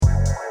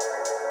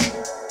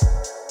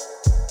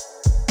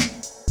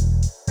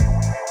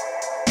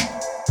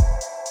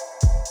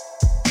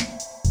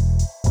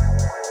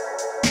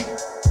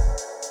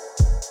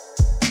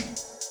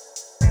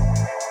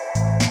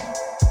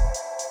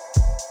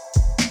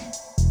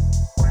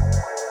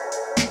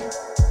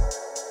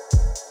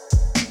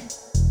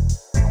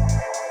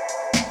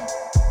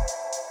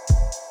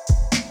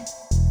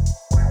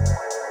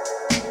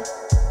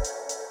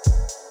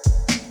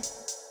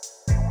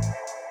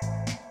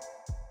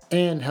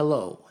And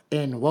hello,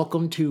 and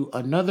welcome to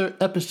another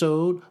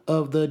episode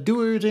of the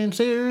Doers and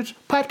Sayers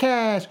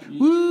podcast.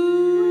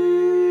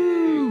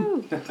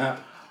 Woo!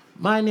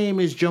 My name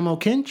is Jomo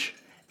Kinch,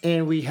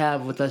 and we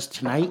have with us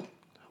tonight.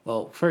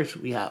 Well, first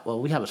we have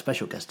a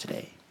special guest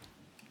today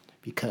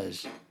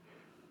because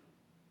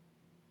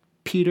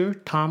Peter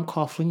Tom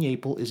Coughlin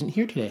Yeaple isn't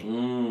here today,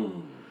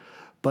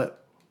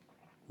 but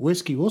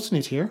Whiskey Wilson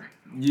is here.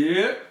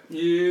 Yeah.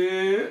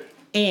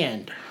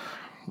 And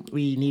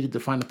we needed to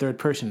find a third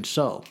person,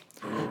 so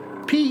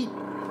Pete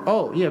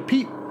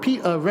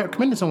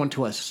recommended someone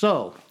to us.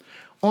 So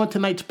on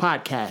tonight's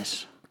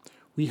podcast,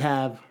 we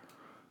have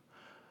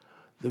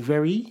the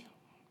very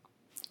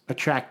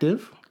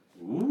attractive,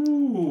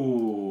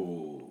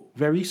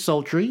 very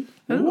sultry,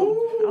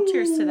 I'll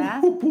cheers to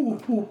that.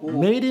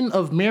 Maiden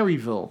of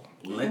Maryville.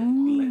 What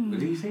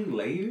did he say?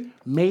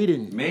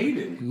 Maiden?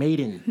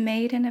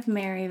 Maiden of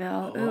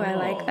Maryville. Ooh, I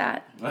like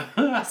that.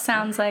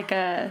 Sounds like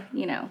a,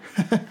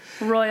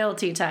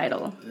 royalty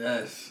title.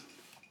 Yes.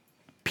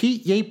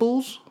 Pete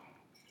Yeaples,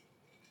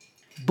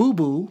 Boo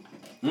Boo,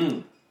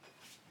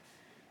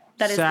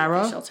 That is Sarah,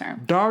 the official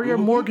term. Daria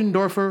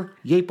Morgendorfer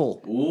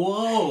Yeaple.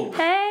 Whoa.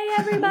 Hey,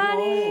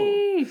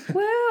 everybody.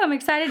 Woo, I'm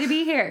excited to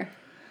be here.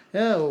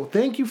 Oh,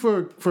 thank you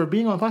for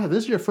being on the podcast.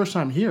 This is your first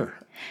time here,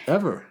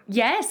 ever.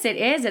 Yes, it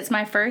is. It's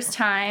my first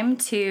time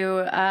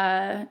to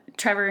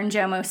Trevor and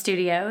Jomo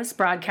Studios,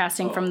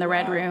 broadcasting from the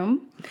Red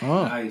Room.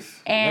 Oh,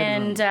 Nice.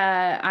 And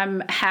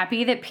I'm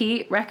happy that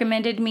Pete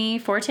recommended me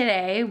for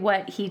today.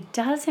 What he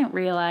doesn't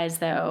realize,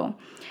 though,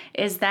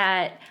 is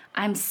that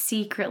I'm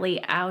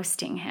secretly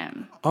ousting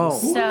him. Oh.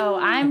 So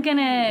I'm going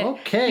to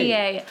Okay. be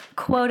a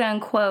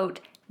quote-unquote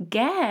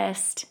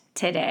guest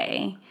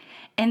today.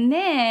 And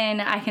then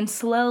I can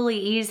slowly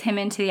ease him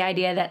into the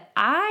idea that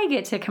I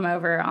get to come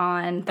over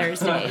on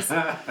Thursdays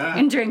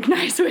and drink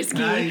nice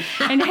whiskey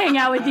and hang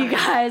out with you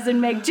guys and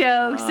make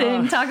jokes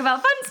and talk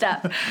about fun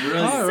stuff.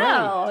 Brilliant.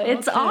 So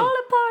it's Okay. all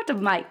a part of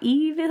my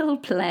evil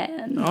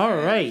plan. All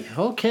right.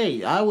 Okay.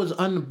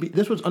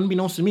 This was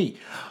unbeknownst to me.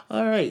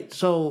 All right.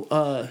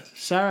 So,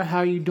 Sarah, how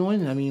are you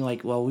doing? I mean,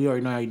 we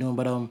already know how you're doing,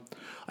 but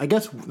I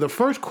guess the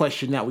first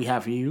question that we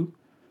have for you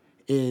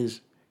is,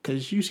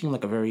 because you seem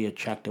like a very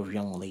attractive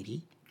young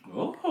lady.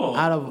 Oh.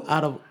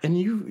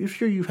 And you're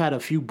sure you've had a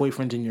few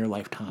boyfriends in your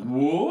lifetime.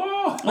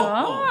 Whoa. Oh.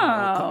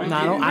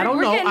 I don't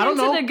We're know. getting I don't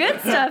into know. the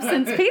good stuff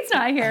since Pete's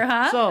not here,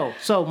 huh?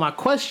 So my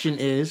question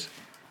is,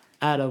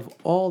 out of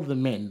all the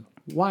men,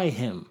 why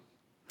him?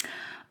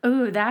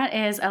 Ooh, that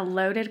is a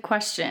loaded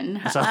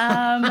question. Well,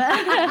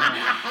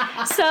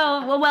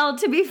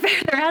 to be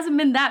fair, there hasn't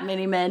been that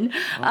many men.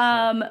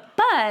 Okay.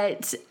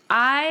 But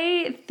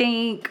I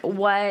think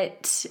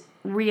what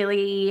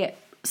really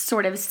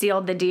sort of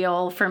sealed the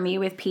deal for me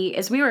with Pete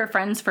is we were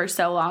friends for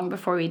so long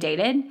before we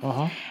dated.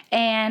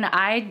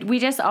 And we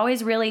just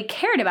always really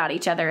cared about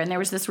each other. And there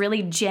was this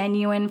really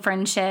genuine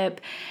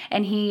friendship.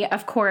 And he,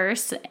 of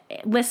course,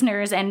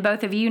 listeners and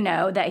both of you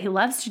know that he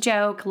loves to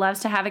joke, loves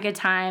to have a good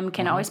time,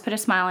 can always put a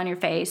smile on your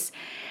face.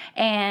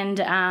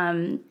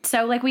 And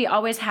so we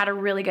always had a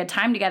really good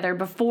time together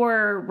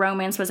before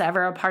romance was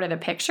ever a part of the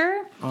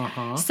picture.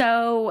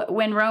 So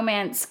when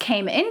romance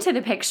came into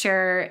the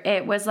picture,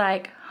 it was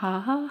like, ha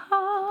ha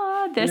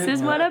ha, this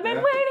is what I've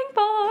been waiting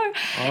for.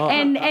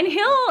 And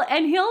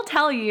he'll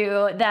tell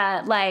you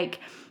that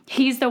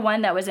he's the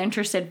one that was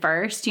interested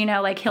first,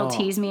 he'll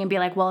tease me and be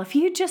like, well, if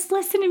you just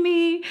listen to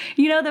me,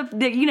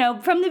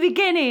 from the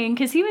beginning,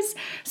 because he was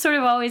sort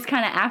of always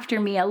kind of after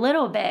me a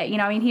little bit,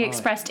 he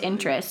expressed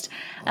interest.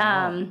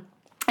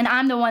 And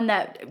I'm the one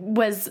that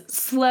was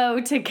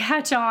slow to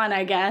catch on,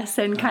 I guess,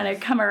 and kind of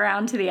come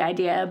around to the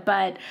idea.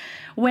 But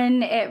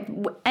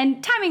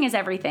and timing is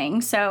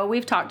everything. So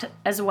we've talked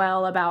as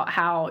well about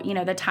how,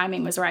 the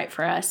timing was right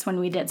for us when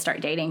we did start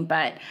dating.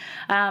 But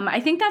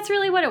I think that's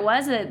really what it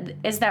was,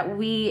 is that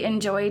we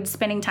enjoyed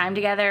spending time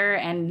together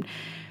and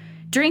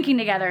drinking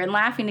together and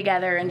laughing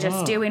together and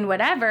just doing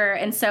whatever.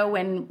 And so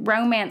when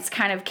romance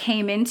kind of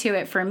came into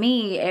it for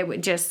me, it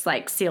would just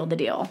seal the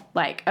deal.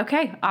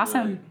 Okay,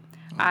 awesome. Right.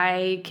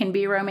 I can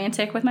be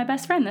romantic with my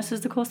best friend. This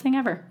is the coolest thing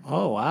ever.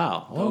 Oh,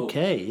 wow.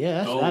 Okay.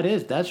 Yeah,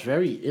 that's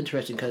very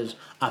interesting, because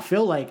I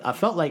felt like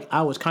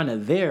I was kind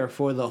of there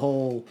for the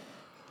whole,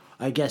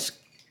 I guess,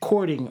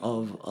 courting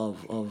of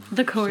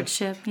the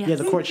courtship. Yes. Yeah,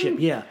 the courtship.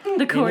 Yeah.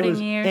 The courting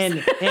years.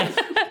 And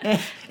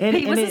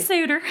Pete was a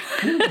suitor.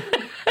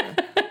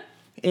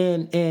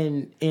 and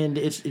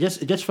it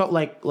just felt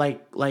like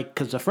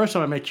because the first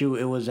time I met you,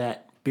 it was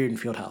at Bearden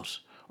Fieldhouse.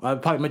 I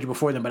probably met you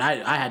before then, but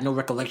I had no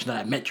recollection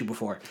that I met you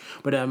before.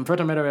 But first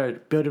time I met her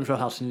at Bearden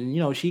Fieldhouse,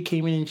 and she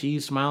came in and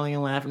she's smiling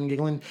and laughing and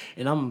giggling,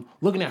 and I'm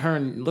looking at her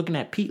and looking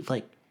at Pete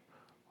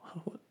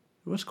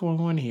what's going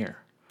on here?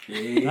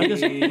 Hey.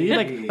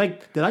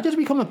 Did I just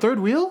become the third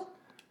wheel?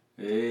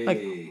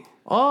 Hey.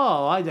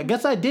 I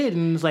guess I did.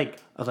 And I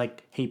was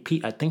like, hey,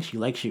 Pete, I think she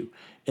likes you.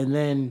 And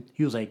then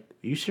he was like,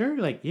 are you sure?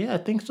 Yeah, I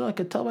think so. I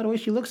could tell by the way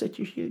she looks at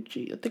you.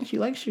 I think she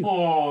likes you.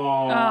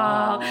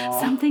 Oh,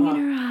 something in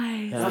her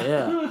eyes.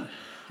 Yeah.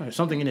 There's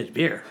something in his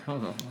beer. I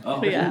don't know.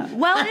 Oh. Yeah.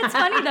 Well, it's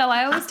funny though.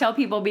 I always tell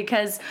people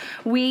because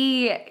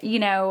we,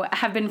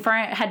 had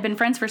been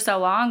friends for so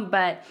long,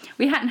 but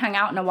we hadn't hung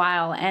out in a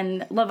while.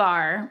 And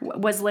LeVar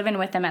was living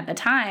with them at the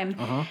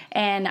time,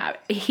 and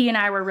he and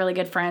I were really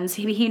good friends.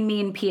 Me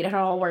and Pete had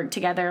all worked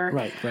together,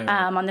 Right.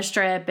 on the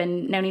Strip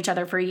and known each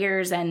other for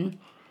years. And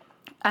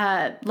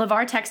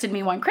LeVar texted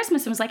me one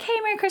Christmas and was like, "Hey,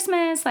 Merry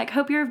Christmas! Like,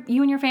 hope you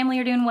and your family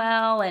are doing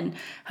well, and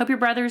hope your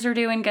brothers are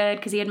doing good,"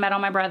 because he had met all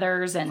my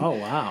brothers. And Oh,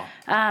 wow.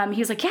 he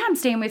was like, "Yeah, I'm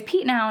staying with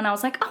Pete now." And I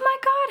was like, "Oh my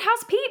God,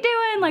 how's Pete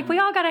doing? Like, we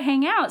all got to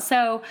hang out."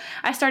 So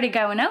I started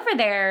going over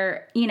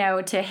there,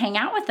 to hang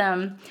out with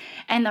them.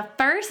 And the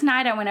first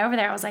night I went over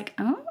there, I was like,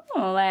 "Oh,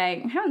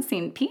 like, I haven't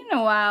seen Pete in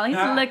a while. He's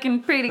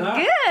looking pretty good,"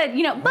 But no,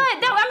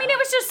 I mean, it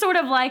was just sort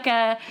of like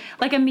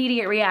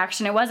immediate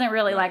reaction. It wasn't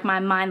really like my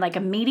mind like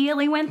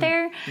immediately went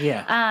there.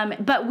 Yeah.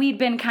 But we'd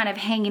been kind of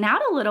hanging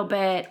out a little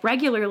bit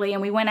regularly,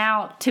 and we went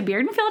out to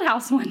Beard and Field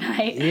House one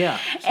night. Yeah.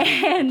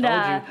 And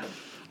Told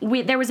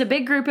there was a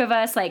big group of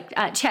us. Like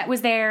Chet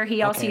was there.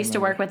 He also used to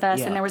work with us,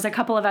 Yeah. and there was a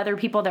couple of other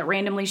people that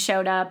randomly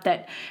showed up.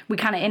 That we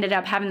kind of ended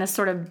up having this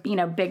sort of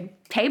big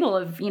table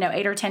of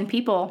 8 or 10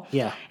 people.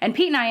 Yeah. And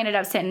Pete and I ended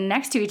up sitting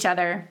next to each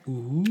other.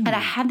 Ooh. And I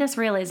had this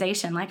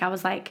realization. Like I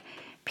was like,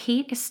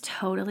 Pete is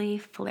totally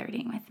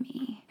flirting with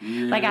me.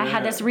 Yeah. Like I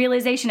had this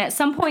realization at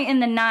some point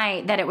in the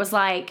night that it was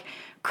like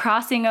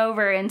crossing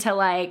over into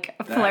like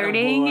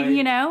flirting,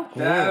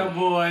 That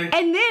boy.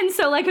 And then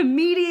so like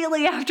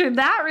immediately after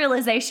that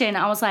realization,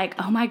 I was like,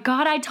 oh my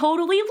God, I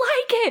totally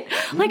like it.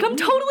 Like I'm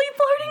totally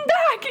flirting back,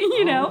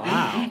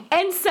 Wow.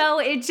 And so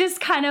it just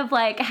kind of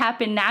like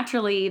happened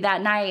naturally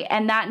that night.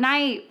 And that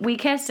night we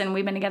kissed and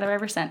we've been together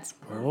ever since.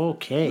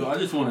 Okay. I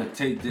just want to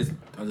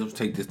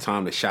take this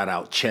time to shout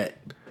out Chet.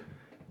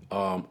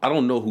 I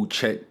don't know who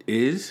Chet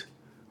is,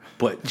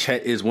 but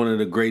Chet is one of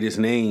the greatest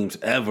names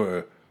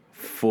ever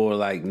for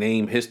like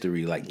name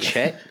history. Like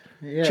Chet.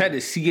 Yeah. Chet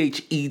is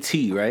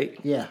Chet, right?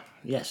 Yeah.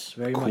 Yes.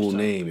 Very much Cool so.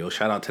 name, yo.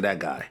 Shout out to that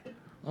guy.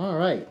 All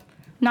right.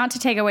 Not to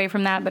take away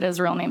from that, but his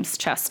real name's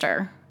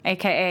Chester,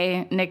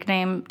 a.k.a.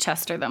 nickname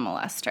Chester the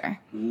Molester.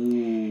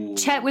 Ooh.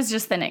 Chet was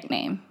just the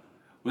nickname.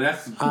 Well,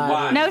 that's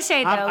why. No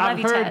shade, though. Love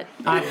you, Chet.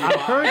 I've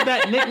heard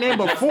that nickname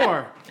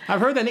before. But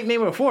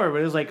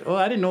it was like, oh,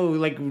 I didn't know.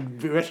 Like,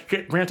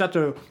 branch out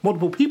to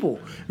multiple people.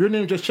 Your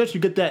name just Chet.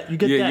 You get that. You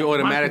get that. Yeah, you're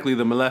automatically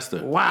the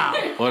molester. Wow.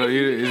 Or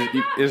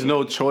there's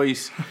no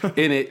choice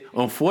in it.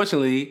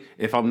 Unfortunately,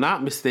 if I'm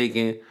not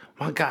mistaken,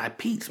 my guy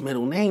Pete's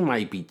middle name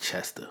might be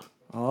Chester.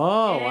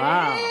 Oh,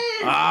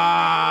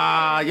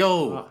 wow.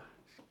 Yo.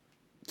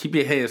 Keep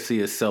your hands to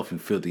yourself, you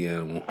filthy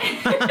animal.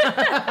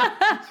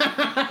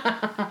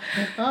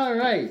 All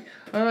right.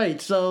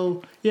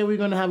 So, yeah, we're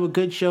going to have a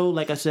good show.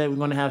 Like I said, we're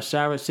going to have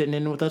Sarah sitting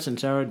in with us. And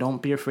Sarah,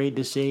 don't be afraid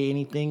to say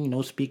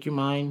anything. Speak your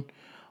mind.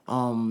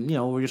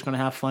 We're just going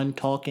to have fun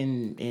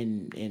talking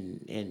and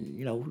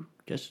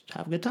just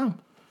have a good time.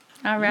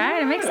 All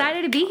right. I'm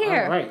excited to be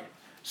here. All right.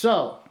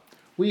 So,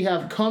 we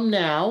have come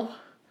now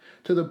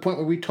to the point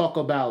where we talk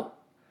about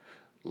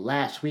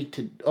last week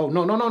to... Oh,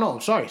 no.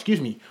 Sorry.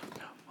 Excuse me.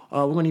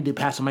 We're going to need to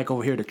pass the mic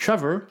over here to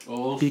Trevor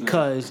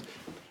because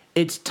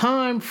it's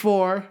time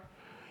for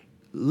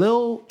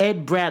Lil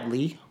Ed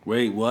Bradley.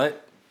 Wait,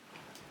 what?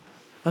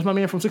 That's my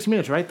man from 60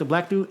 Minutes, right? The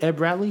black dude, Ed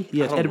Bradley?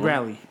 Yes, Ed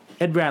Bradley.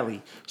 Ed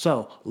Bradley.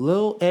 So,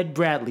 Lil Ed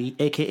Bradley,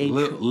 a.k.a.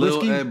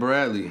 Lil Ed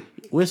Bradley.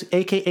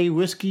 A.k.a.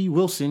 Whiskey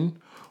Wilson,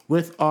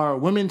 with our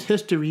Women's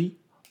History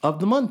of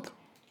the Month.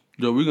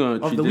 Yo, we're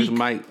going to treat this week.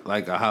 mic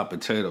like a hot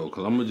potato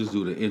because I'm going to just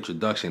do the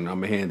introduction and I'm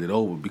going to hand it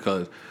over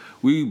because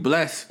we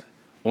blessed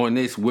on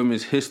this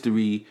Women's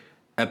History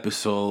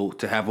episode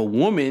to have a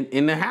woman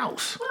in the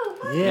house.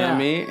 Yeah. You know what I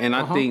mean? And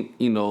I think,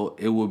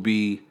 it would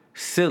be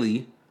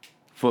silly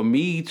for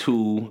me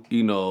to,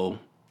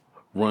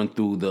 run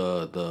through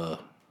the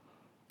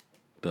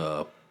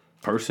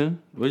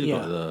person. What do you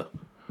call it?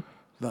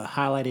 The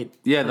highlighted.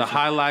 Yeah, the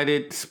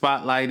highlighted,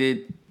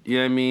 spotlighted, you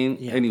know what I mean?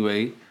 Yeah.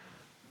 Anyway,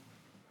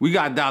 we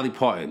got Dolly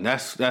Parton.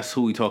 That's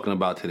who we talking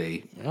about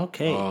today.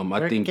 Okay.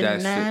 I think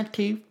that's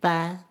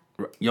 95.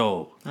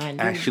 Yo,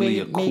 actually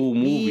a cool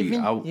movie.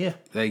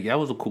 Like that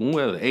was a cool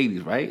movie. The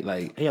 80s, right?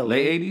 Like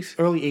late 80s?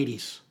 Early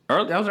 80s.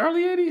 That was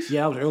early 80s?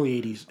 Yeah, that was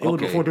early 80s. It was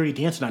before Dirty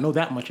Dancing. I know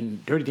that much.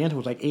 And Dirty Dancing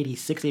was like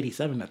 86,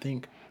 87, I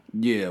think.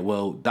 Yeah,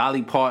 well,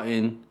 Dolly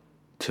Parton,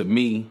 to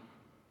me,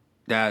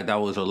 that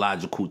was a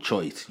logical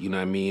choice. You know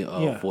what I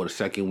mean? For the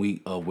second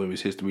week of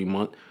Women's History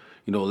Month.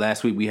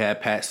 Last week we had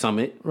Pat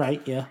Summitt.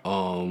 Right, yeah.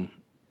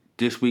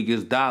 This week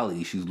is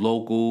Dolly. She's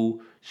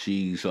local.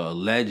 She's a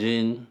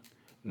legend.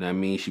 You know what I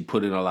mean? She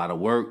put in a lot of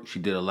work. She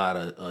did a lot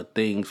of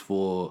things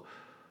for,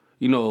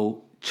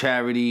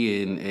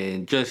 charity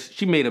and just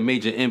she made a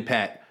major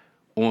impact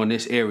on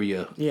this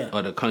area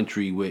of the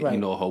country with,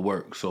 her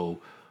work. So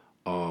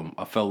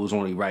I felt it was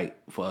only right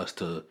for us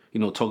to,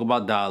 talk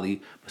about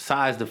Dolly.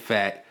 Besides the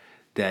fact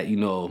that,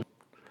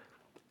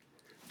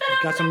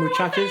 Got some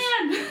muchachas?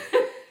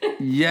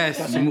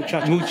 Yes,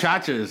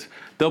 muchachas.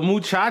 The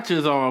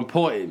muchachas are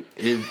important.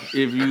 If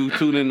you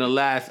tune in the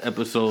last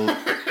episode,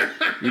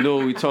 You know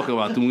what we're talking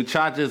about. The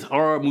muchachas,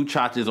 our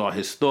muchachas are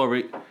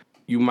historic.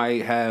 You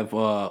might have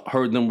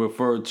heard them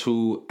referred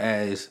to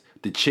as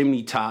the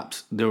chimney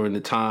tops during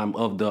the time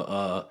of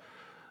the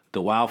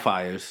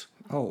wildfires.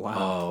 Oh,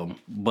 wow.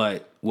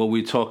 But what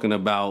we're talking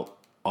about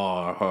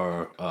are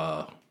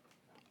her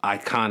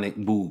iconic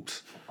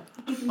boobs.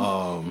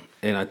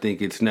 And I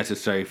think it's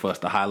necessary for us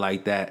to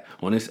highlight that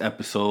on this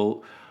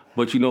episode.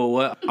 But you know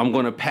what? I'm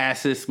going to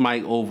pass this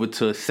mic over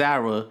to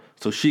Sarah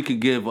so she could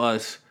give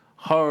us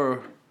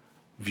her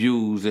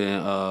views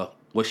and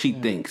what she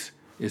thinks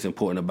is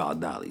important about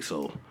Dolly.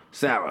 So,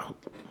 Sarah.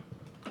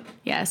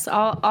 Yes,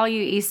 all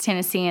you East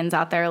Tennesseans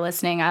out there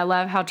listening, I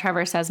love how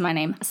Trevor says my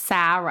name,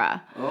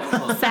 Sarah.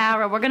 Oh.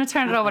 Sarah. We're going to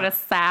turn it over to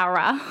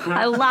Sarah.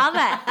 I love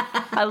it.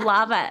 I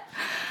love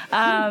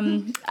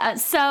it.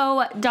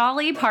 So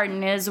Dolly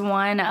Parton is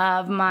one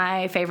of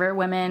my favorite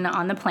women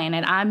on the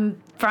planet.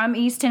 I'm from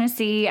East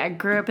Tennessee. I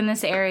grew up in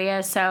this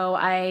area, so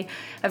I,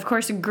 of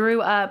course,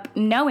 grew up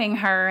knowing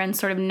her and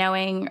sort of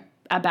knowing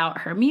about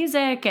her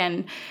music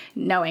and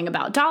knowing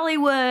about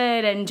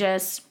Dollywood and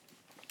just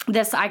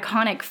this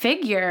iconic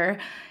figure,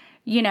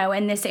 you know,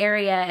 in this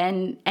area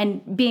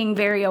and being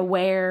very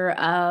aware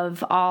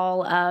of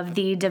all of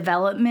the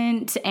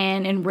development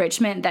and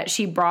enrichment that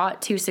she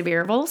brought to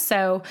Sevierville.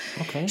 So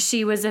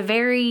she was a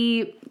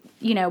very,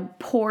 you know,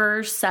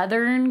 poor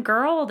Southern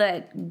girl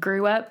that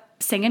grew up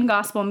singing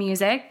gospel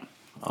music.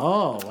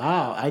 Oh,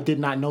 wow. I did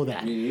not know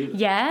that.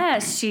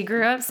 Yes, she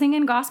grew up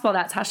singing gospel.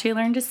 That's how she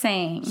learned to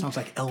sing. Sounds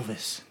like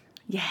Elvis.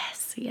 Yes.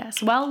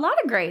 Well, a lot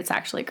of greats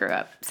actually grew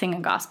up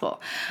singing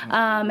gospel.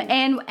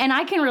 And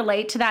I can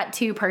relate to that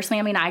too personally.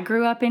 I mean, I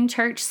grew up in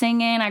church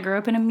singing. I grew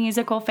up in a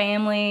musical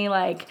family,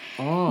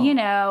 you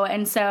know,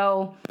 and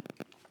so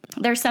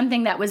there's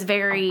something that was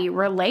very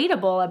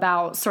relatable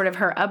about sort of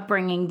her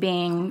upbringing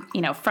being,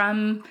 you know,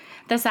 from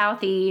the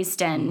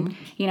Southeast and,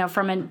 you know,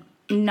 from a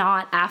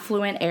not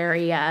affluent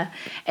area,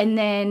 and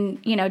then,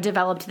 you know,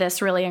 developed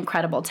this really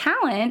incredible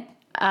talent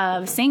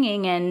of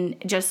singing and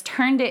just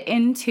turned it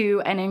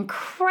into an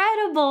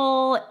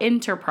incredible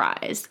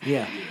enterprise.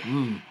 Yeah.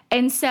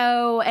 And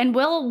so, and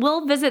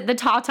we'll visit the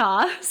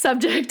Tata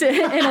subject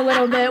in a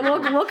little bit. We'll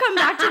come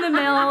back to the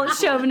male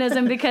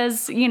chauvinism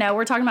because, you know,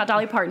 we're talking about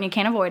Dolly Parton. You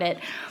can't avoid it.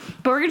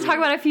 But we're going to talk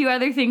about a few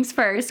other things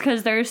first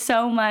because there's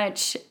so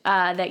much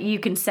that you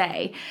can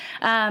say.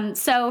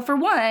 So for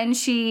one,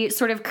 she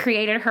sort of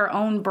created her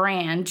own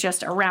brand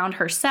just around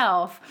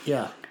herself.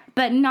 Yeah.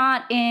 But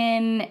not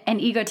in an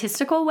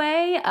egotistical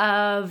way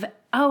of,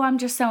 oh, I'm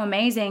just so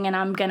amazing and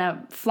I'm going to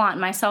flaunt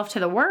myself to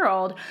the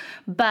world,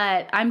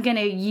 but I'm going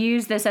to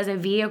use this as a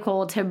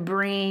vehicle to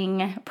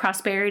bring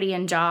prosperity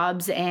and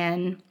jobs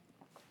and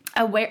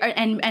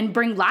and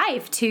bring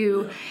life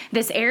to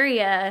this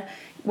area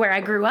where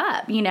I grew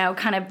up, you know,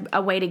 kind of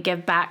a way to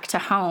give back to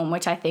home,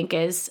 which I think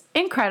is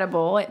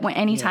incredible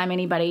anytime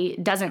anybody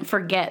doesn't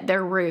forget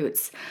their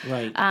roots.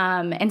 Right.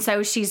 And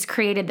so she's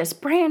created this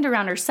brand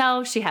around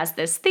herself. She has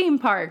this theme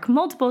park,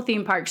 multiple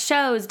theme park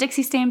shows,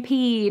 Dixie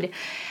Stampede. Which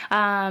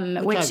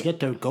I get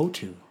to go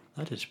to.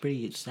 That is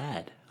pretty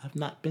sad. I've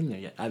not been there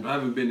yet. I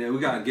haven't been there. We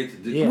gotta get to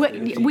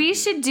Dixie. We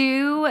should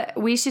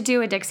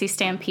do a Dixie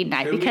Stampede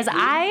night because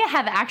I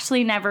have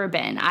actually never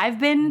been. I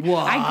grew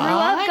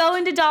up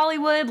going to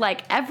Dollywood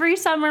like every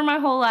summer my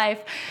whole life,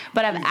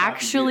 but I've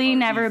actually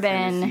never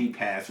been. Tennessee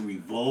pass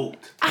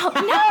revoked. Oh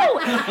no!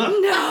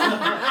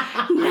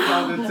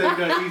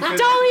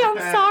 Dolly, I'm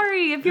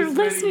sorry if you're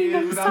listening.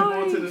 I'm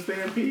sorry. To the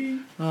Stampede.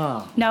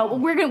 Oh. No,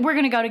 we're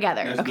gonna go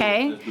together. Let's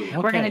okay? do it.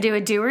 We're gonna do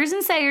a doers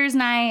and sayers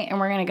night, and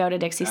we're gonna go to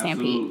Dixie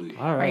Stampede.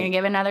 All right. We're going to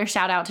give another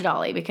shout out to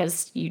Dolly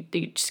because you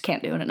just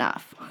can't do it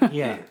enough.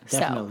 Yeah,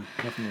 definitely.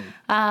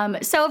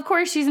 So, of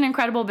course, she's an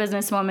incredible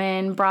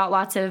businesswoman, brought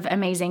lots of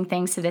amazing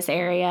things to this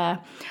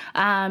area.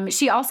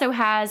 She also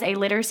has a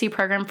literacy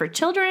program for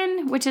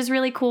children, which is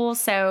really cool.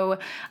 So,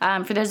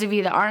 for those of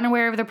you that aren't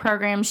aware of the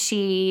program,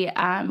 she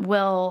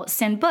will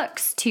send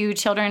books to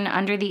children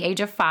under the age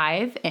of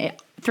 5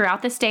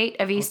 throughout the state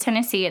of East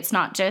Tennessee. It's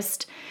not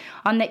just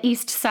on the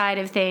east side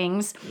of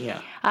things.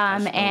 Yeah.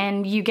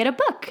 And you get a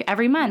book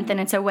every month, and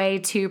it's a way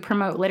to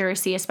promote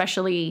literacy,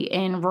 especially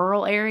in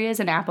rural areas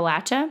in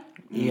Appalachia.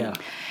 Yeah.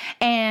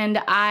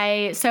 And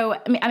I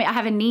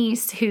have a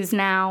niece who's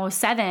now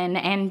 7,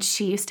 and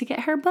she used to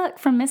get her book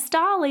from Miss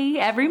Dolly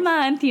every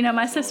month. You know,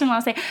 my sister-in-law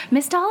would say,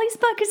 Miss Dolly's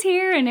book is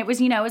here. And it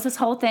was, you know, it was this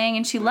whole thing,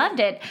 and she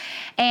loved it.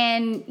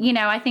 And, you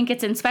know, I think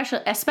it's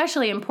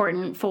especially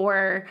important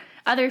for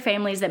other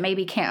families that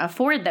maybe can't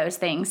afford those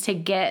things to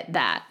get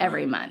that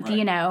every month,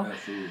 you know?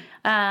 Absolutely.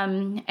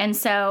 And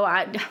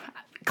so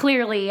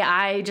clearly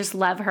I just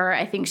love her.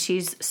 I think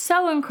she's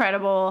so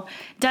incredible,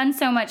 done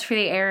so much for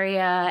the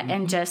area,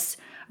 and just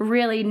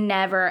really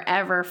never,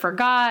 ever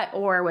forgot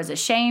or was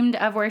ashamed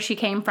of where she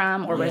came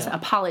from or was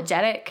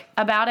apologetic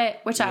about it,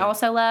 which I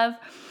also love.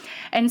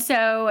 And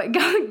so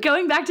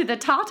going back to the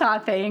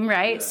Tata thing,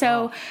 right? Yeah.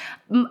 So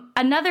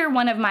another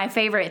one of my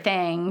favorite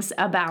things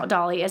about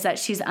Dolly is that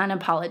she's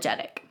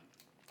unapologetic.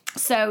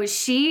 So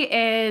she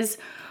is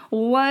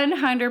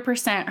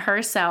 100%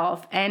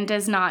 herself and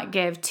does not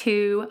give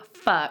two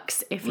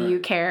fucks if you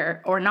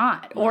care or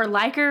not, or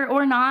like her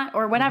or not,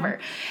 or whatever.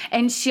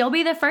 And she'll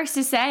be the first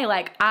to say,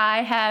 like,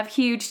 I have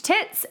huge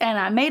tits and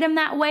I made them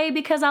that way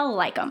because I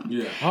like them.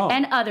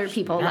 And other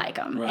people like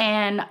them.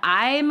 And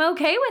I'm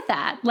okay with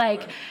that.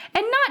 Like,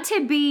 and not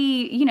to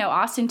be, you know,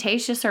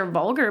 ostentatious or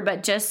vulgar,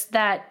 but just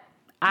that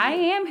I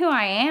am who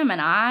I am,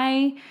 and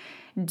I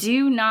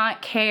do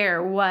not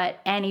care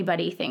what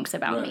anybody thinks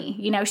about me.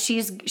 You know,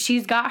 she's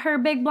got her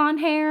big blonde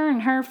hair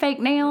and her fake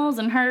nails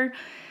and her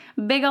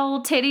big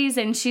old titties,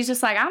 and she's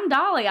just like, I'm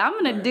Dolly. I'm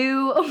going to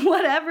do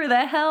whatever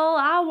the hell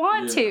I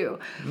want to,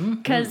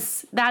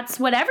 because that's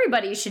what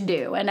everybody should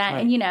do. And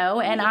I, you know,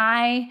 and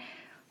I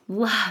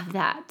love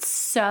that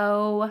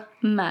so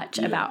much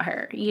about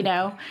her, you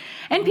know.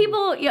 And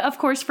people, of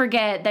course,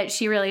 forget that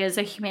she really is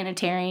a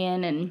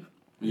humanitarian and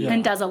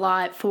does a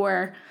lot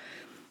for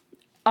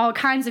all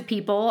kinds of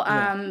people.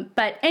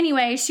 But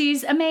anyway,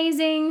 she's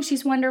amazing.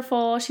 She's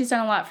wonderful. She's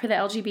done a lot for the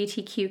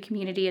LGBTQ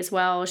community as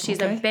well. She's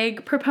a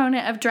big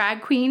proponent of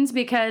drag queens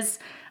because,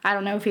 I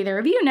don't know if either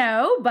of you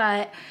know,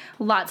 but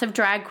lots of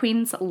drag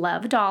queens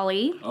love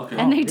Dolly.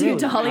 And they do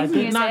Dolly music.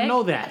 I did not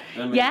know that.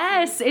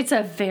 Yes, it's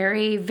a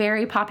very,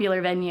 very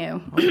popular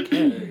venue.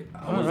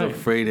 I was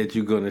afraid that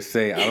you're going to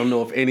say, I don't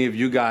know if any of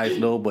you guys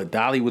know, but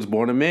Dolly was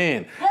born a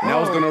man. And that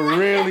was going to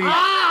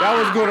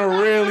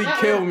really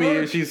kill me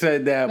if she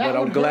said that, but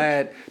I'm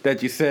glad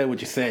that you said what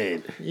you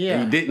said.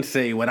 And you didn't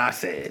say what I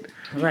said.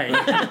 Right.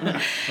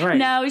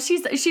 No,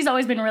 she's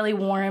always been really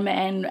warm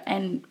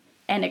and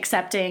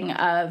accepting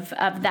of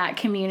that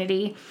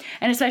community,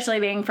 and especially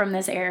being from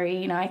this area,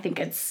 you know, I think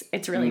it's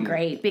really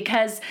great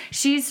because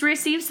she's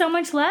received so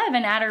much love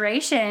and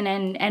adoration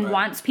and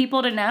wants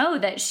people to know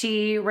that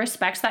she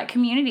respects that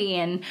community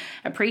and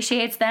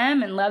appreciates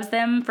them and loves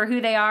them for who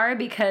they are,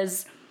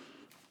 because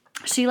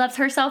she loves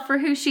herself for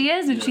who she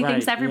is, and she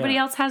thinks everybody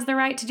else has the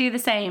right to do the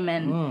same.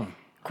 And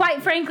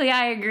quite frankly,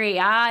 I agree.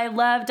 I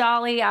love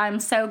Dolly.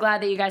 I'm so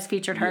glad that you guys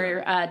featured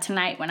her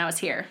tonight when I was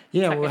here.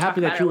 Yeah, so we're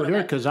happy that you were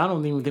here, because I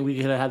don't even think we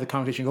could have had the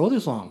conversation go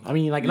this long. I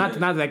mean, like, not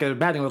like a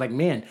bad thing. We're like,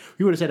 man,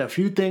 we would have said a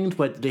few things,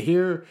 but to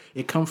hear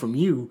it come from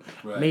you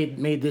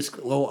made this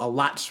go a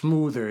lot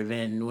smoother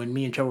than when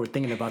me and Joe were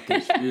thinking about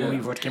this. When we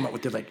first came up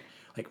with this, like,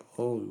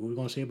 oh, what are we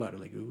gonna say about it?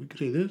 Like, we could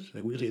say this,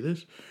 like we could say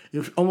this.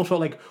 It almost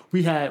felt like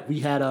we had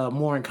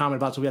more in common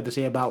about what we had to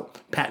say about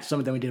Pat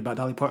Summitt than we did about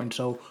Dolly Parton.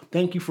 So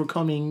thank you for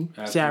coming,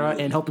 Sarah,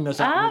 and helping us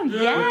out. Oh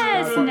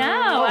yes,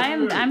 no,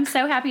 I'm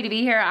so happy to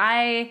be here.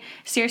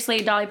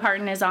 Dolly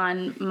Parton is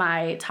on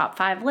my top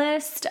 5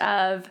 list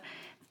of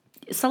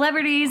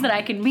celebrities that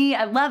I could meet.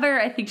 I love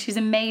her. I think she's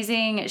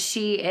amazing.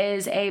 She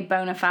is a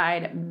bona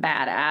fide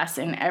badass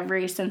in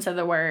every sense of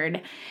the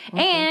word.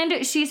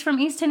 And she's from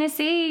East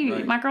Tennessee.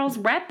 My girl's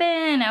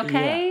repping,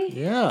 okay?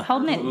 Yeah.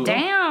 Holding it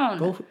down.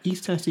 Go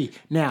East Tennessee.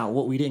 Now,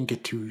 what we didn't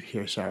get to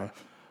here, Sarah,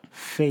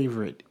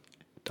 favorite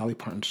Dolly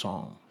Parton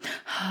song?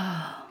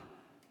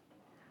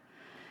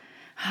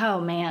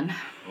 Oh, man.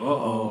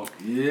 Uh-oh.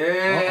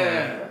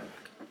 Yeah.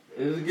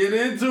 Let's get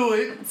into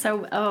it.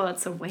 So,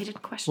 it's a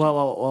weighted question.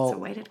 Well, it's a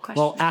weighted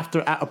question. Well,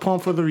 upon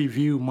further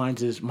review,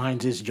 mine's is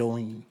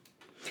Jolene.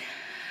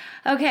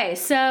 Okay,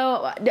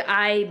 so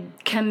I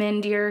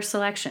commend your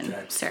selection,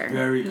 sir.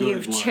 Very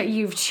good.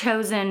 You've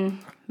chosen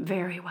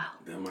very well.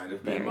 That might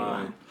have been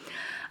mine.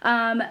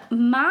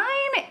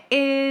 Mine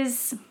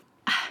is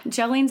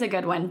Jolene's a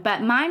good one,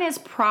 but mine is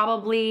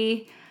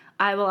probably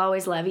I Will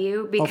Always Love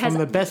You, because from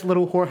the best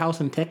little whorehouse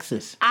in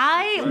Texas.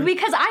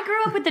 Because I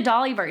grew up with the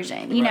Dolly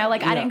version, you know,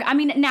 like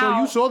now.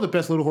 So you saw the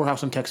best little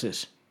whorehouse in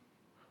Texas.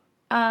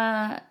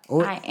 I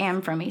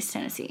am from East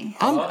Tennessee.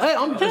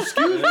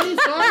 Excuse me,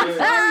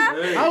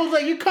 sorry. I was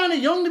like, you're kind of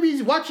young to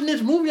be watching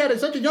this movie at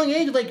such a young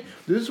age. Like,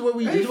 this is what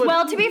we.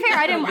 Well, to be fair,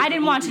 I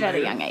didn't watch it at a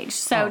young age.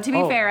 So to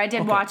be fair, I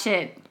did watch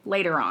it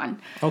later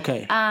on.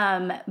 Okay.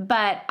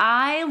 But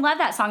I love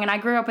that song, and I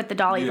grew up with the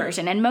Dolly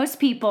version. And most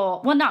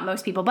people, well, not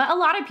most people, but a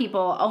lot of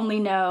people only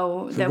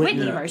know the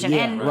Whitney version.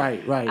 Yeah, and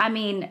right. I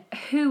mean,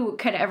 who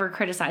could ever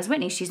criticize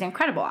Whitney? She's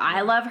incredible.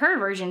 I love her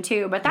version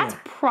too, but that's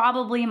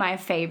probably my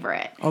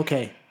favorite.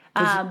 Okay.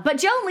 But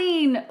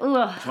Jolene,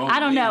 I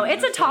don't know.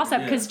 It's a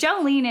toss-up because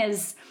Jolene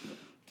is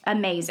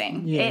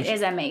amazing. Yeah, it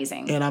is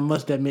amazing. And I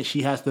must admit,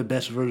 she has the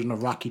best version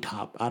of Rocky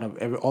Top out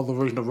of all the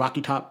versions of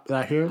Rocky Top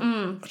that I hear.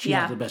 She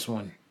has the best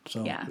one.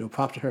 So,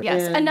 props to her.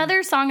 Yes. And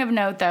another song of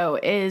note, though,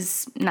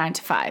 is 9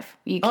 to 5.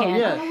 You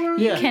can't.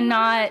 You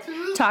cannot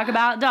talk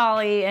about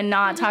Dolly and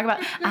not talk about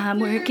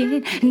I'm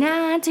working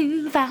 9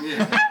 to 5.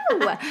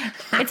 Oh!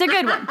 It's a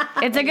good one.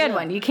 It's a good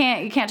one. You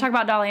can't talk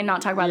about Dolly and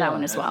not talk about that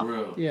one as well.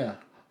 Real. Yeah.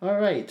 All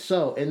right.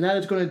 So, and that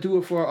is going to do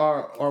it for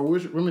our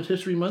Women's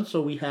History Month.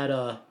 So we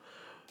had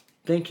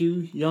thank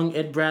you, young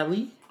Ed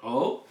Bradley.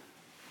 Oh.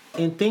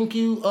 And thank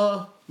you,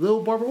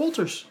 Lil Barbara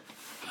Walters.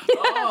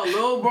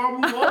 Little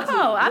Barbara Walters.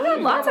 Oh, I've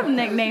had lots of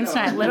nicknames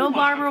tonight. Little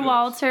Barbara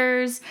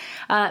Walters.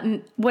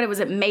 What was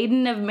it?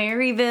 Maiden of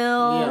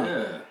Maryville.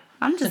 Yeah.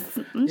 I'm just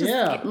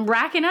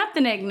racking up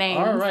the nicknames.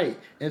 All right.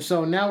 And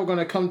so now we're going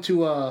to come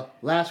to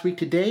last week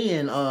today.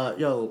 And,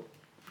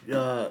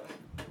 we're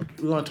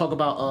gonna talk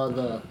about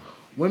the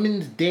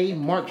Women's Day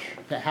March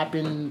that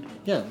happened.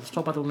 Yeah, let's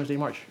talk about the Women's Day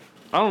March.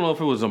 I don't know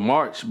if it was a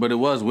march, but it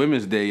was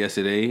Women's Day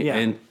yesterday,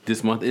 and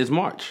this month is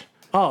March.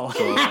 Oh,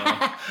 so,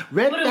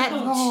 read that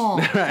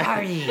wrong.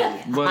 Sorry.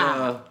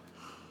 But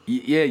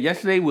yeah,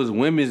 yesterday was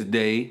Women's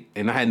Day,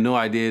 and I had no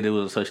idea there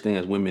was such thing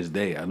as Women's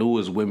Day. I knew it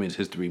was Women's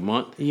History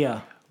Month.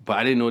 Yeah. But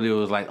I didn't know there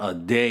was like a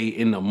day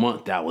in the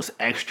month that was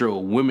extra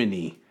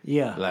womeny.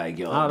 Yeah. Like,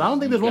 yo. I don't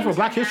think there's one for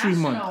Black History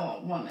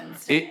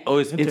Month.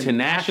 It's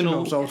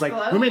international. So it's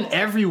like women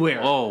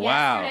everywhere. Oh,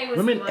 wow.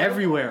 Women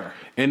everywhere.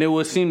 And it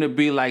would seem to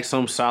be like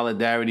some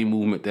solidarity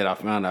movement that I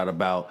found out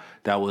about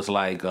that was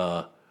like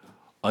a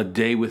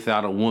day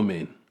without a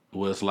woman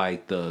was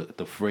like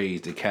the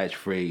phrase, the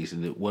catchphrase.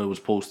 And what it was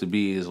supposed to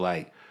be is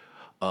like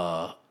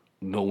no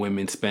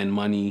women spend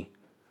money.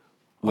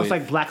 It's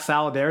like Black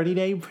Solidarity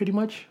Day, pretty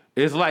much.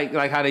 It's like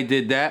how they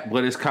did that,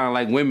 but it's kind of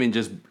like women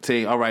just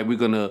say, all right, we're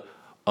going to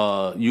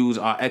use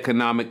our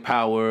economic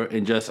power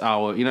and just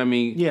our, you know what I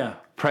mean? Yeah.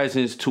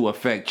 Presence to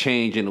affect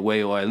change in a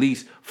way, or at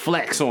least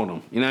flex on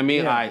them. You know what I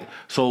mean? Yeah. All right,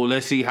 so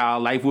let's see how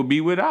life would be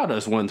without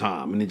us one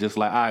time. And it's just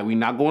like, all right, we're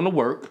not going to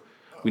work.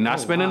 We're not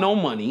spending no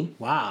money.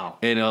 Wow.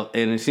 And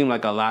it seemed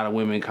like a lot of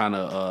women kind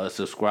of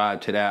subscribe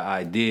to that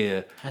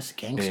idea. That's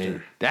gangster.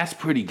 And that's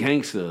pretty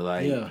gangster.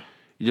 Like, you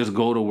just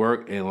go to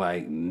work and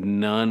like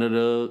none of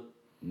the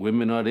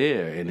women are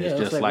there, and it's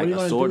just like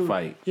a sword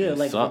fight. Yeah,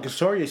 like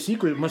Victoria's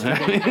Secret must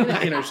have been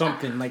American or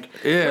something. Like,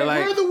 where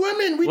are the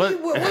women?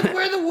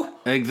 Where the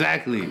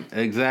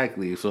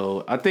Exactly.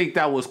 So I think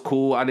that was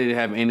cool. I didn't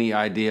have any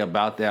idea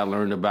about that. I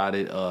learned about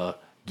it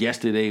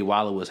yesterday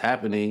while it was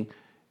happening,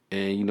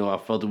 and I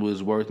felt it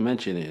was worth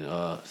mentioning.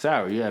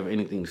 Sarah, you have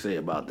anything to say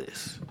about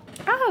this?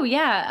 Oh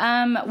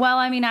yeah. Well,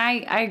 I mean,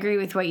 I agree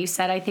with what you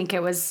said. I think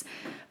it was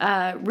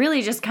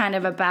really just kind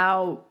of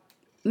about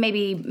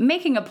maybe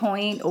making a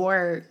point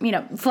or,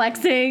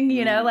 flexing,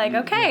 like,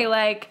 okay,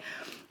 like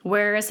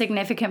we're a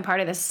significant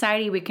part of the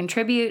society. We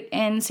contribute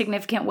in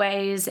significant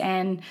ways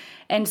and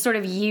sort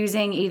of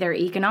using either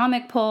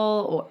economic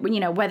pull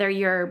or, whether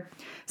you're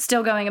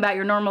still going about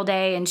your normal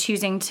day and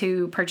choosing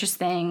to purchase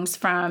things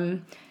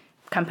from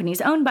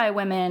companies owned by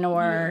women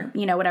or,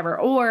 whatever,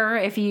 or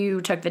if you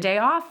took the day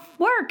off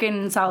work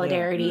in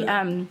solidarity.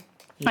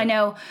 I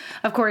know,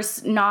 of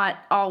course, not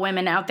all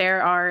women out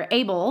there are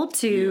able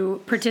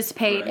to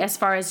participate as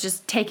far as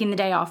just taking the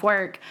day off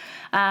work.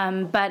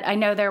 But I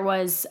know there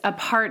was a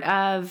part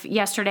of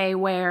yesterday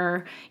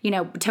where,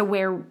 to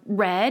wear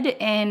red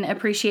in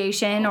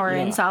appreciation or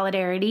in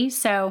solidarity.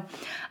 So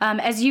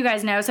as you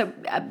guys know,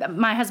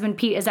 my husband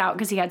Pete is out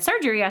because he had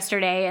surgery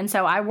yesterday. And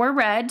so I wore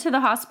red to the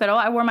hospital.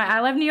 I wore my I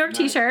Love New York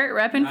t-shirt,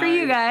 repping for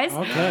you guys.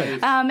 Okay.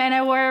 And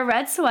I wore a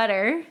red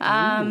sweater.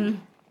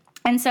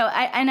 And so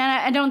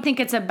I don't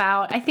think it's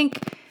about, I think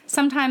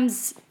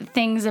sometimes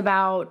things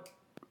about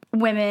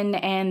women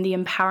and the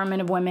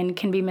empowerment of women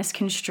can be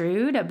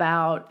misconstrued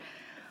about,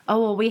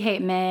 oh, well, we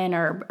hate men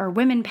or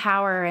women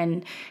power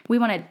and we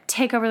want to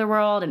take over the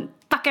world and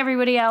fuck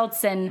everybody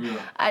else. And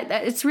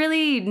it's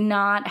really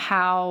not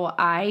how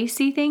I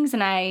see things.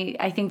 And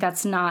I think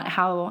that's not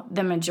how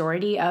the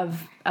majority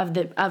of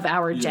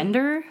our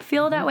gender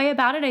feel that way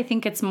about it. I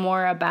think it's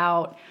more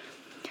about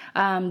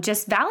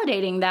just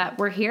validating that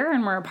we're here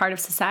and we're a part of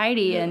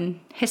society, and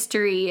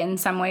history in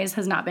some ways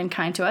has not been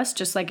kind to us,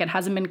 just like it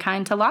hasn't been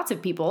kind to lots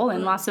of people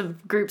and lots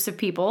of groups of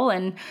people.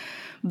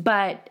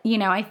 But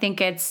I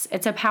think it's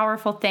a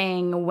powerful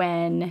thing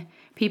when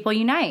people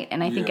unite,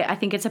 and I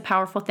think it's a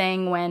powerful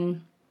thing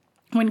when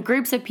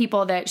groups of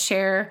people that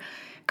share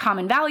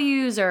common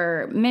values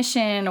or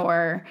mission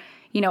or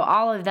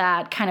all of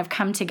that kind of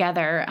come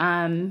together.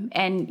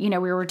 And, we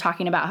were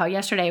talking about how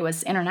yesterday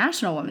was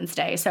International Women's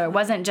Day. So it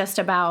wasn't just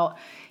about,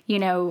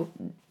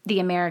 the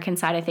American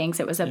side of things.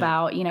 It was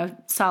about,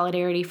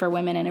 solidarity for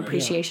women and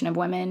appreciation of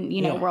women,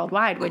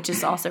 worldwide, which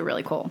is also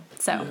really cool.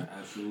 So,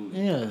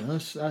 absolutely. Yeah,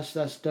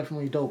 that's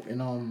definitely dope.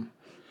 And,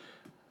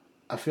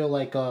 I feel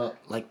like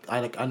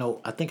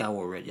I think I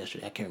wore red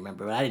yesterday. I can't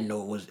remember, but I didn't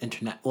know it was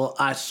internet. Well,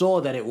 I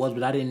saw that it was,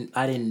 but I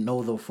didn't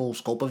know the full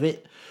scope of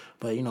it.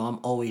 But I'm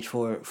always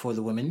for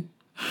the women.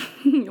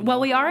 Well,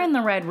 we are in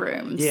the red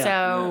room,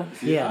 so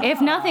if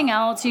nothing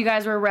else, you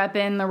guys were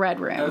repping the red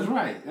room. That's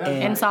right.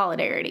 In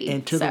solidarity.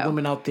 And to the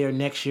women out there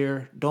next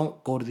year,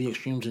 don't go to the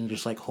extremes and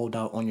just like hold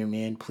out on your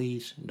man,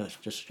 please.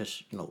 Just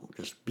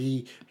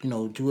be,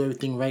 do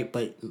everything right,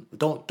 but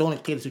don't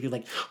take this if you're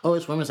like, oh,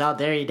 it's women's out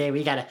there every day.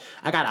 You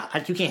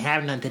can't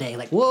have none today.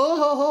 Like,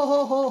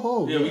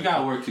 whoa. Yeah, we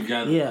gotta work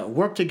together. Yeah,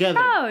 work together.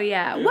 Oh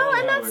yeah. Well,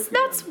 and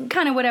that's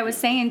kind of what I was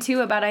saying too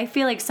about. I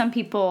feel like some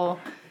people,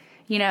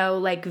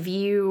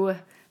 view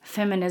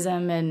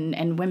feminism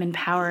and women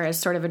power as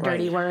sort of a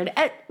dirty word,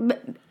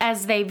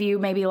 as they view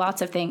maybe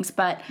lots of things.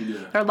 But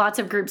there are lots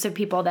of groups of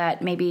people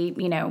that maybe,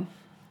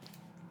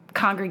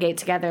 congregate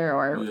together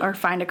or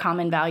find a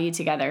common value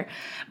together.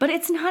 But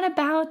it's not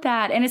about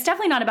that. And it's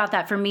definitely not about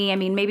that for me. I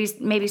mean, maybe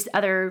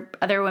other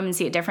women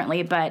see it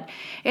differently, but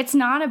it's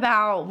not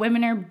about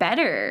women are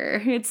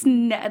better. It's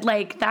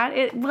like that.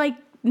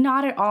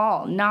 Not at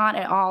all. Not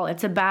at all.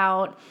 It's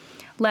about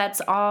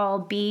let's all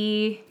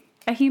be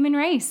a human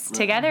race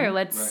together.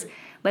 Let's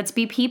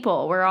be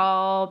people. We're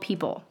all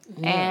people.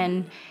 Yeah.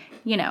 And,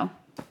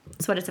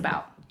 that's what it's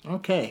about.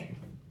 Okay.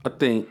 I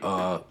think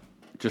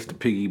just to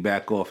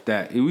piggyback off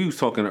that, we was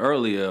talking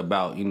earlier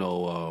about,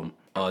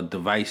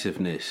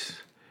 divisiveness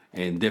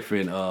and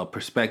different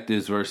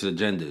perspectives versus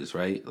agendas,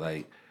 right?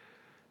 Like,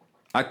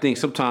 I think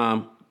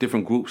sometimes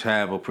different groups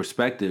have a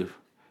perspective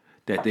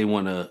that they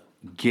want to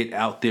get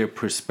out their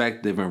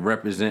perspective and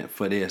represent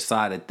for their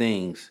side of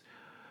things.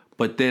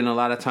 But then a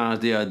lot of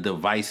times there are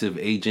divisive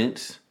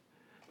agents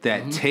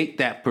that take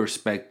that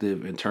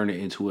perspective and turn it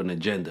into an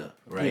agenda,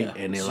 right? Yeah.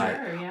 And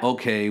they're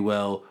okay,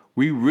 well,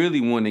 we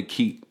really want to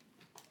keep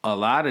a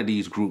lot of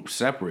these groups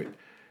separate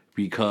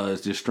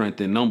because there's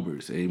strength in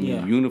numbers. And when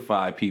you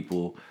unify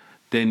people,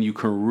 then you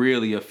can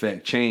really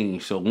affect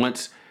change. So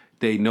once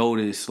they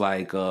notice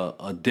like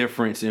a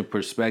difference in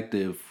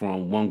perspective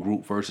from one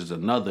group versus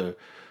another,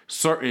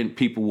 certain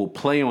people will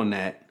play on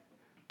that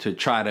to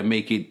try to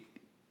make it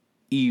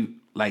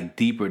like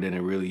deeper than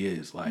it really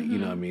is. Like, you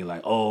know what I mean?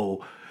 Like,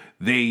 oh,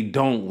 they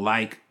don't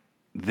like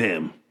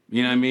them.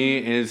 You know what I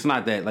mean? And it's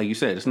not that, like you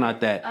said, it's not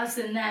that us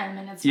and them,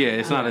 and it's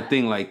it's not a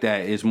thing like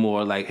that. It's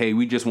more like, hey,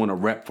 we just want to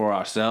rep for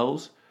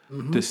ourselves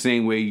the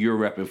same way you're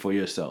repping for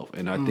yourself.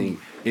 And I think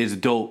it's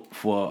dope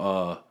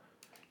for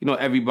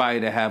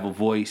everybody to have a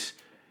voice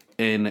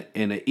in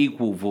an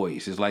equal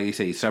voice. It's like they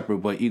say, separate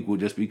but equal.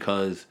 Just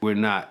because we're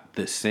not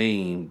the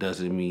same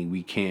doesn't mean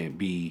we can't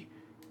be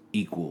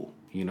equal.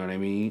 You know what I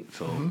mean?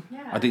 So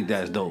I think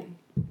that's dope.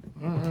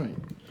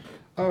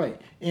 All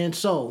right. And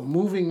so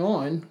moving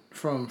on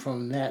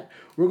from that,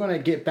 we're going to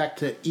get back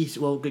to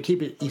we're going to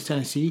keep it East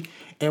Tennessee,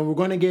 and we're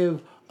going to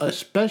give a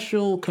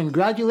special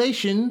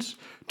congratulations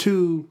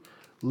to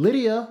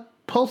Lydia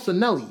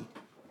Pulcinelli.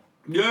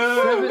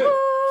 Yeah.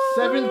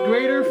 Seventh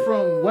grader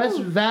from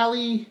West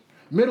Valley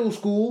Middle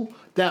School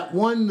that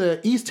won the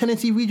East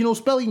Tennessee Regional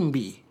Spelling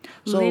Bee.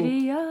 So,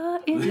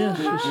 Lydia in the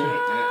house.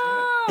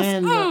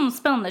 And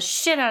spelling the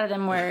shit out of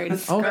them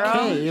words.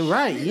 Okay, girl.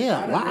 Right,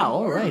 yeah. Wow,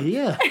 all right,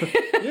 yeah.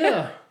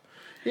 Yeah.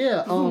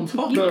 Yeah. You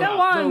go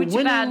on with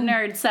your bad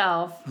nerd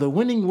self. The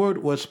winning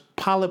word was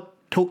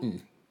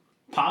polyptoton.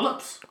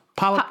 Polyps?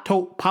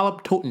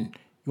 Polyptoton.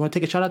 You want to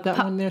take a shot at that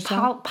one there,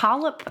 Sam?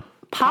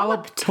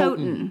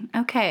 Polyptoton.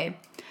 Okay.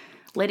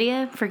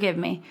 Lydia, forgive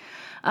me.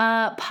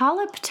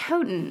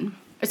 Polyptoton.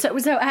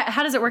 So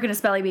how does it work in a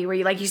spelling bee?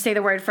 Where you say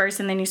the word first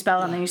and then you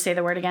spell and then you say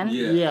the word again?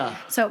 Yeah.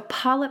 So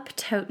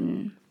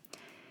polyptoton.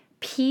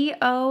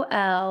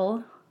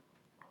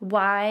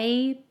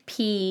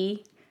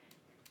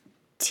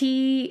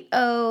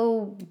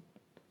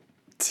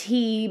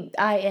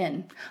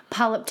 Polyptotin.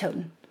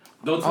 Polyptoton.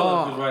 Don't tell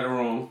us if it's right or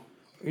wrong.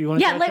 You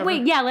want to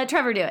let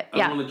Trevor do it. I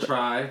want to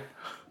try.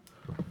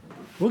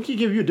 We can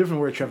give you a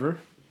different word, Trevor.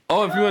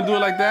 Oh, if you want to do it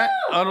like that?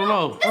 I don't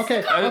know.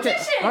 Okay. All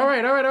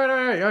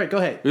right. Go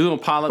ahead. We're doing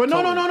polyptoton. But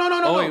no.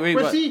 Oh, wait.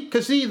 But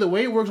see, the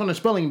way it works on a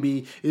spelling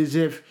bee is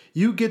if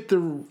you get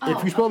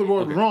if you spell the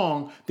word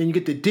wrong, then you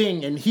get the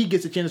ding, and he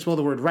gets a chance to spell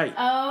the word right.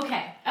 Oh,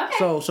 okay.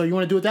 So you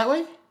want to do it that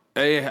way?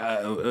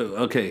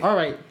 Okay. All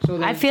right. So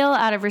then, I feel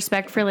out of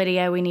respect for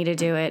Lydia, we need to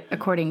do it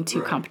according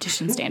to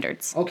competition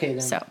standards. Okay,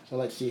 then. So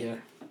let's see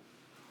here.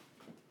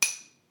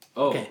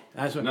 Oh, okay.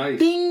 That's what, nice.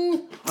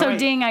 Ding. So right.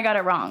 Ding, I got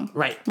it wrong.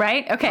 Right.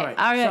 Okay. All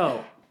right.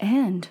 So,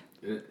 and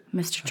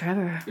Mr.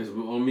 Trevor. Is it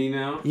on me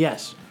now?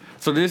 Yes.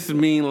 So this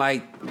mean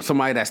like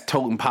somebody that's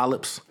toting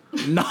polyps?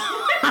 No.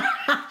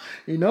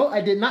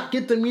 I did not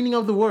get the meaning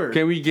of the word.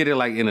 Can we get it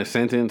like in a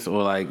sentence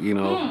or like,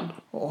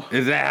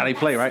 is that how they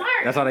play, right?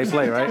 Smart. That's how they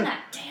play, right?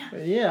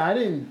 Damn. Yeah, I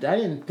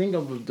didn't think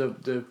of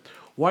the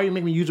why are you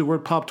making me use the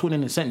word polyptoton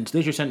in a sentence?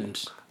 There's your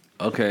sentence.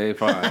 Okay,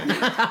 fine.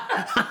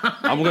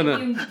 I'm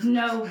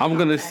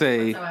gonna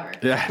say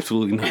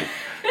absolutely not.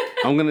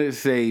 I'm gonna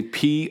say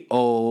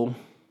POLLUP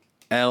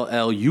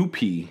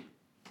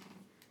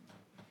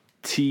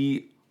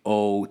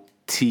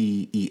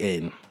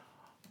TOTEN.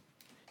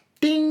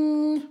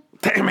 Ding!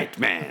 Damn it,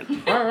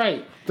 man! All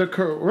right, the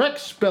correct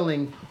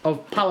spelling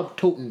of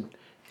polyptoton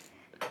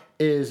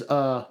is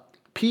POLYPTOTON.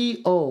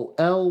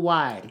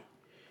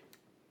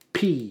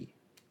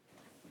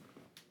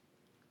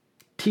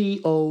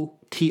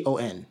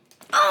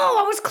 Oh,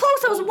 I was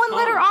close. I was one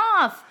letter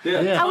off.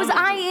 Yeah. I was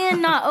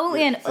IN, not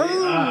ON.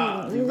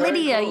 Oh,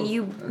 Lydia,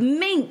 you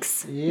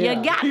minx. Yeah.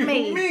 You got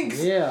me.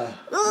 Minx. Yeah.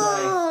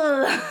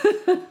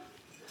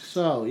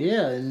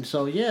 That's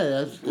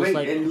Wait,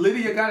 like, and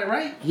Lydia got it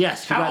right?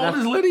 Yes. How old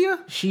is Lydia?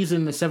 She's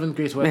in the 7th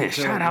grade. Man,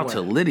 shout out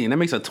to Lydia. And that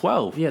makes her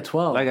 12. Yeah,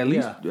 12. Like at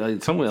least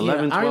somewhere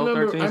 11, 12,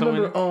 13, something. I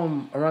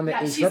remember around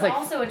that age. She's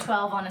also a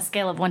 12 on a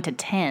scale of 1 to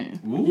 10.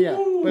 Ooh. Yeah.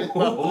 But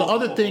the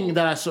other thing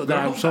that I saw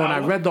when I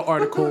read the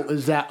article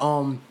is that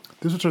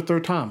this was her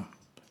third time.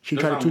 She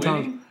tried it 2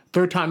 times.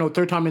 Third time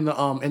in the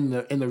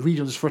regionals.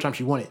 This is the first time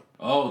she won it.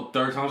 Oh,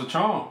 third time's a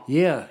charm.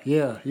 Yeah.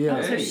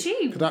 Oh, so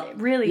she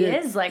really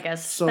is like a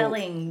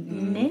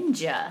spelling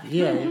ninja.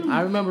 Yeah,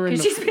 I remember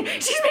she's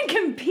been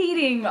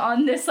competing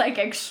on this like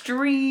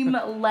extreme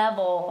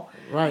level,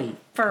 right,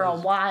 for a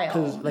while.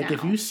 Because like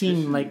if you've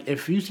seen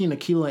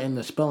Akilah in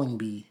the spelling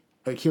bee,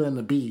 or Akilah in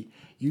the bee,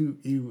 you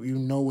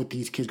know what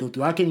these kids go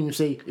through. I can't even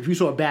say if you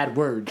saw Bad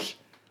Words.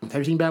 Have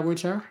you seen Bad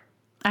Words, Sarah?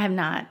 I have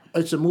not.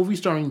 It's a movie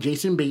starring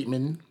Jason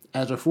Bateman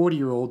as a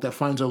 40-year-old that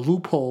finds a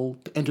loophole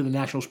to enter the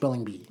National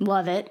Spelling Bee.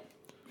 Love it.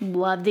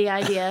 Love the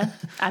idea.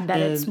 I bet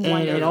it's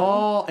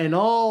wonderful. And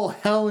all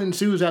hell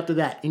ensues after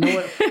that. You know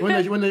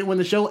what? when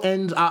the show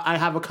ends, I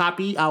have a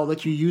copy. I'll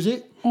let you use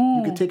it.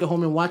 You can take it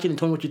home and watch it and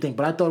tell me what you think.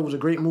 But I thought it was a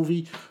great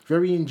movie,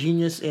 very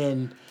ingenious,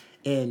 and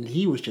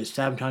he was just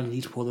sabotaging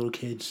these poor little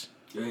kids.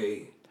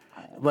 Hey.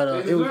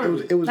 But it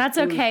was. That's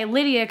okay.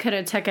 Lydia could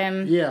have took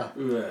him. Yeah.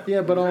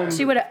 But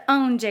she would have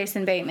owned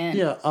Jason Bateman.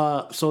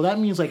 Yeah. So that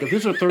means like if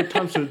this is her third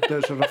time, so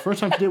the first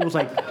time she did was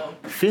like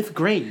 5th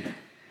grade.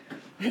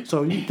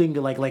 So you think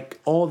like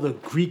all the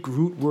Greek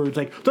root words,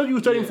 like those you were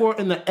studying for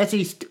in the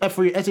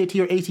for your SAT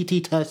or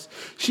ACT test,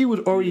 she was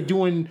already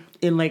doing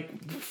in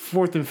like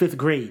 4th and 5th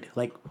grade.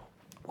 Like,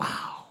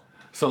 wow.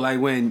 So like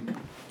when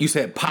you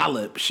said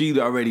polyp, she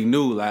already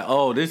knew like,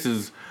 oh, this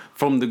is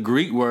from the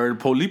Greek word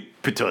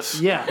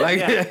polypitus. Yeah.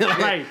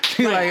 Right.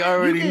 She like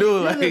already knew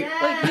like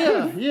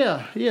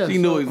yeah. She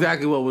knew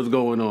exactly what was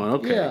going on.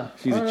 Okay. Yeah.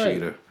 She's a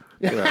cheater.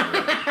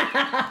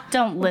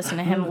 Don't listen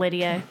to him,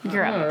 Lydia.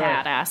 You're a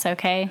badass,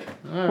 okay?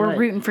 We're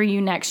rooting for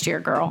you next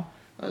year, girl.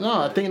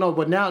 No, I think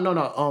but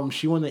now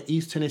she won the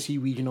East Tennessee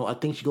Regional. I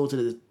think she goes to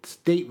the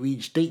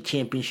state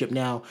championship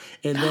now.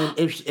 And then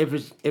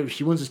if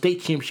she wins the state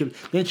championship,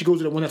 then she goes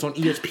to the one that's on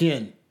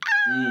ESPN.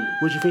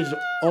 Where she faces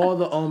all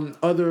the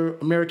other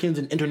Americans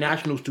and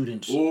international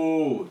students.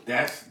 Oh,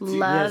 that's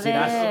love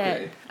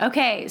it.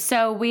 Okay,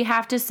 so we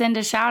have to send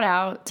a shout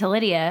out to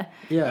Lydia.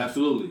 Yeah,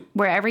 absolutely.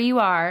 Wherever you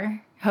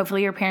are.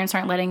 Hopefully your parents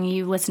aren't letting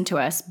you listen to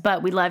us,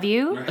 but we love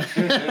you.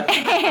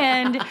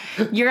 And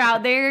you're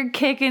out there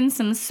kicking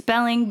some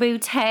spelling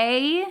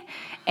bootay,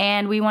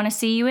 and we want to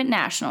see you at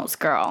nationals,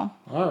 girl.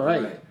 All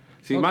right.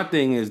 See, my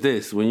thing is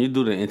this. When you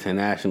do the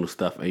international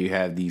stuff and you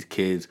have these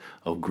kids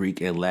of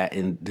Greek and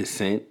Latin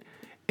descent,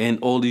 and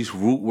all these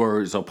root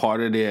words are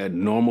part of their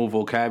normal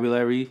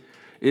vocabulary,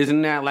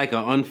 isn't that like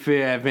an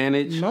unfair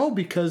advantage? No,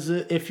 because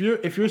if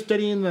you're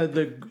studying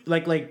the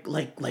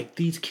like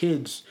these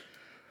kids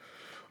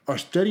are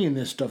studying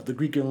this stuff, the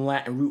Greek and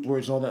Latin root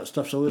words and all that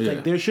stuff. So it's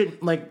like there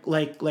shouldn't like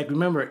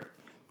remember,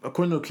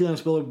 according to Akilah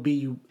Spell would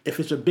be if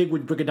it's a big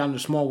word, break it down to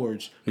small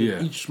words.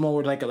 Yeah. Each small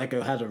word like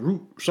it has a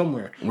root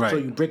somewhere. Right. So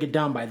you break it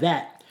down by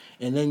that,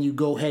 and then you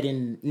go ahead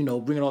and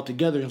bring it all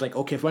together. And it's like,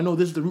 okay, if I know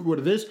this is the root word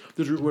of this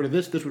root word of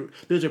this word,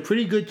 there's a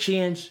pretty good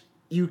chance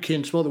you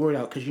can spell the word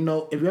out. Because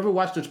if you ever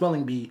watched the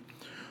spelling bee,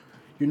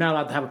 you're not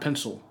allowed to have a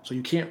pencil, so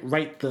you can't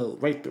write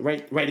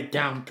it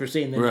down per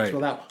se and then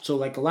spell out. So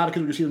like a lot of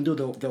kids, you see them do,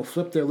 they'll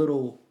flip their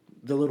little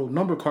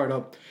number card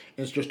up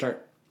and just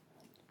start.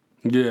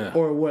 Yeah.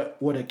 Or what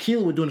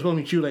Akilah would do in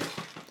spelling, she would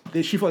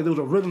she felt like there was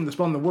a rhythm to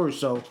spelling the words,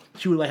 so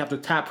she would have to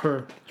tap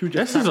her.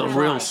 This is a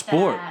real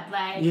sport.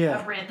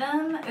 A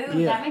rhythm.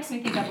 Ooh, that makes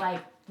me think of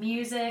like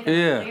music,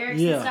 and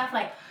lyrics and stuff.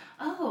 Like,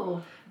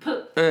 oh.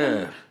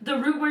 The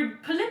root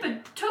word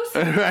polypitosis.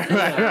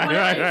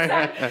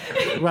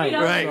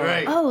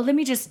 Right. Oh, let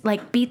me just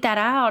beat that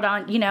out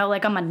on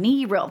on my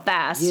knee real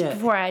fast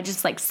before I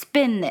just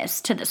spin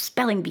this to the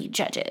spelling bee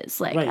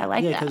judges. I like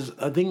that. Yeah, because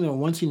I think that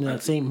one scene in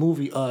that same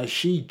movie,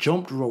 she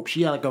jumped rope.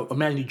 She had a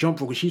imaginary jump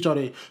rope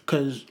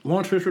because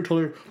Lawrence Fishburne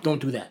told her don't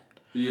do that.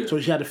 Yeah.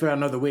 So she had to figure out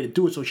another way to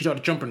do it. So she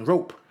started jumping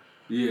rope.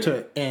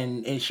 Yeah.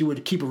 And she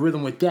would keep a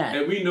rhythm with that.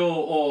 And we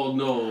all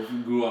know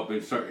who grew up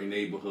in certain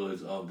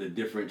neighborhoods of the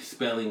different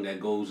spelling that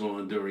goes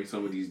on during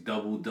some of these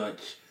double Dutch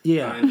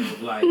kind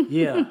of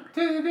Yeah.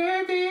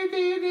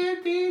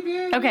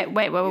 Okay,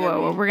 wait.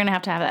 We're gonna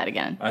have to have that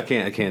again. I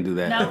can't do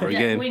that ever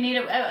again. We need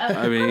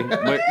I mean,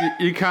 but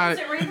you kind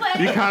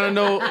of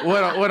know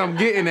what I'm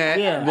getting at.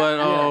 Yeah.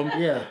 But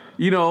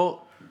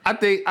I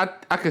think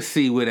I could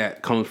see where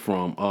that comes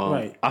from.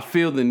 I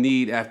feel the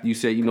need after you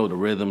said the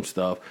rhythm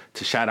stuff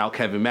to shout out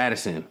Kevin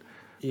Madison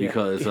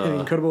because the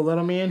Incredible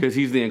Letterman. Because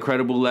he's the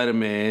Incredible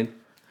Letterman,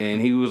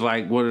 and he was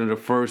one of the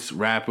first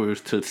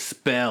rappers to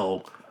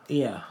spell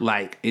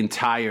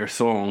entire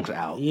songs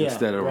out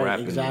instead of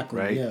rapping. Exactly.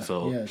 Right. Yeah,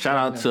 so shout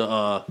out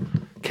to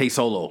K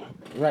Solo.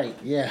 Right.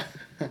 Yeah.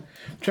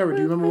 Trevor, do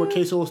you remember what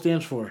K Solo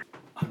stands for?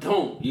 I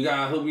don't. You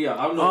gotta hook me up.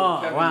 I don't know.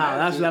 Oh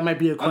wow, that might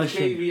be a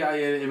question.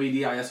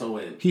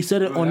 KVINMEDISON. He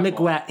said it on Nick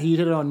Wack. He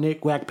did it on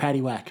Nick Wack Patty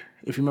Whack.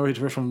 If you remember his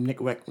verse from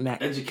Nick Wack.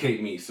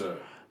 Educate me, sir.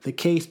 The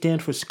K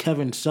stands for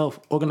Kevin,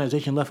 self,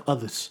 organization, left,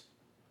 others.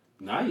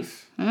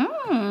 Nice. Pretty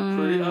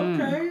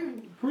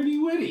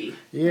witty.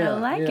 Yeah, I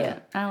like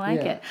it. I like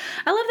it.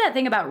 I love that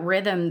thing about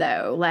rhythm,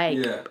 though.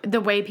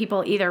 The way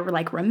people either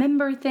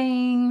remember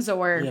things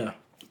or. Yeah.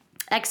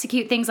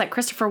 execute things like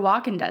Christopher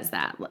Walken does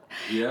that.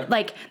 Yeah.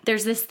 Like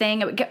there's this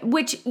thing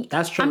which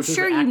That's true. I'm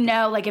sure you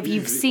know, like if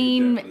you've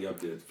seen Up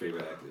there,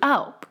 favorite actor.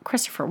 Oh,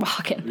 Christopher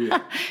Walken.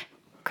 Yeah.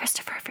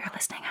 Christopher, if you're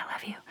listening, I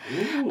love you.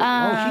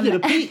 She did a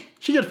Pete.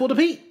 She just pulled a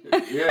Pete. Yeah.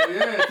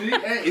 See,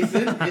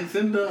 it's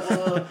in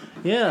the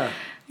Yeah.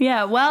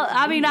 Yeah, well,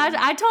 I mean,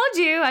 I told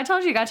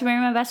you, got to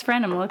marry my best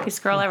friend. I'm the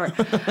luckiest girl ever.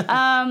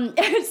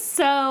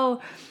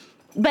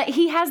 But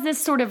he has this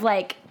sort of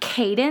like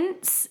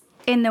cadence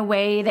in the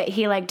way that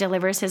he like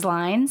delivers his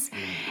lines.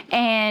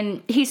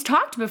 And he's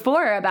talked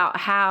before about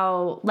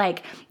how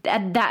like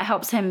that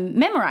helps him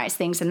memorize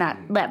things and that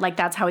like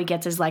that's how he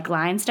gets his like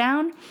lines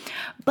down.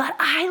 But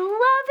I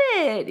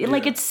love it. Yeah.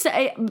 Like it's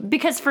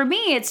because for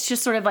me it's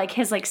just sort of like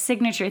his like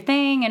signature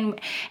thing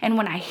and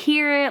when I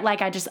hear it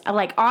like I just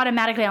like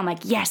automatically I'm like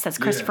yes, that's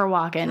Christopher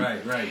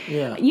Walken. Right.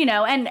 Yeah. You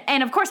know,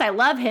 and of course I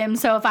love him,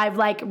 so if I've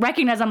like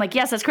recognized I'm like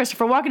yes, that's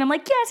Christopher Walken. I'm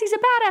like yes, he's a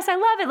badass. I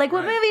love it. Like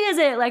what movie is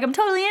it? Like I'm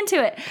totally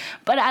into it.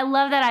 But I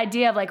love that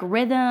idea of like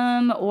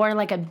rhythm or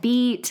like a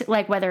beat,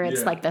 like whether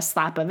it's like the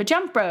slap of a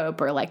jump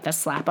rope or like the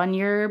slap on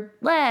your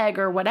leg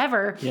or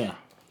whatever. Yeah.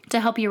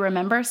 To help you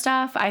remember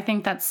stuff. I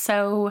think that's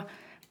so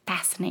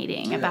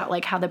fascinating about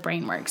like how the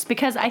brain works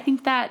because I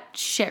think that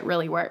shit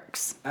really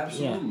works.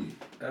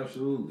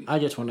 Absolutely. I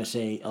just want to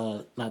say,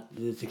 not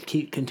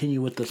to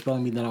continue with the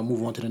spelling bee, then I'll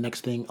move on to the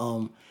next thing.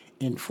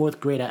 In 4th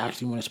grade, I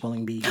actually won a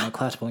spelling bee, my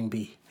class spelling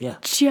bee. Yeah.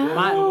 Joe,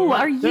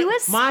 are you a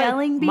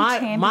spelling bee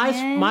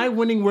champion? My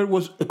winning word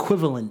was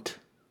equivalent.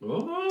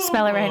 Oh.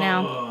 Spell it right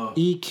now.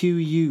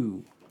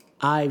 EQUIVALENT.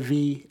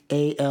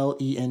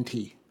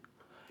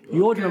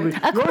 You always remember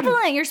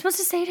equivalent. You're supposed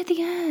to say it at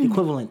the end.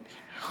 Equivalent.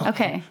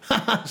 Okay.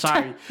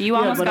 Sorry. You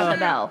almost got the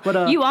bell.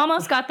 You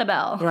almost got the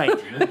bell. Right.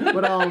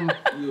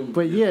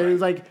 But yeah, it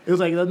was like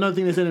another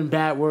thing they said in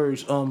bad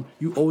words.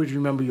 You always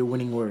remember your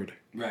winning word.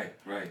 Right.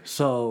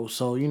 So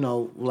you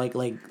know, like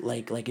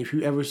if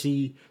you ever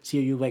see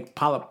you like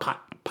polyp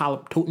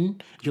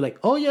totin, you're like,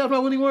 oh yeah, that's my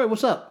winning word.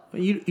 What's up?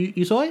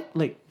 You saw it?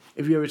 Like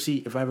if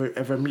I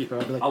ever meet her,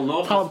 I'll be like, I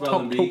lost a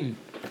spelling bee.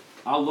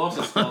 I lost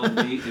a spelling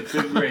bee in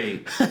 5th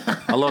grade.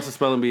 I lost a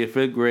spelling bee in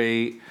 5th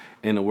grade,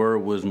 and the word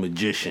was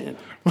magician.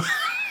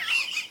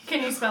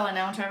 Can you spell it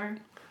now, Trevor?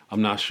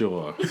 I'm not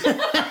sure. Maybe we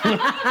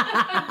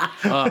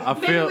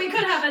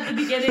could have at the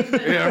beginning.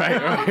 But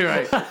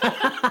right.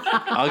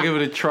 I'll give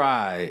it a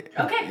try.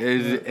 Okay.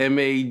 Is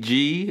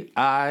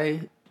MAGICIAN?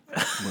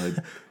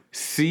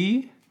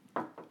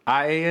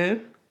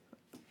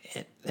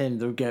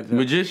 And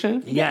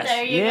magician? Yes.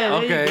 There you go.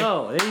 Okay.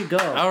 There you go.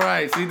 All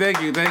right. See,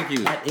 thank you. That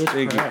is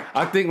Thank correct. you.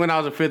 I think when I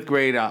was in 5th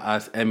grade, I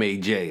was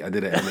MAJ. I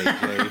did an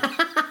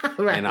MAJ.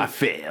 Right. And I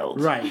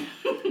failed. Right.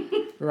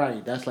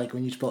 That's like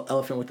when you spell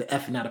elephant with the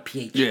F and not a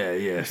PH.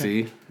 Yeah.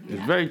 See?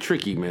 It's very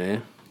tricky,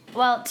 man.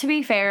 Well, to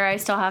be fair, I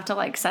still have to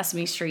like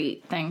Sesame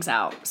Street things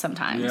out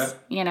sometimes. Yeah.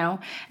 You know?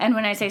 And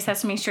when I say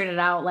Sesame Street it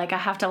out, like I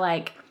have to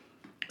like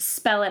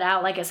spell it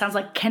out like it sounds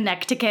like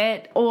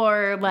Connecticut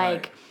or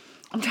like... Right.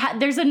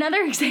 There's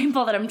another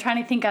example that I'm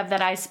trying to think of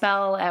that I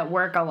spell at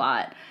work a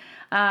lot.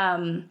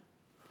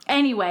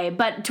 Anyway,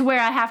 but to where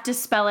I have to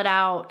spell it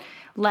out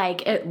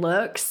like it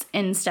looks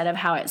instead of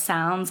how it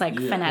sounds, like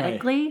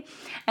phonetically. Right.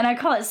 And I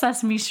call it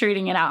Sesame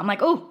Streeting it out. I'm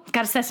like, oh,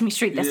 got to Sesame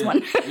Street this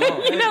one.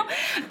 You know,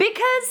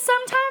 because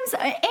sometimes,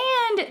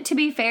 and to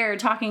be fair,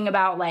 talking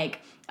about like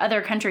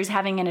other countries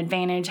having an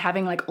advantage,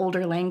 having like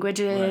older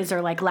languages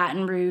or like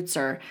Latin roots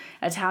or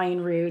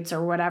Italian roots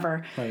or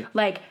whatever,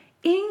 like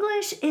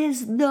English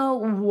is the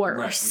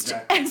worst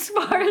as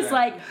far as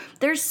like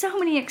there's so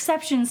many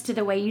exceptions to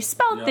the way you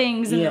spell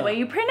things and the way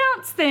you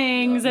pronounce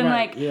things and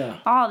like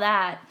all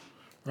that.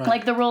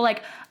 Like the rule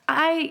like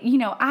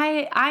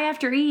I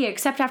after E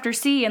except after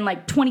C and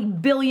like 20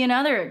 billion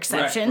other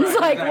exceptions.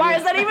 Like why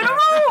is that even a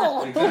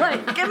rule?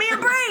 Like give me a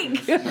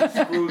break. It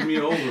screws me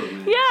over,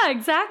 man. Yeah,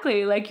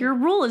 exactly. Like your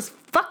rule is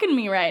fucking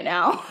me right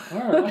now.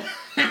 All right.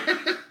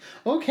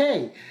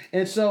 Okay.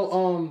 And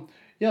so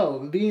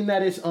being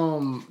that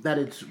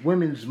it's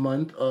Women's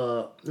Month,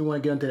 we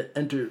want to get into the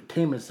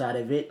entertainment side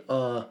of it.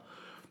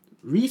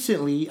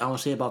 Recently, I want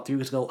to say about 3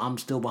 weeks ago, I'm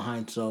still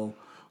behind. So,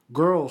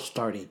 Girls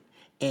started,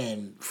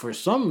 and for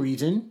some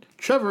reason,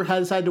 Trevor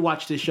has decided to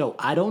watch this show.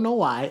 I don't know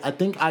why. I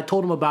think I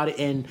told him about it,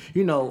 and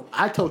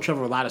I told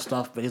Trevor a lot of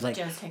stuff, but he's like,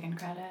 just taking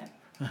credit.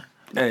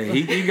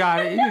 Hey, he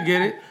got it. You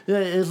get it. Yeah,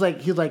 it's like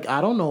he's like, I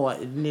don't know.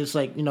 And it's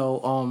like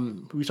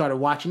we started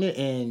watching it,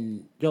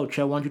 and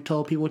Trevor, why don't you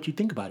tell people what you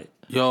think about it?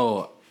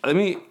 Yo,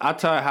 I'll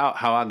tell you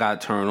how I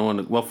got turned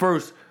on. Well,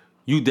 first,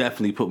 you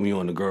definitely put me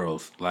on the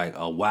Girls, like,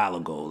 a while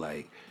ago.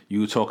 Like,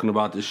 you were talking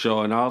about the show,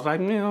 and I was like,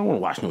 man, I don't want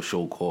to watch no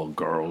show called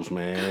Girls,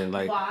 man.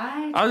 Like,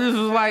 why? I was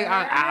just like,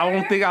 I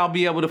don't think I'll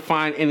be able to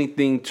find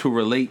anything to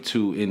relate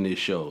to in this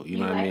show. You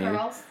know what I mean?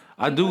 Girls?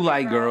 I do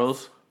like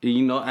girls.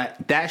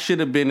 That should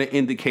have been an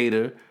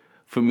indicator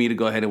for me to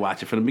go ahead and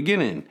watch it from the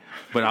beginning.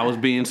 But I was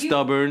being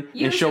stubborn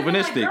and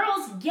chauvinistic.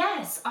 Girls,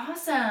 yes,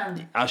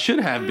 awesome. I should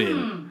have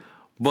been.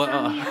 But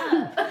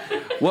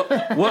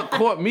what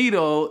caught me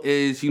though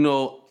is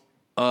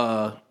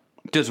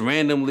just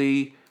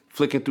randomly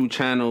flicking through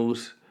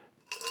channels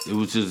it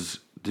was just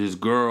this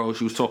girl.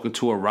 She was talking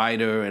to a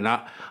writer, and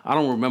I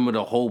don't remember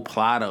the whole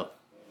plot of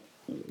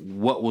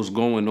what was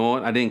going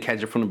on. I didn't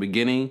catch it from the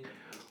beginning,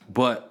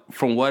 but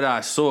from what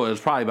I saw, it was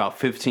probably about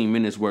 15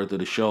 minutes worth of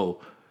the show.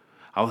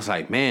 I was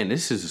like, man,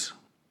 this is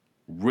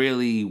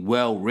really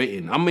well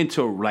written. I'm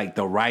into like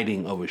the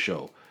writing of a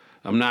show.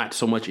 I'm not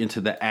so much into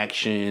the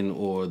action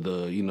or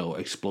the,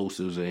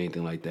 explosives or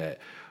anything like that.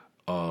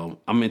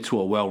 I'm into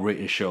a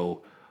well-written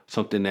show,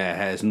 something that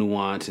has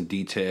nuance and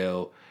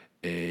detail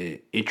and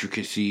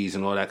intricacies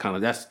and all that kind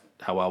of. That's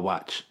how I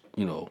watch,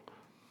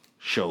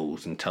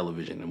 shows and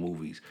television and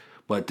movies.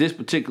 But this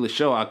particular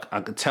show, I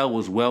could tell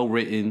was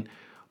well-written.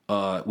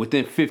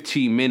 Within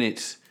 15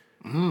 minutes,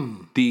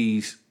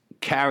 these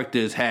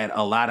characters had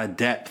a lot of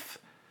depth.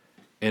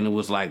 And it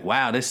was like,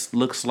 wow, this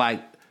looks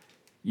like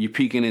you're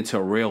peeking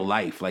into real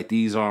life. Like,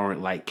 these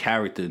aren't like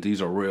characters.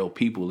 These are real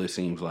people, it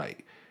seems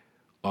like.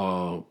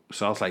 So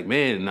I was like,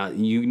 man, now,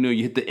 you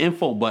hit the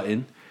info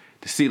button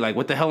to see, like,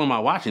 what the hell am I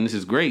watching? This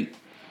is great.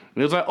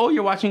 And it was like, oh,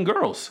 you're watching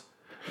Girls.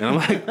 And I'm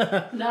like,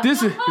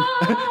 this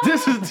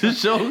is the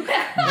show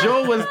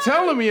Joe was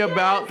telling me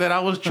about that I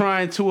was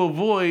trying to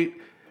avoid,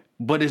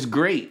 but it's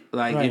great.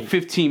 Like, in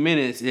 15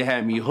 minutes, it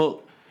had me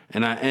hooked.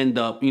 And I end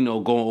up, going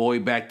all the way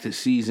back to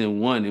season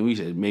 1. And we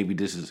said, maybe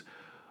this is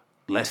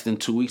less than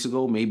 2 weeks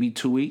ago, maybe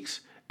 2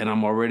 weeks. And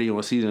I'm already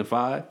on season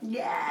 5.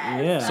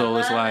 Yeah. So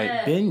it's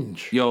like,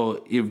 binge.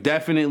 Yo, you're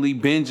definitely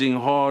binging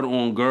hard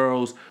on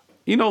Girls.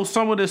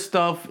 Some of this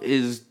stuff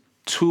is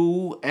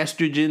too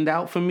estrogened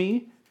out for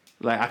me.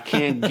 Like, I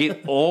can't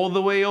get all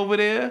the way over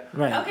there.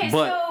 Right. Okay,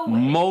 but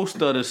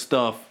most of the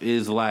stuff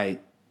is,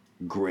 like,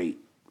 great.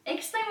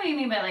 Explain what you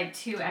mean by, like,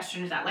 too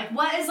estrogened out. Like,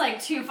 what is,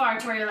 like, too far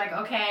to where you're like,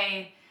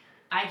 okay,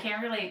 I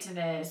can't relate to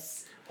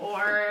this,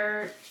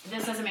 or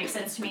this doesn't make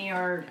sense to me,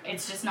 or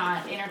it's just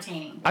not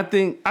entertaining? I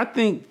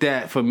think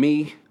that for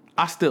me,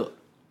 I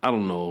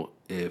don't know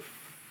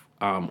if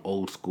I'm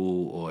old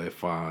school or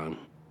if I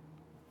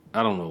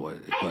don't know what.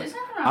 But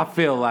I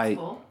feel like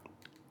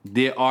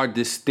there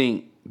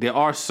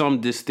are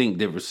some distinct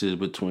differences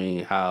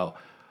between how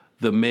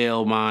the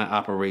male mind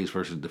operates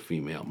versus the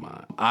female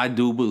mind. I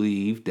do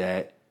believe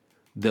that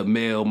the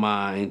male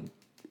mind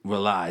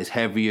relies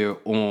heavier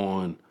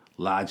on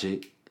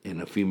logic and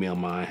the female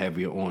mind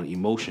heavier on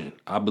emotion.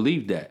 I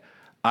believe that.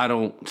 I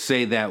don't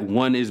say that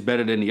one is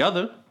better than the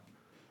other.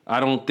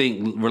 I don't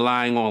think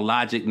relying on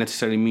logic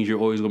necessarily means you're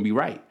always going to be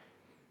right.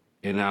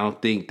 And I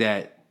don't think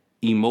that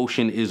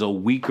emotion is a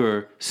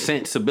weaker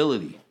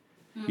sensibility.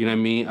 You know what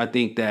I mean? I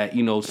think that,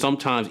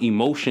 sometimes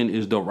emotion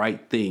is the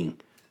right thing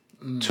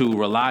to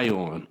rely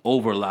on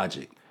over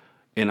logic.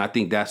 And I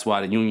think that's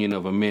why the union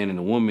of a man and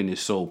a woman is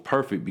so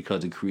perfect,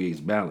 because it creates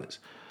balance.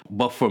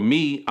 But for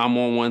me, I'm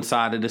on one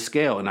side of the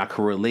scale, and I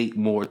can relate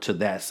more to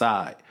that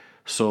side.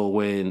 So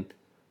when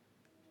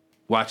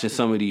watching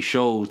some of these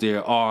shows,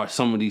 there are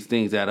some of these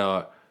things that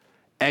are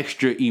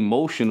extra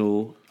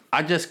emotional.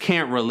 I just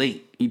can't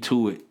relate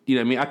to it. You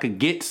know what I mean? I could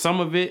get some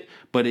of it,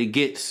 but it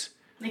gets...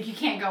 Like, you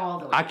can't go all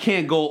the way. I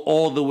can't go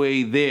all the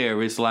way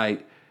there. It's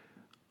like,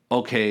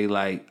 okay,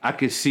 like, I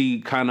can see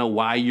kind of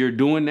why you're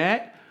doing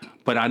that,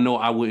 but I know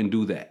I wouldn't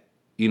do that.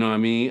 You know what I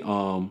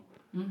mean?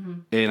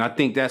 And I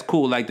think that's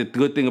cool. Like, the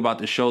good thing about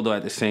the show, though,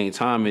 at the same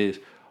time is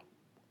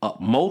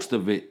most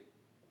of it,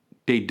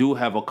 they do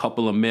have a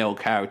couple of male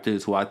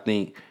characters who I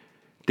think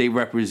they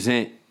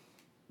represent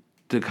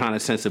the kind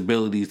of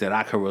sensibilities that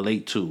I can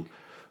relate to.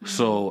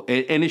 So,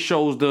 and it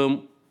shows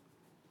them,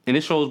 and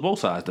it shows both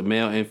sides, the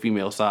male and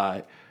female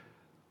side,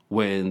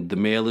 when the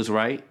male is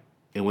right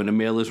and when the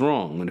male is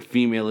wrong, when the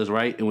female is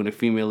right and when the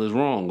female is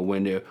wrong, or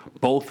when they're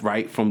both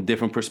right from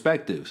different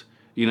perspectives.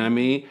 You know what I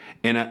mean?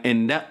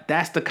 And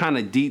that's the kind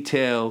of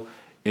detail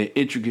and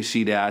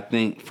intricacy that I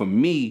think, for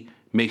me,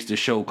 makes the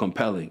show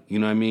compelling. You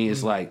know what I mean?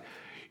 It's like,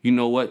 you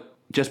know what?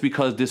 Just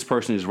because this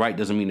person is right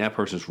doesn't mean that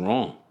person's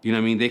wrong. You know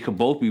what I mean? They could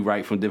both be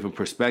right from different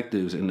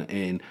perspectives.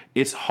 And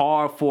it's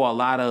hard for a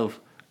lot of,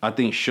 I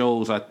think,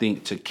 shows,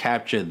 to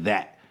capture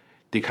that.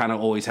 They kind of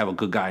always have a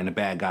good guy and a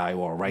bad guy,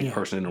 or a right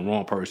person and a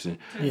wrong person.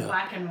 It's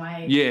black and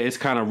white. Yeah, it's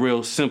kind of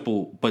real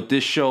simple. But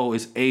this show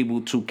is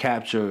able to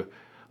capture,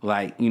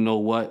 like, you know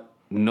what?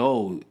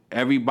 No,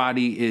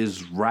 everybody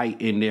is right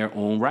in their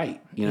own right.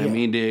 You know what I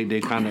mean?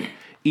 They're kind of,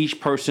 each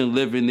person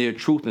living their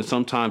truth. And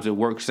sometimes it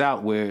works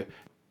out where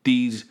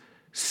these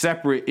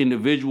separate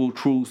individual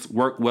truths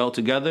work well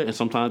together, and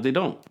sometimes they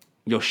don't.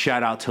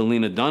 Shout out to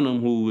Lena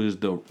Dunham, who is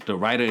the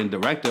writer and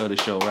director of the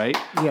show, right?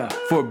 Yeah.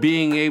 For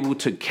being able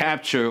to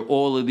capture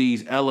all of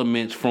these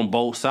elements from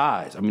both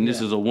sides. I mean, this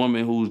is a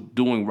woman who's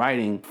doing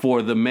writing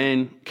for the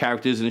men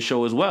characters in the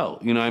show as well.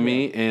 You know what I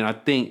mean? And I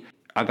think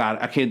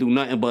I can't do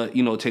nothing but,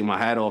 take my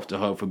hat off to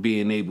her for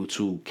being able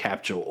to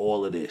capture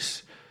all of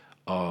this.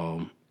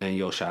 And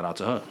shout out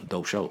to her.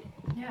 Dope show.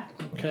 Yeah.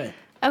 Okay.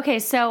 Okay,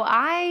 so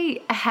I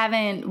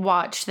haven't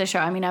watched the show.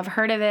 I mean, I've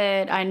heard of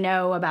it. I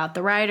know about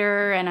the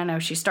writer, and I know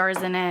she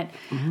stars in it,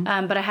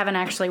 but I haven't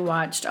actually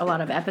watched a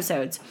lot of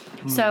episodes.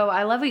 So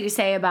I love what you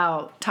say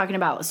about talking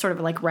about sort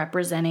of like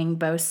representing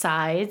both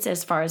sides,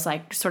 as far as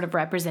like sort of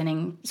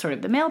representing sort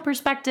of the male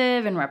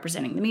perspective and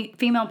representing the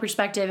female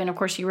perspective. And of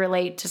course, you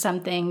relate to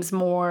some things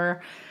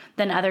more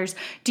than others.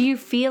 Do you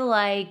feel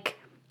like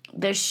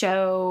the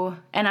show,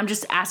 and I'm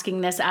just asking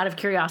this out of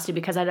curiosity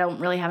because I don't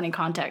really have any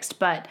context,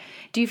 but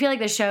do you feel like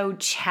the show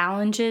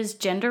challenges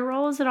gender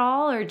roles at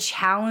all, or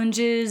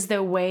challenges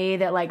the way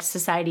that like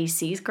society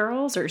sees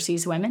girls or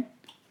sees women?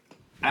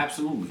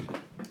 Absolutely.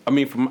 I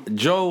mean,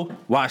 Joe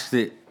watched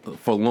it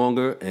for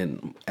longer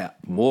and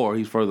more.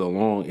 He's further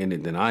along in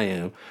it than I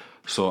am,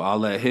 so I'll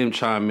let him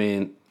chime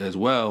in as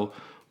well.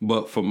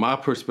 But from my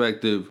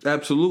perspective,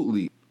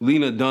 absolutely.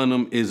 Lena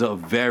Dunham is a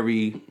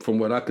very, from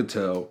what I could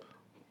tell,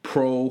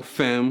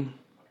 pro-femme,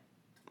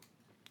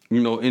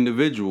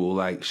 individual.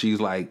 Like, she's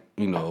like,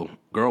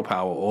 girl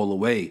power all the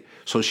way.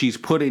 So she's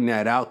putting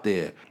that out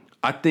there.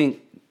 I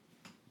think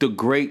the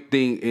great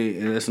thing,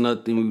 and that's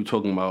another thing we were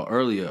talking about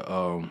earlier,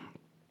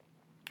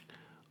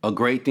 a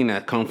great thing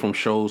that comes from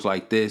shows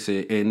like this,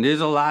 and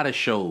there's a lot of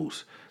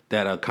shows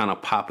that are kind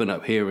of popping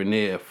up here and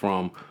there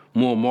from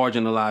more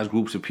marginalized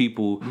groups of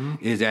people,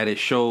 is that it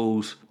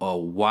shows a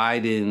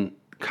widened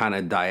kind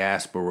of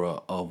diaspora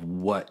of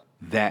what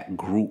that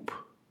group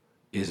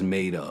is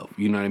made of.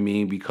 You know what I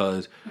mean?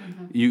 Because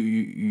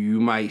you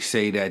might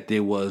say that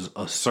there was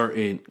a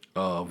certain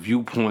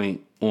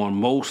viewpoint on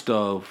most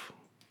of,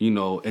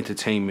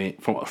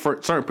 entertainment from a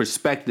certain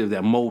perspective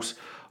that most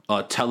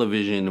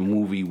television and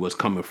movie was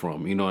coming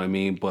from. You know what I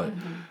mean? But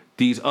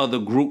these other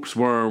groups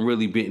weren't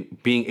really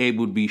being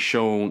able to be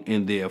shown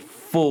in their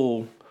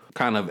full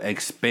kind of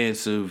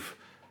expansive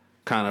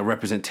kind of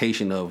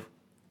representation of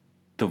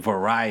the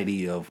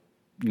variety of,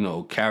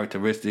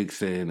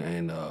 characteristics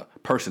and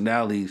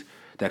personalities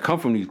that come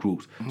from these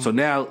groups. So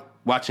now,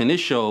 watching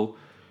this show,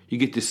 you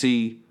get to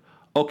see,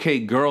 okay,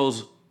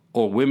 girls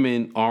or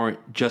women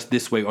aren't just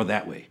this way or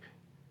that way.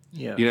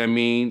 Yeah. You know what I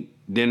mean?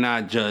 They're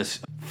not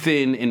just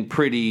thin and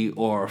pretty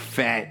or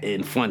fat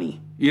and funny.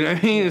 You know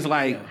what I mean? It's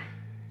like,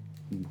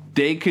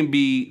 they can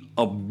be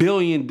a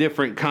billion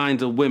different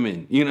kinds of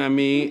women. You know what I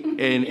mean?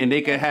 and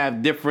they can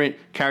have different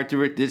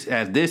characteristics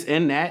as this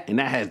and that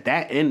has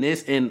that and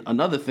this and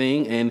another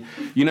thing. And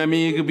you know what I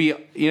mean? It could be,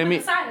 you know what I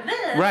mean? Side of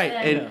this, right.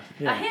 And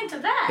a hint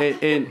of that.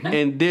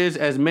 And there's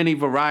as many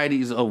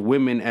varieties of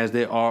women as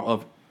there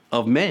are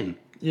of men.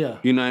 Yeah.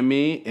 You know what I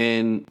mean?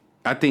 And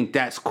I think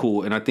that's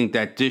cool. And I think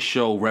that this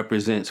show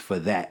represents for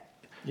that.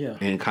 Yeah.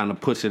 And kind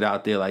of puts it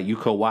out there like, you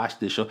could watch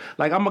this show.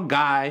 Like, I'm a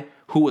guy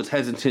who was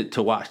hesitant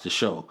to watch the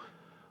show,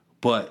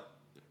 but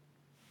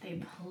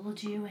they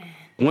pulled you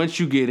in. Once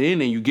you get in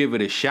and you give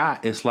it a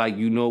shot, it's like,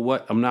 you know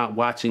what? I'm not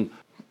watching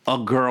a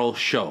girl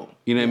show.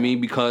 You know what I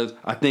mean? Because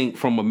I think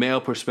from a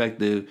male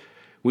perspective,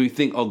 when you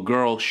think a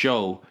girl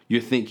show, you're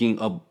thinking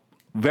of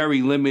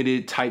very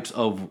limited types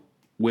of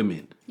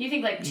women. You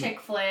think like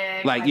chick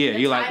flick, like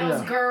you're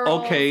like,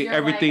 girls, okay, you're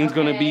everything's like,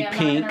 gonna be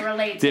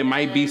pink. There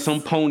might be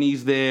some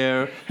ponies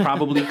there,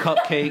 probably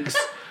cupcakes.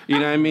 You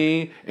know what I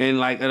mean?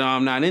 And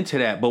I'm not into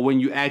that. But when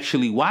you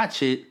actually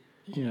watch it,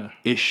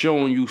 it's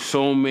showing you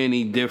so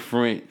many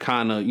different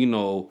kind of,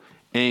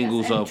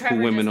 angles of Trevor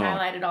who women just are.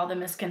 Highlighted all the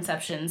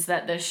misconceptions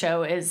that the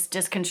show is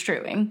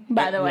disconstruing,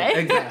 by the way.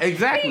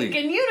 Exactly.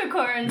 Pink and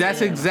unicorns.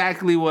 That's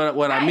exactly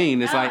what I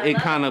mean. It's like, it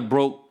kind of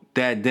broke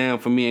that down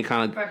for me and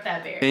kind of broke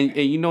that barrier.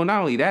 And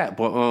not only that,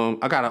 but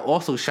I gotta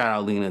also shout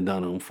out Lena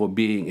Dunham for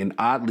being an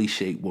oddly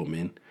shaped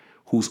woman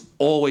who's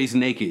always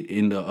naked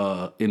in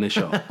the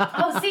show.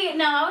 Oh, see,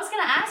 no, I was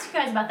gonna ask you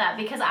guys about that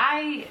because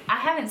I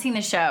haven't seen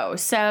the show,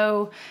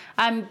 so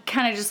I'm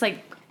kind of just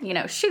like,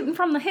 shooting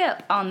from the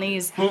hip on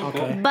these.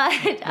 Okay. But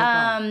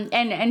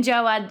and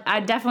Joe,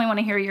 I definitely want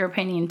to hear your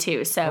opinion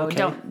too. So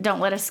don't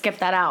let us skip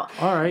that out.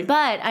 All right.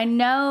 But I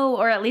know,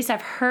 or at least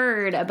I've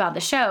heard about the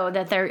show,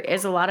 that there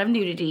is a lot of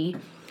nudity.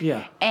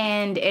 Yeah.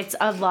 And it's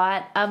a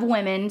lot of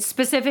women,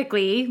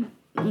 specifically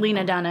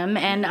Lena Dunham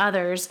and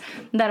others,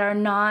 that are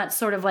not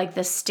sort of like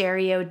the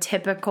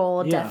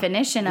stereotypical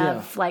definition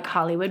of like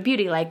Hollywood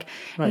beauty, like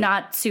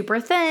not super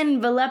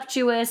thin,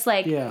 voluptuous,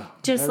 like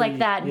just very, like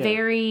that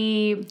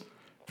very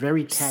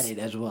tatted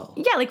as well.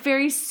 Yeah, like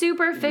very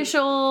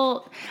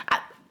superficial. I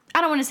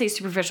don't want to say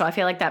superficial. I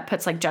feel like that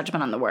puts like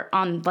judgment on the word,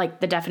 on like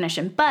the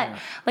definition, but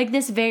like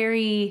this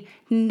very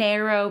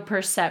narrow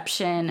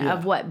perception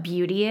of what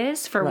beauty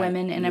is for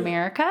women in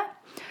America.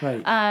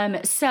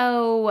 Right.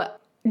 So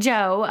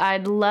Joe,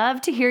 I'd love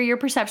to hear your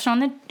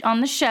perception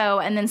on the show,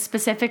 and then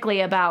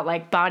specifically about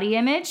like body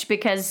image,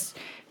 because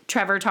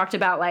Trevor talked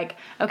about like,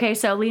 okay,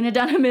 so Lena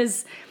Dunham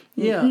is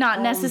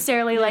not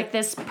necessarily like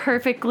this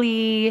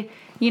perfectly,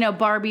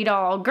 Barbie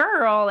doll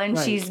girl, and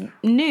she's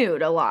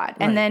nude a lot.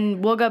 And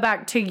then we'll go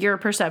back to your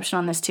perception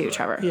on this too,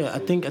 Trevor. Yeah, I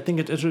think it's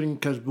interesting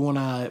because when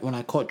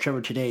I caught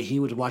Trevor today,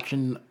 he was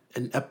watching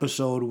an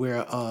episode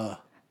where I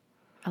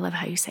love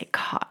how you say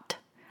caught.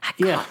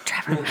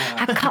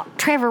 I caught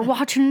Trevor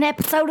watching an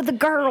episode of The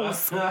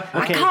Girls. Okay.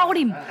 I caught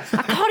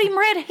him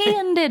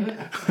red-handed.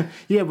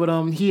 Yeah, but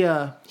he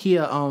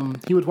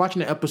was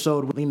watching the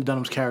episode where Lena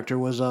Dunham's character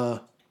was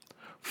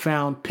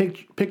found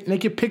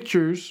naked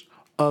pictures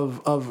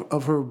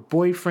of her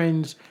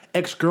boyfriend's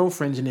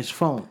ex-girlfriends in his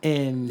phone,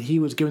 and he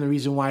was given the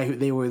reason why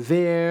they were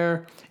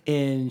there,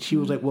 and she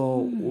was like,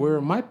 "Well, where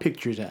are my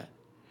pictures at?"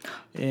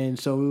 And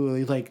so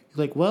we were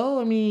like, well,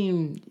 I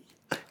mean,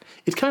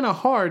 it's kind of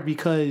hard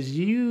because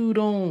you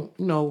don't,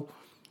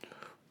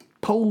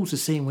 pose the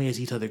same way as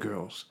these other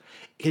girls.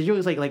 Because you're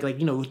always like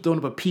throwing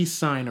up a peace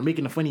sign or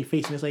making a funny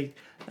face, and it's like,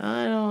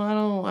 I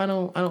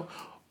don't.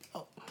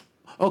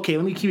 Okay,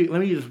 let me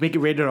just make it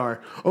rated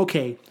R.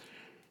 Okay,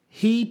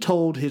 he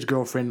told his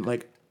girlfriend,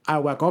 like, I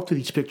whack off to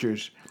these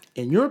pictures.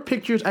 In your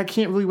pictures, I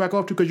can't really whack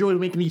off to because you're always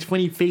making these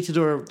funny faces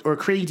or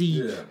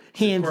crazy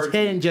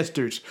hand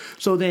gestures.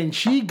 So then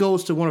she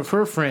goes to one of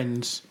her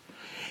friends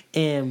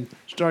and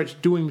starts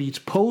doing these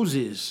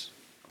poses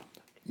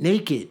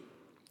naked.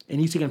 And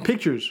he's taking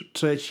pictures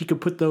so that she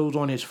could put those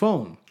on his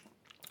phone.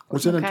 Or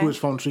send them to his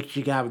phone so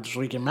he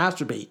can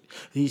masturbate.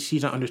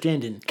 She's not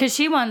understanding. Because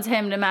she wants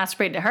him to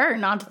masturbate to her,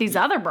 not to these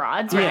other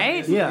broads,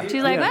 right? Yeah.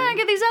 She's like,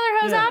 get these other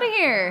hoes out of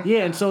here.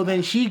 Yeah, and so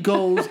then she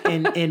goes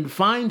and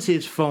finds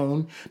his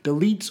phone,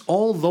 deletes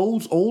all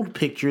those old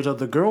pictures of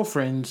the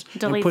girlfriends.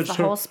 Deletes and puts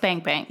the whole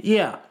spank bank.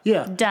 Yeah.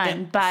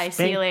 Done. Bye.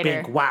 See you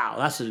later. Bank. Wow,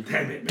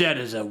 that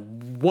is a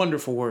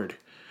wonderful word.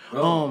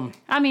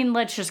 I mean,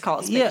 let's just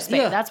call it spank.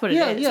 That's what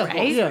it is,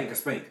 right?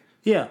 Spank.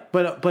 Yeah,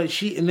 but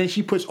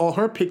she puts all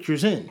her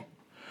pictures in,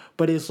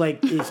 but it's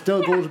like it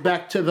still goes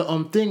back to the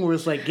thing where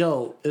it's like,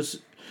 yo, it's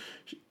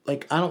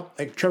like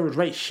Trevor's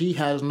right. She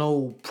has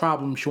no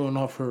problem showing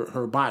off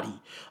her body.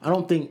 I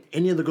don't think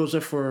any of the girls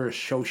except for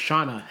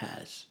Shoshana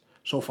has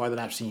so far that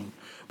I've seen.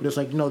 But it's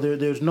like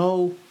there's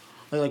no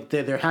like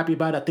they're happy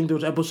about it. I think there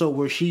was an episode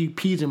where she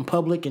pees in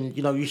public and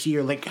you see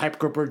her like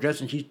hyper dress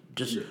and she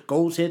just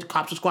goes hit,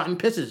 cops a squat and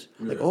pisses.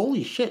 Like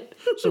holy shit,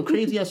 some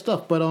crazy ass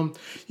stuff. But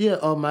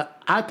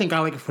I think I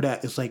like it for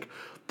that. It's like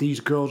these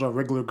girls are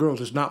regular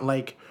girls. It's not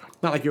like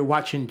you're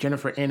watching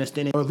Jennifer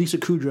Aniston or Lisa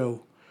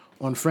Kudrow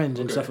on Friends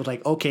and stuff. It's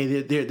like,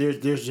 okay,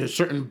 there's a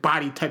certain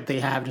body type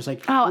they have. Just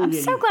like, I'm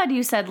so glad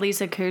you said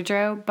Lisa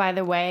Kudrow, by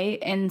the way,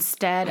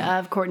 instead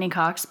of Courtney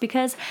Cox,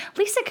 because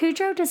Lisa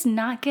Kudrow does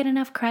not get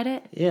enough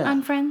credit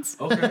on Friends.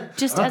 Okay.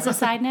 Just as a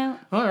side note.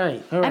 All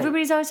right.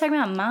 Everybody's always talking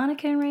about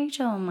Monica and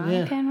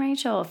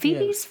Rachel.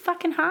 Phoebe's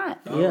fucking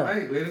hot. All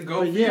right, way to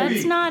go, Phoebe.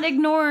 Let's not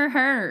ignore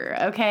her,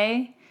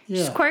 okay? Yeah.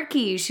 She's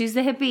quirky. She's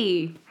the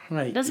hippie.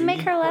 Right. Doesn't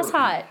make her less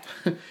hot.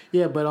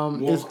 Yeah, but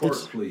more quirk,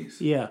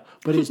 please. Yeah,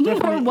 but it's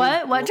definitely more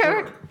what? What,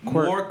 Trevor?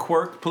 More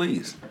quirk,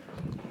 please.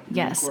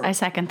 Yes, I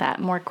second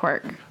that. More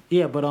quirk.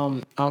 Yeah, but I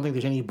don't think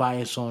there's any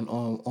bias on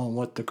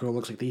what the girl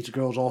looks like. These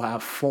girls all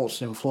have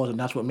faults and flaws, and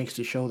that's what makes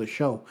the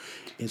show.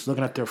 It's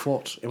looking at their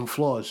faults and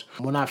flaws.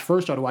 When I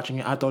first started watching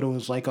it, I thought it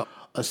was like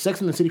a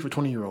Sex in the City for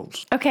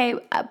 20-year-olds. Okay.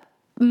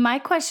 My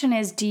question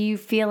is, do you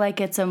feel like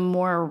it's a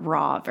more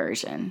raw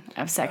version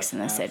of Sex in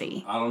the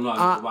City? I don't know.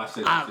 I never watched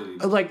Sex in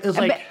the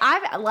City.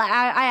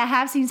 I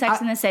have seen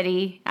Sex in the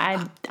City.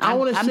 I'm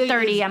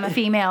 30. I'm a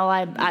female.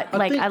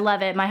 I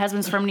love it. My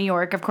husband's from New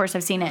York. Of course,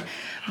 I've seen it.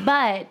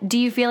 But do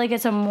you feel like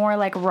it's a more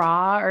like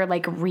raw or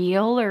like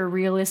real or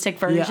realistic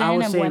version I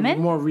would of say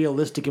women? More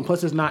realistic, and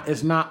plus it's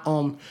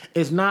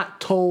not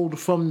told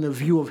from the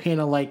view of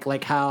Hannah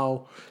like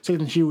how Sex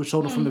and the City was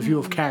told from the view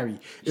of Carrie.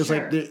 It's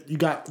like you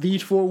got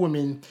these four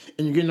women.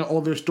 And you're getting all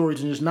their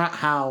stories, and it's not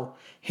how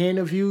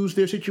Hannah views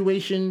their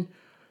situation.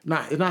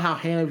 It's not how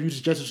Hannah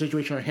views Jessica's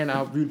situation or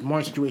Hannah views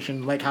Martin's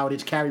situation, like how it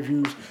is Carrie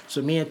views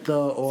Samantha.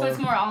 So it's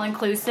more all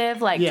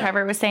inclusive, like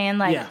Trevor was saying,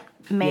 like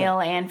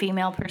male and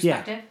female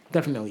perspective. Yeah,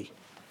 definitely.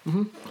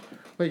 Mm-hmm.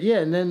 But yeah,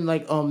 and then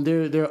like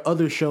there are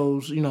other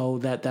shows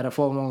that are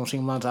following along the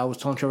same lines. I was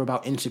telling Trevor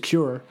about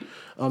Insecure,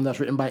 that's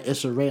written by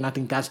Issa Rae, and I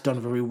think that's done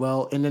very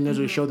well. And then there's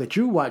a show that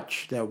you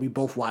watch that we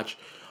both watch.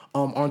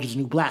 Orange is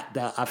the New Black,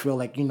 that I feel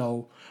like,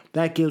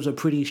 that gives a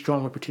pretty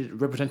strong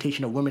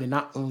representation of women, and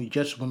not only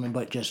just women,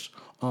 but just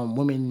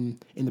women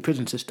in the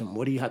prison system.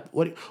 Why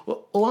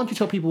don't you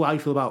tell people how you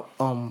feel about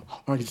Orange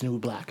is the New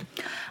Black?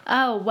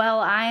 Oh, well,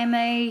 I'm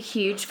a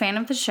huge fan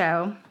of the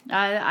show.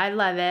 I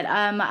love it.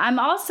 I'm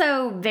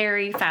also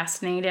very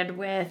fascinated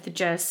with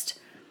just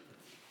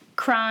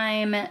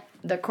crime,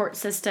 the court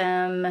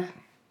system,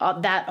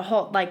 that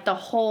whole, like the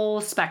whole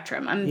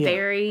spectrum. I'm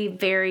very,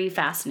 very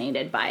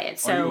fascinated by it.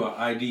 So, are you an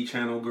ID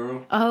channel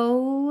girl?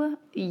 Oh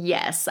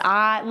yes, the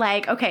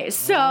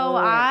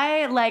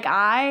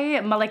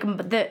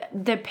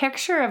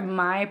picture of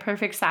My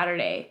Perfect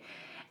Saturday,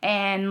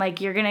 and like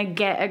you're gonna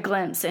get a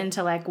glimpse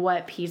into like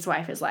what Pete's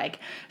wife is like.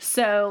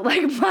 So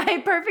like My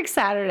Perfect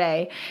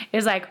Saturday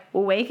is like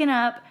waking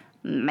up,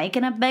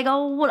 making a big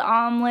old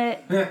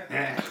omelet,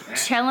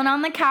 chilling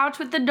on the couch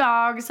with the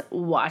dogs,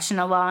 watching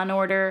a Law and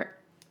Order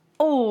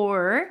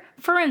or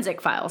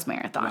Forensic Files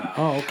marathon. Wow.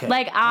 Oh, okay.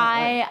 Like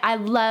I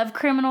love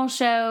criminal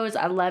shows.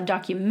 I love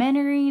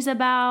documentaries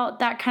about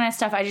that kind of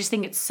stuff. I just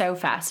think it's so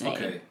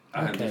fascinating. Okay.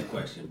 I have this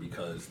question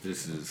because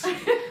this is...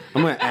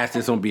 I'm going to ask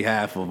this on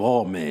behalf of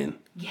all men.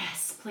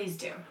 Yes, please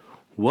do.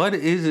 What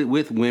is it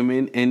with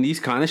women in these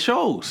kind of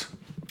shows?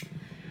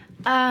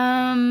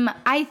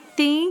 I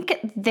think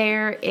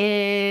there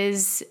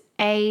is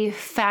a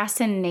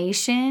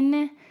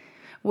fascination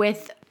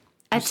with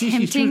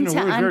attempting to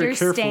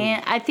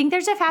understand. I think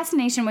there's a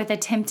fascination with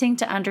attempting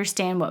to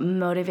understand what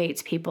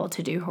motivates people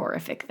to do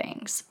horrific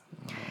things.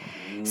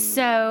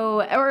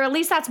 So, or at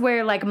least that's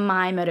where like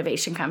my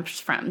motivation comes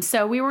from.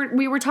 So we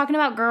were talking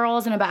about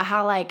girls and about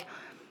how like,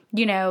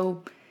 you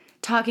know,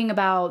 talking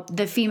about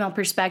the female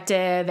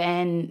perspective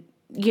and,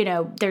 you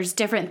know, there's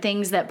different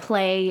things that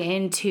play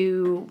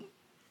into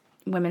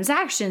women's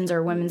actions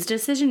or women's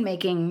decision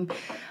making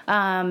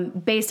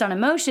based on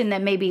emotion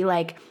that maybe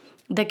like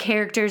the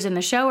characters in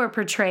the show are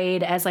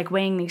portrayed as like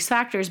weighing these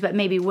factors, but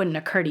maybe wouldn't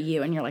occur to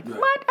you. And you're like,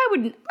 what? I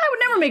would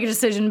never make a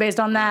decision based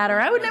on that, or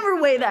I would never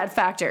weigh that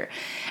factor.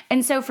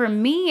 And so for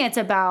me, it's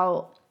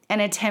about an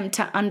attempt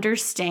to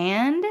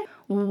understand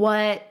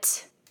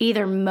what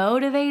either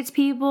motivates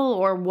people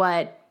or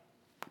what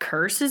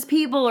curses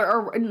people,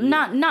 or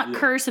not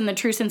curse in the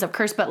true sense of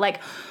curse, but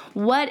like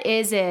what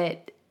is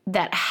it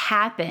that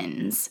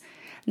happens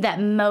that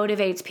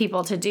motivates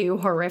people to do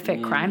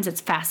horrific crimes?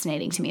 It's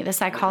fascinating to me. The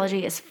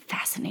psychology is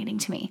fascinating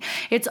to me.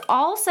 It's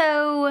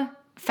also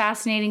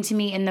fascinating to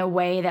me in the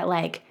way that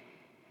like,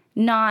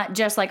 not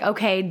just like,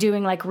 okay,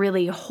 doing like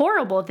really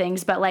horrible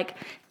things, but like,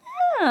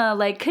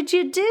 like, could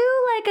you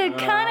do like a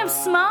kind of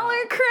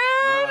smaller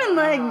crime and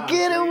like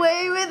get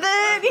away with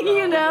it,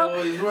 you know? That's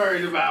what he's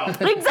worried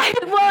about.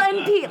 Exactly. Well,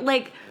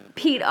 and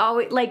Pete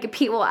always, like,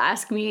 Pete will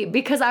ask me,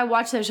 because I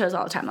watch those shows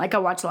all the time. Like, I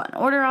watch Law &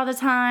 Order all the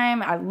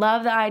time. I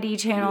love the ID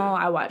channel.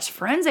 I watch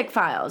Forensic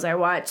Files. I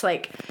watch,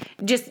 like,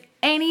 just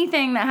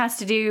anything that has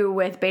to do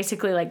with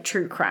basically, like,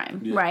 true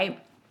crime, right?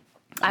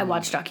 I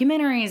watch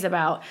documentaries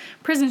about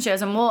prison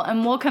shows, and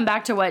we'll come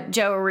back to what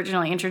Joe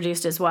originally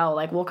introduced as well.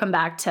 Like, we'll come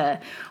back to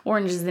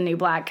Orange is the New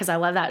Black, because I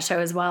love that show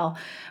as well.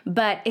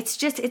 But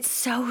it's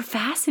so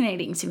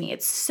fascinating to me.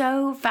 It's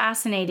so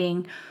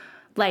fascinating,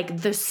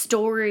 like, the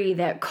story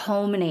that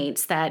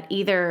culminates, that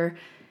either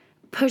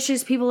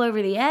pushes people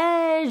over the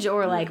edge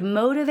or, like,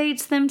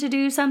 motivates them to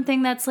do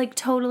something that's, like,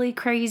 totally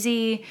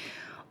crazy,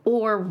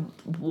 or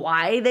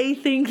why they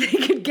think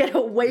they could get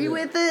away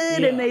with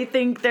it, and they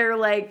think they're,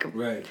 like,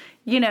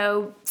 you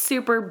know,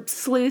 super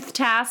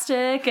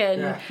sleuth-tastic,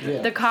 and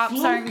the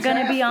cops aren't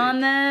going to be on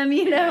them,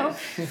 you know?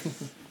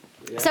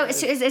 So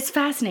it's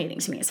fascinating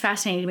to me. It's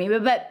fascinating to me.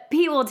 But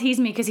Pete will tease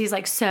me because he's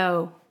like,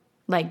 so...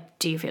 like,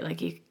 do you feel like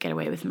you could get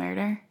away with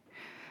murder?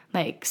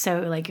 Like,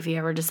 so, like, if you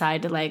ever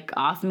decide to, like,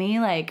 off me,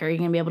 like, are you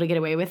going to be able to get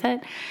away with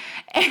it?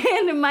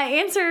 And my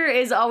answer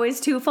is always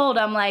twofold.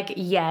 I'm like,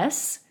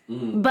 yes,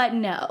 but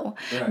no.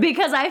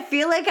 Because I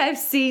feel like I've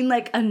seen,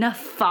 like, enough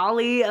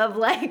folly of,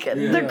 like,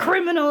 the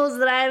criminals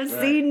that I've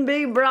seen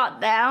be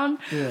brought down.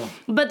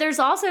 But there's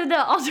also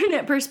the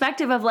alternate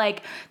perspective of,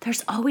 like,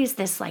 there's always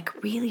this,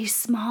 like, really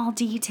small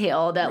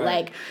detail that,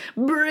 like,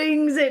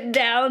 brings it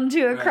down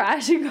to a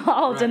crashing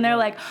halt. And they're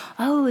like,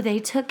 oh, they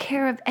took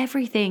care of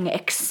everything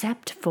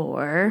except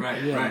for...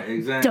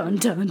 exactly. Dun,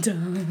 dun,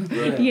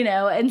 dun. You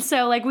know? And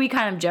so, like, we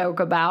kind of joke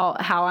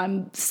about how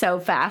I'm so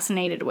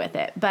fascinated with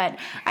it. But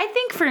I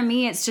think for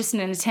me, it's just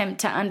an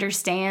attempt to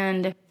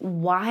understand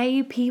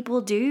why people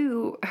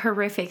do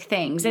horrific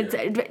things. It's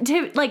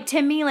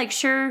to me, like,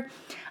 sure,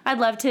 I'd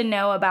love to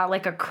know about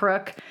like a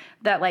crook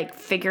that like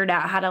figured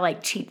out how to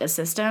like cheat the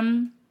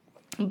system,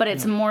 but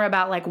it's more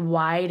about like,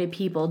 why do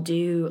people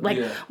do like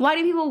why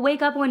do people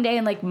wake up one day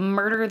and like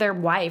murder their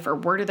wife or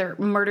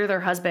murder their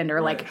husband,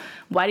 or like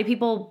why do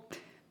people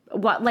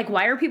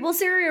why are people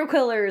serial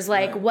killers?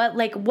 Like what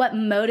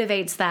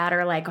motivates that,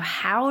 or like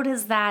how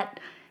does that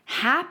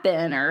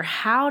happen, or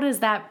how does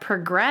that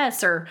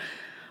progress, or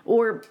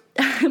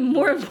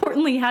more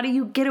importantly, how do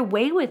you get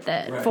away with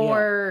it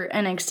for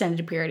an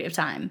extended period of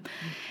time?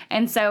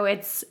 And so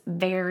it's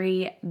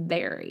very,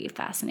 very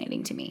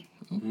fascinating to me.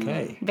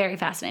 Okay. Very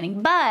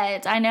fascinating.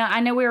 But I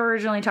know we were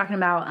originally talking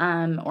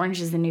about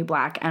Orange is the New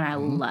Black, and I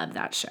love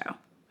that show.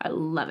 I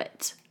love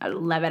it. I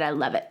love it. I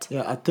love it.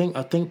 Yeah, I think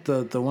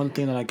the one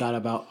thing that I got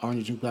about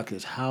Orange is the New Black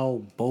is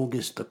how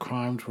bogus the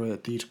crimes were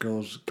that these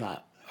girls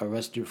got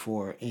arrested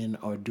for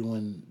or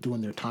doing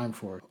their time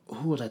for.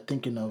 Who was I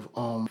thinking of?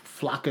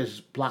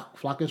 Flocka's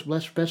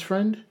best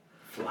friend.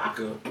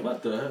 Flocka,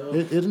 what the hell?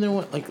 Isn't there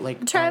one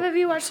like? Tribe, have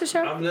you watched the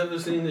show? I've never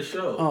seen the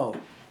show. Oh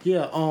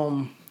yeah.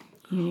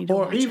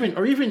 Or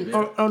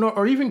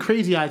even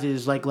Crazy Eyes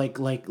is like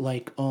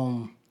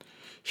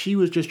she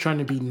was just trying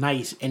to be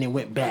nice and it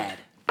went bad.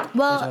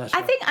 Well,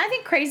 I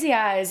think Crazy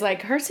Eyes,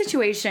 like, her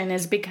situation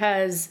is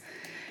because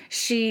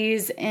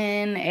she's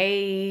in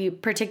a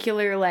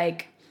particular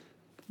like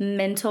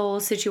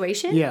mental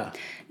situation. Yeah.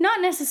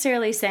 Not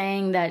necessarily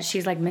saying that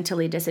she's like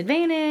mentally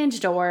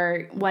disadvantaged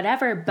or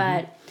whatever,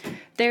 but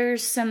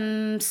there's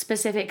some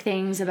specific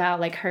things about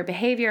like her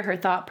behavior, her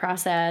thought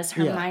process,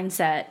 her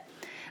mindset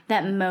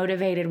that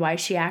motivated why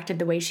she acted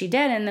the way she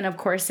did. And then of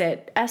course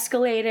it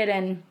escalated,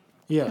 and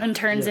and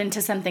turns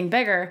into something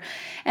bigger.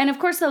 And of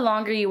course, the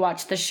longer you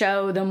watch the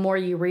show, the more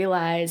you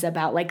realize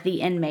about like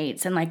the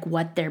inmates and like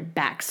what their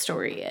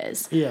backstory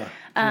is.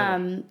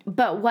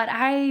 But what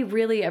I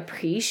really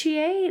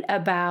appreciate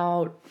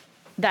about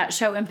that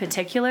show in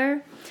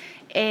particular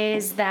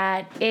is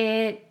that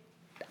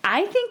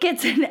I think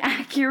it's an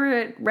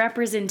accurate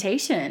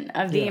representation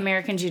of the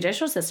American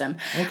judicial system.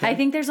 I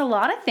think there's a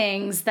lot of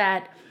things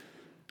that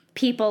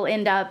people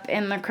end up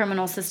in the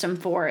criminal system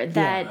for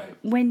that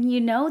when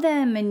you know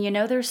them and you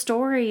know their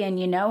story and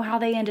you know how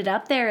they ended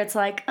up there, it's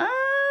like,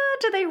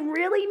 do they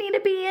really need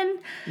to be in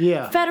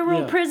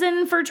federal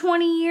prison for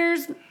 20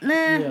 years?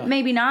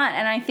 Maybe not.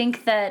 And I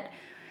think that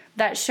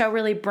show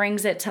really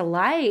brings it to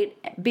light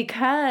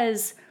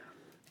because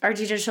our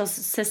judicial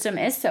system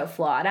is so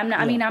flawed. I'm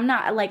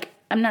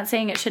not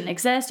saying it shouldn't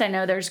exist. I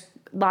know there's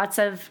lots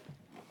of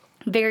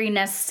very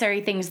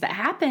necessary things that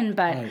happen,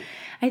 but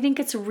I think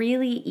it's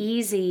really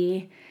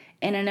easy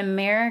in an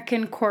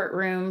American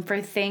courtroom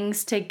for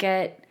things to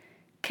get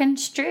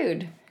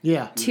construed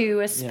to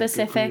a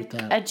specific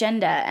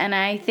agenda. And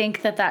I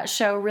think that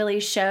show really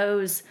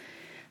shows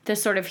the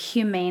sort of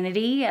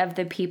humanity of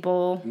the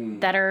people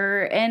that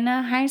are in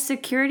a high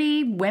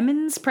security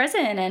women's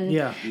prison.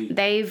 And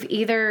they've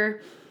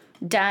either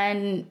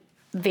done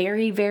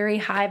very, very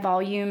high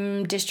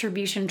volume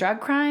distribution drug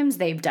crimes.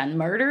 They've done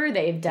murder.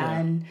 They've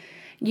done,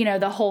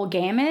 the whole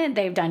gamut.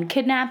 They've done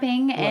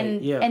kidnapping.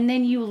 And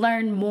then you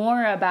learn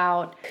more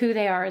about who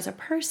they are as a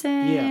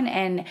person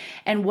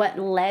and what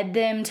led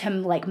them to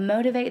like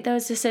motivate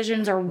those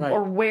decisions or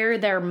where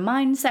their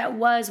mindset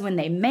was when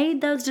they made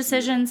those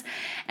decisions.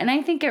 And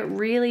I think it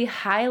really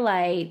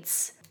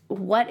highlights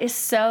what is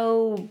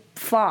so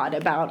flawed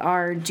about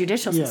our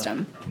judicial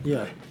system.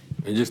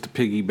 And just to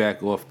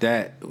piggyback off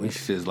that, when she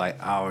says like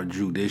our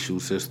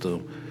judicial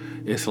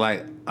system, it's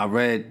like I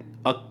read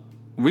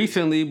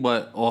recently,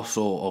 but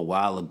also a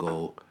while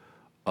ago,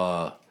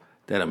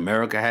 that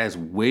America has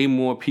way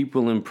more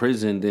people in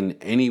prison than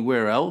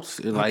anywhere else.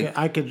 Like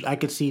I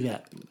could see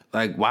that.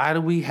 Like, why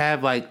do we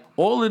have like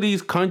all of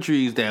these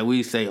countries that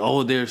we say,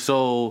 oh, they're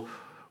so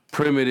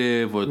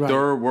primitive or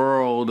third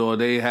world, or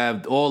they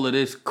have all of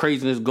this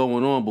craziness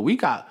going on, but we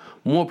got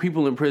more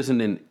people in prison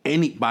than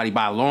anybody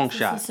by a long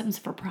shot. The system's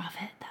for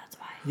profit, that's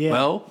why.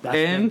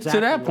 To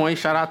that point,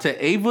 shout out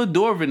to Ava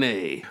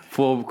DuVernay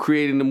for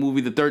creating the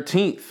movie The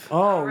 13th.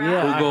 Oh,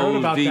 yeah,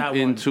 who goes deep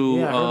into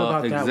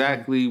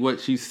exactly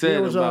what she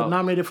said about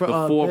nominated for,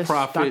 the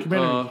for-profit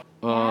tell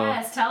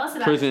us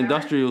about prison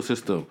industrial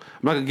system.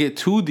 I'm not going to get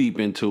too deep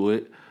into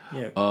it,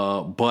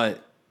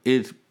 but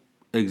it's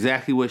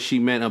exactly what she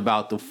meant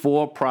about the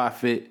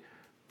for-profit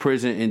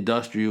prison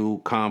industrial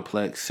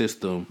complex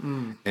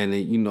system. And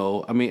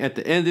then, at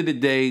the end of the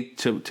day,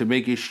 to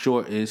make it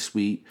short and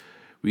sweet,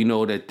 we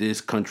know that this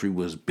country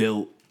was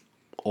built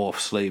off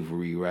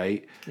slavery,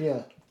 right?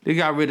 They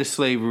got rid of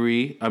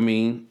slavery,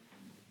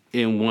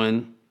 in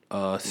one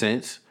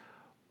sense,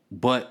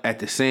 but at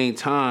the same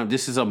time,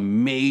 this is a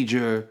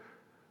major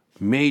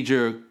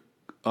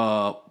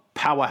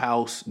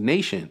powerhouse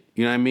nation,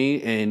 you know what I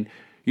mean? And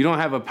you don't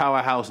have a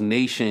powerhouse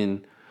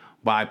nation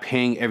by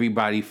paying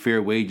everybody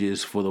fair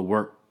wages for the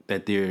work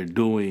that they're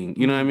doing.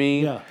 You know what I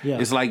mean?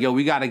 It's like,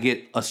 we got to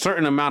get a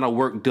certain amount of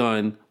work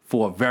done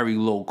for a very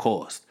low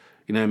cost.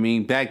 You know what I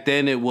mean? Back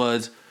then it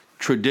was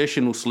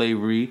traditional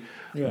slavery.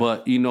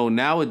 But,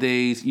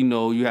 nowadays,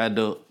 you had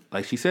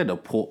like she said, the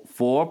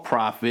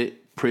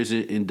for-profit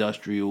prison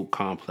industrial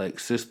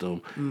complex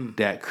system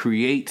that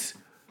creates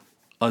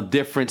a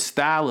different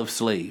style of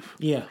slave.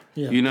 You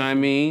know what I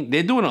mean?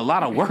 They're doing a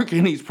lot of work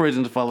in these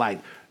prisons for like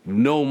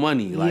no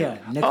money,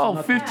 like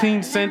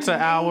 15 cents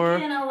an hour.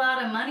 Making a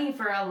lot of money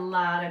for a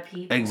lot of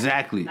people.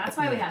 Exactly. That's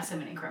why we have so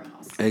many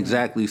criminals.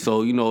 Exactly.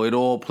 So it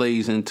all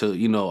plays into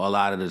a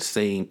lot of the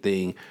same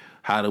thing.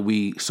 How do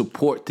we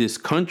support this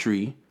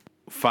country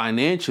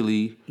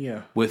financially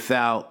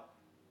without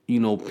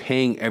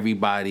paying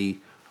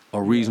everybody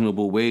a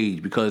reasonable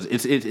wage? Because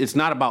it's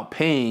not about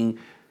paying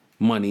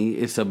money;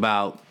 it's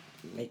about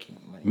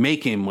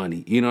making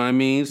money. You know what I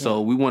mean?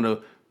 So we want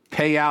to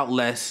pay out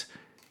less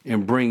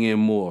and bring in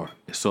more.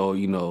 So,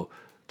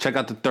 check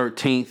out The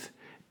 13th.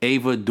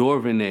 Ava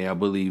DuVernay, I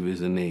believe, is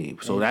the name.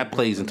 So that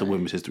plays into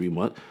Women's History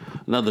Month.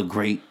 Another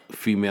great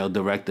female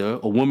director,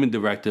 a woman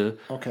director.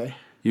 Okay.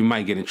 You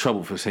might get in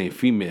trouble for saying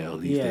female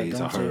these days,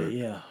 I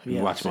heard.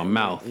 Watch my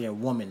mouth.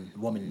 Woman.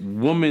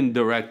 Woman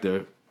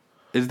director.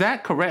 Is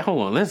that correct?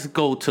 Hold on. Let's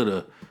go to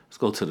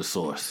the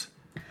source.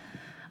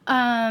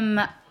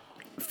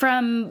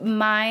 From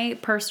my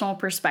personal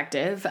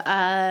perspective,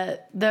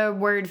 the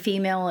word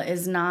female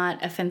is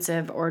not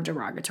offensive or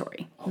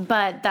derogatory,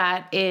 but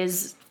that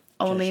is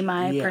only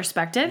my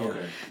perspective. Okay.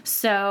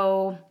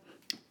 So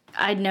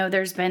I know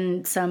there's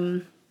been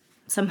some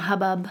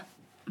hubbub,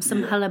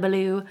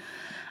 hullabaloo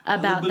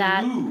about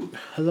that.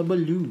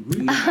 Hullabaloo.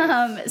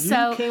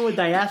 So you came with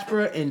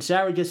diaspora and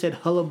Sarah just said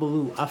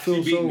hullabaloo. I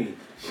feel so.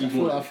 I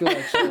feel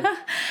like so.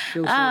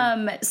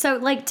 So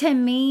like to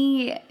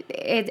me,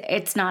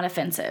 it's not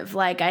offensive.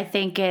 Like I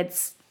think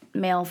it's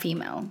male,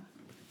 female,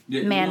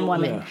 man,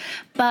 woman. Yeah.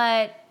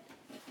 But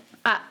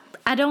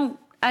I don't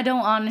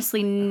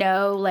honestly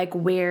know like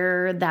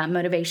where that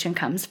motivation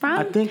comes from.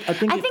 I think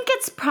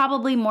it's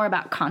probably more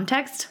about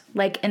context,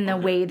 like in the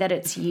way that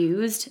it's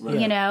used,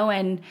 you know,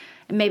 and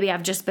maybe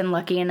I've just been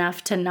lucky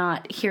enough to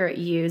not hear it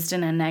used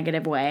in a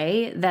negative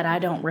way that I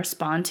don't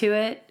respond to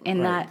it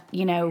in that,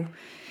 you know,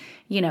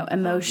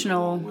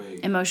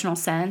 emotional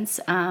sense.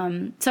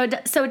 So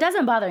it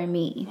doesn't bother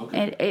me.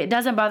 Okay. It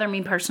doesn't bother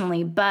me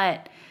personally,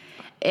 but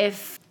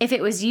if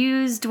it was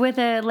used with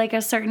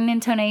a certain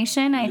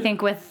intonation, I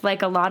think with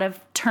like a lot of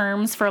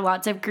terms for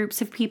lots of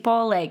groups of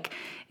people, like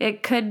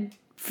it could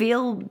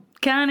feel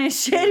kind of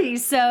shitty.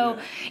 So,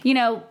 you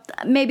know,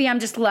 maybe I'm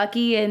just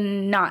lucky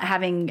in not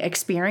having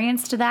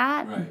experienced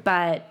that,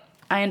 but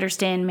I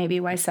understand maybe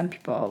why some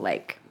people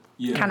like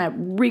kind of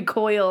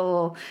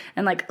recoil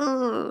and like,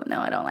 oh, no,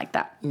 I don't like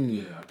that.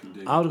 Yeah,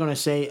 I was gonna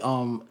say,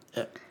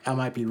 I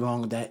might be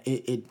wrong that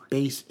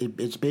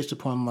it's based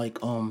upon like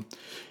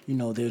you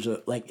know, there's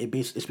a like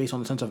it's based on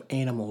the sense of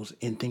animals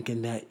and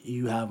thinking that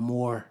you have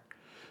more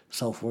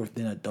self-worth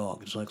than a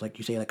dog. It's like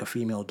you say like a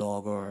female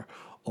dog or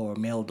a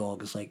male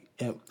dog. It's like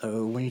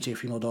when you say a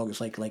female dog,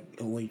 it's like what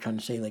you're trying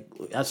to say, like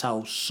that's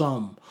how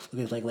some,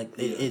 it's like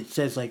it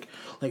says like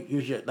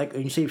usually like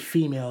when you say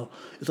female,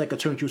 it's like a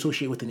term you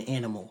associate with an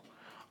animal,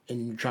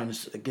 and you're trying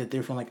to get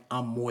there from like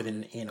I'm more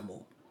than an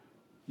animal.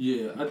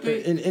 Yeah, I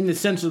think in the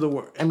sense of the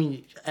word. I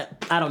mean,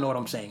 I don't know what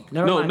I'm saying.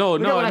 No.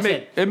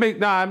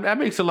 That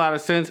makes a lot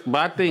of sense.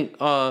 But I think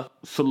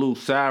salute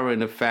Sarah in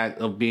the fact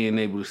of being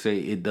able to say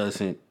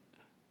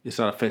it's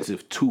not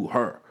offensive to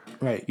her.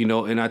 Right. You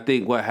know, and I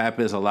think what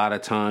happens a lot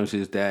of times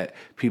is that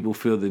people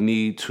feel the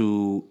need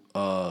to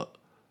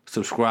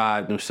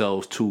subscribe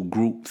themselves to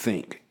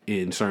groupthink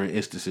in certain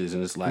instances,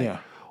 and it's like,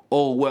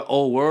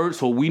 word.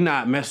 So we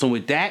not messing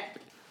with that.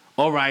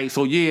 All right,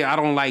 so I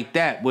don't like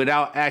that,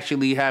 without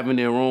actually having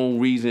their own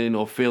reason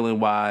or feeling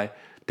why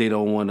they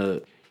don't want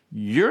to.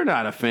 You're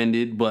not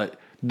offended, but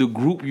the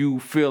group you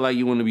feel like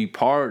you want to be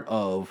part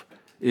of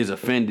is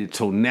offended.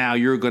 So now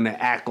you're going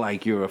to act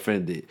like you're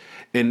offended.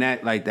 And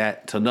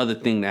that's another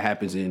thing that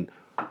happens in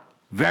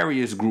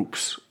various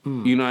groups.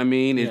 You know what I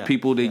mean? It's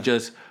people, they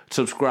just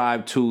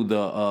subscribe to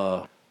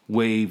the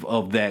wave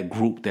of that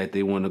group that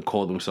they want to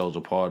call themselves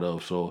a part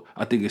of. So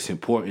I think it's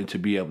important to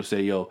be able to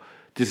say, yo,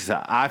 this is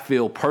how I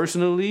feel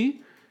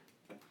personally,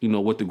 you know,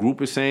 what the group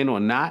is saying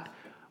or not,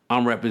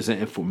 I'm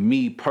representing for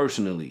me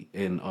personally.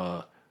 And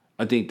I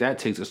think that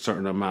takes a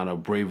certain amount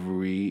of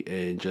bravery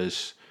and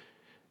just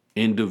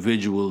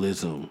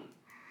individualism.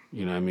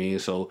 You know what I mean?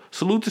 So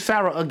salute to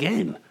Sarah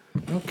again.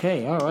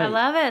 Okay, all right. I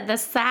love it. The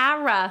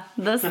Sarah.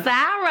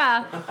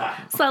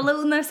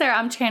 Saluting the Sarah.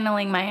 I'm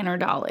channeling my inner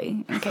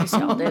Dolly, in case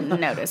y'all didn't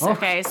notice.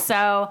 Okay,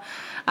 so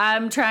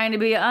I'm trying to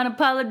be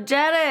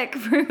unapologetic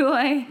for who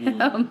I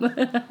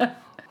am.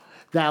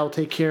 That'll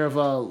take care of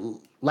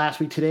last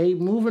week today.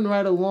 Moving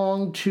right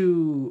along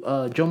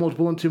to Jomo's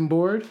bulletin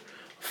board.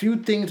 A few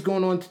things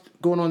going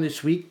on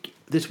this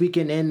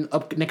weekend and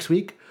up next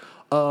week.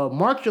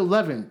 March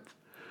 11th,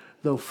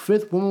 the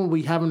fifth woman will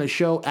be having a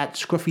show at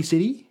Scruffy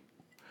City.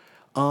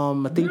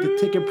 I think the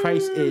ticket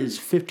price is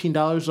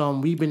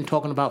 $15. We've been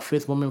talking about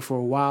Fifth Woman for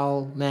a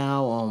while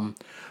now.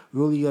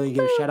 Really gonna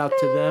give a shout out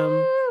to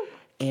them.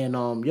 And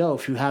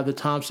if you have the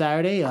time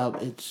Saturday,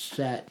 it's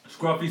at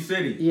Scruffy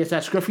City. Yeah, it's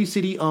at Scruffy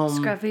City.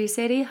 Scruffy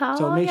City Hall.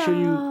 So make sure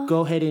you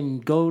go ahead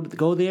and go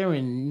there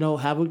and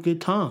have a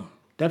good time.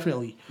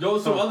 Definitely.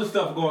 There's some other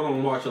stuff going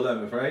on March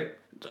 11th, right?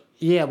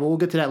 Yeah, but we'll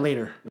get to that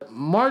later.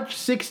 March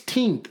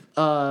 16th,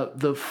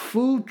 the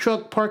food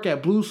truck park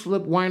at Blue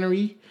Slip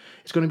Winery.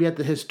 It's going to be at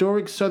the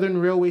historic Southern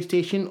Railway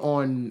Station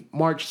on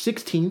March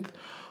 16th.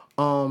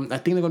 I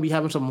think they're going to be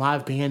having some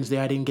live bands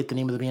there. I didn't get the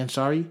name of the band,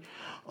 sorry.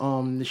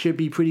 It should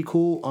be pretty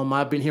cool.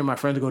 I've been hearing my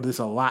friends go to this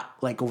a lot,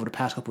 like over the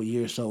past couple of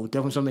years. So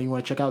definitely something you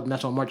want to check out, and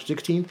that's on March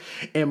 16th.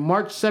 And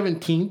March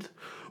 17th,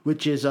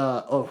 which is,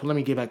 let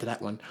me get back to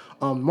that one.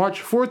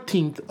 March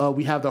 14th,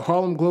 we have the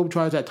Harlem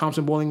Globetrotters at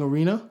Thompson Bowling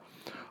Arena.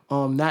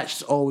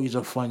 That's always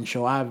a fun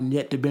show. I've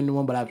yet to been to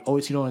one, but I've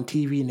always seen it on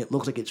TV, and it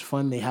looks like it's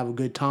fun. They have a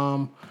good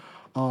time.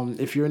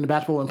 If you're into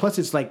basketball, and plus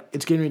it's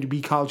getting ready to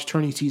be college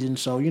tourney season,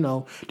 so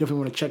definitely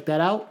want to check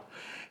that out.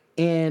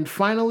 And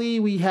finally,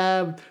 we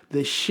have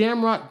the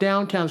Shamrock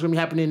Downtown. It's going to be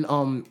happening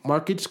in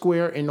Market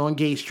Square and on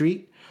Gay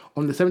Street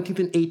on the 17th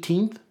and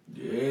 18th.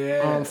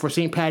 Yeah. For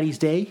St. Patty's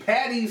Day.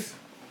 Patty's.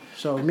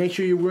 So make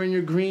sure you're wearing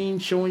your green,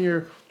 showing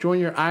your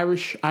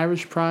Irish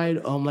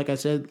pride. Like I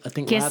said, I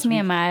think kiss me,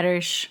 I'm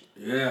Irish.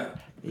 Yeah.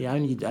 Yeah, I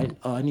need.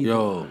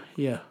 Yo.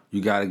 Yeah.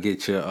 You gotta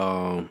get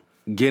your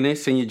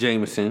Guinness and your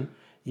Jameson.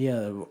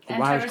 Yeah,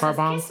 Irish car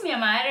bomb. Kiss me,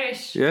 I'm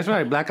Irish. Yeah, that's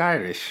right, Black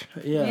Irish.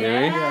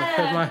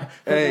 Yeah.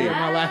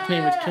 My last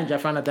name is Kinj. I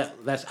found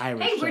out that's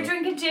Irish. Hey, we're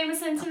drinking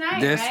Jameson tonight,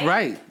 that's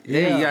right.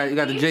 Yeah, you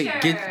got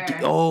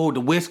the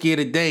the whiskey of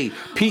the day.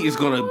 Pete is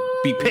gonna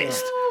be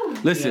pissed.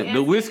 Listen,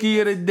 the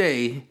whiskey of the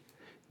day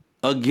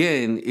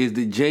again is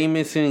the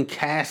Jameson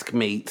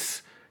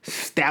Caskmates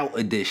Stout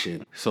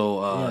Edition. So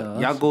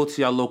y'all go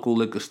to your local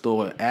liquor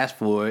store and ask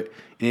for it,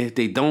 and if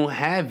they don't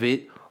have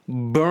it,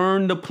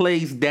 burn the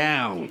place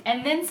down.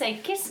 And then say,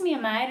 kiss me,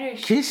 I'm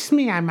Irish. Kiss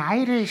me, I'm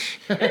Irish.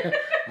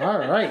 All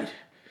right.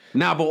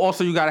 Nah, but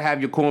also you gotta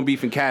have your corned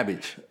beef and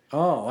cabbage.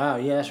 Oh, wow,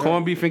 yeah, that's right.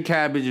 Corned beef and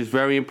cabbage is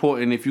very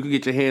important. If you can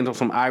get your hands on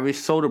some Irish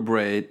soda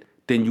bread,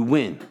 then you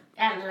win.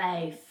 At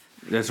life.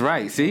 That's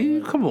right.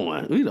 See? Come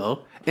on. You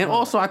know. And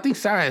also, I think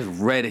Sarah has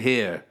red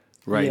hair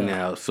right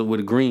now, so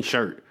with a green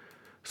shirt.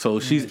 So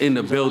she's in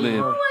the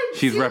building.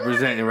 She's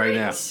representing right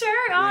now.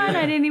 Shirt on.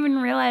 I didn't even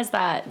realize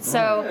that.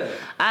 So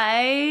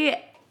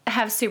I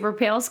have super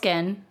pale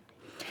skin,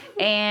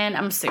 and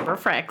I'm super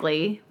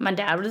freckly. My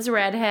dad was a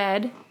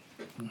redhead.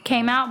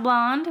 Came out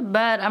blonde,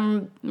 but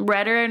I'm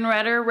redder and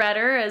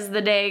redder as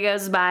the day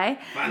goes by.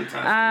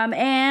 Fantastic.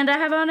 And I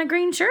have on a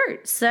green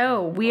shirt.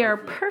 So we are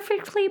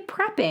perfectly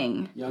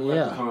prepping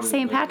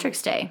St.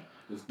 Patrick's Day.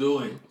 Let's do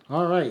it.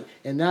 All right.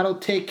 And that'll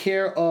take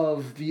care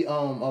of the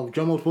of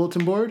Jomo's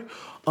bulletin board.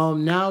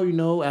 Now,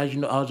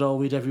 as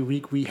always, every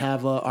week we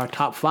have our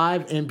top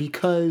 5. And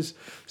because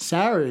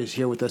Sarah is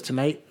here with us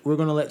tonight, we're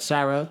going to let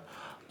Sarah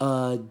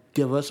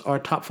give us our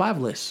top 5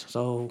 list.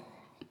 So,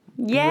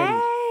 yay!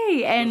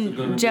 And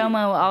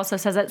Jomo also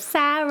says that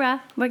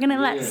Sarah, we're going to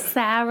let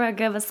Sarah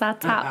give us our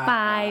top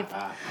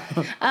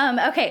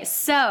 5. Okay,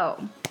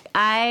 so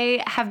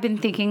I have been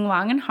thinking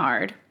long and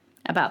hard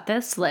about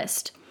this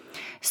list.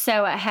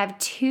 So I have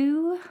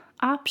 2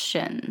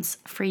 options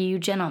for you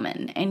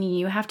gentlemen, and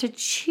you have to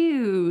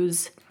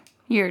choose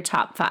your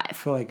top 5. I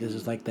feel like this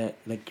is like that,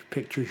 like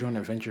pick, choose your own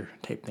adventure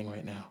type thing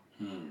right now.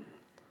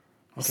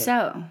 Okay.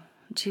 So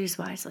choose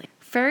wisely.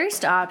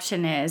 First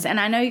option is, and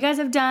I know you guys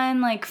have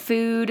done like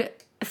food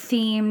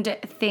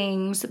themed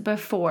things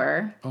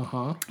before,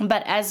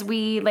 but as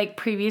we like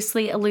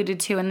previously alluded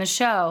to in the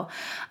show,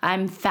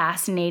 I'm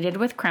fascinated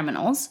with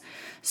criminals.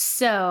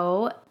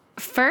 So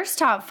first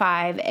top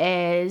 5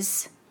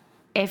 is,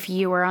 if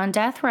you were on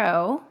death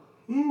row,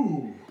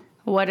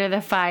 what are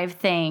the 5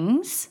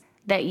 things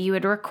that you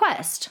would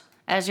request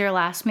as your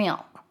last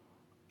meal?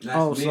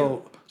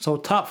 So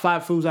top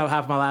 5 foods I would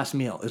have for my last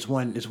meal is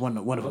one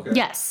of them.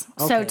 Yes.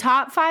 Okay. So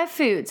top 5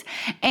 foods.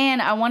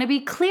 And I want to be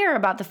clear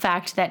about the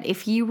fact that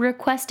if you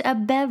request a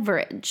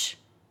beverage,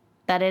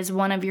 that is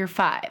one of your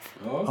 5. Okay.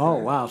 Oh,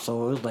 wow.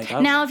 So it was like...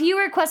 Now, if you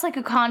request like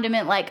a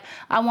condiment, like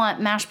I want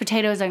mashed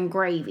potatoes and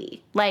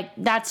gravy, like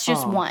that's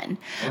just one.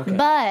 Okay.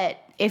 But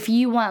if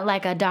you want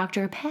like a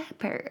Dr.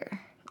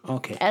 Pepper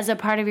as a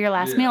part of your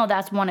last meal,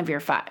 that's one of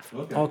your 5.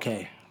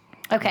 Okay.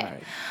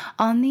 Right.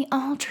 On the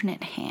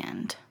alternate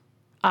hand...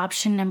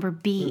 Option number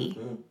B.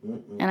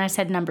 And I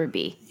said number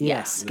B.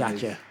 Yes.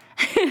 Gotcha.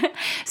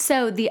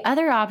 So the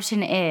other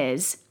option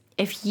is,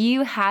 if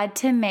you had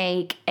to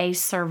make a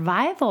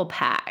survival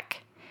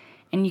pack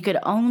and you could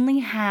only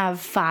have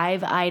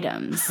 5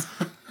 items.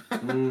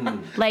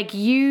 Like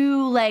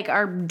you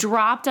are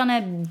dropped on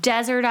a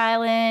desert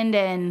island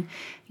and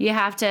you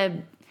have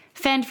to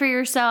fend for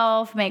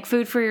yourself, make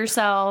food for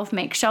yourself,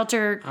 make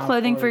shelter,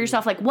 clothing for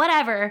yourself, like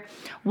whatever.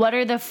 What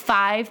are the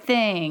 5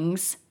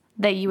 things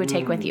that you would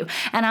take with you?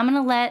 And I'm going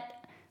to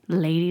let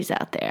ladies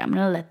out there, I'm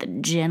going to let the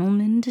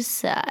gentlemen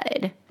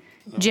decide.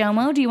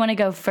 Jomo, do you want to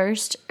go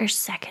first or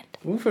second?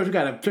 We first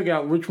got to figure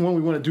out which one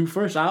we want to do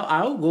first.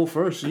 I'll go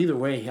first either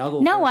way. I'll go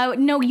first.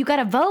 No, you got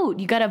to vote.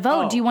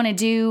 Oh. Do you want to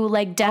do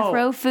like death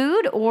row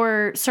food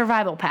or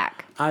survival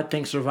pack? I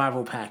think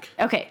survival pack.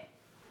 Okay.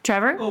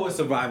 Trevor? Oh, a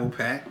survival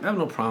pack. I have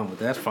no problem with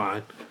that. That's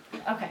fine.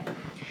 Okay.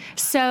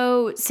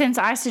 So, since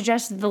I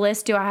suggested the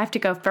list, do I have to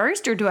go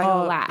first or do I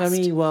go last? I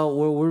mean,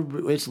 well,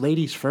 it's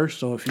ladies first,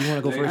 so if you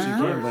want to go first, you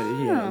can.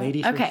 But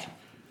ladies first. Okay.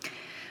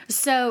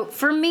 So,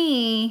 for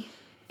me,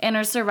 in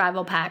a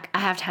survival pack, I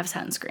have to have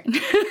sunscreen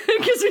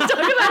because we talk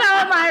about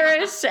how I'm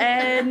Irish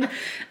and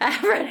I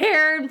have red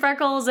hair and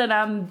freckles, and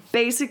I'm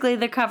basically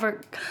the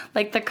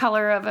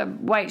color of a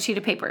white sheet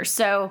of paper.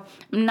 So,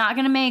 I'm not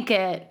gonna make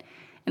it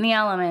in the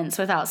elements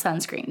without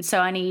sunscreen. So,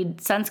 I need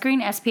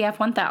sunscreen SPF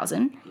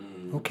 1000.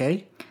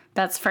 Okay.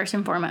 That's first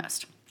and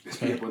foremost.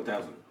 SPF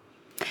 1000.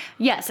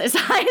 Yes, as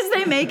high as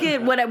they make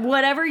it,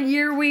 whatever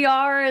year we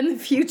are in the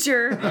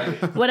future,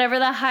 whatever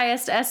the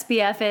highest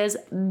SPF is,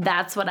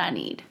 that's what I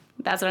need.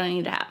 That's what I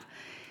need to have.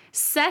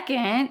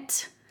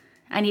 Second,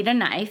 I need a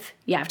knife.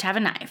 You have to have a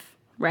knife,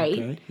 right?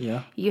 Okay,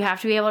 yeah. You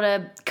have to be able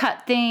to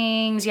cut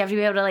things. You have to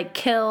be able to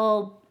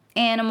kill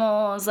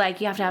animals.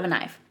 You have to have a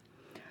knife.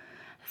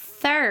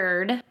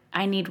 Third,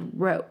 I need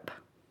rope.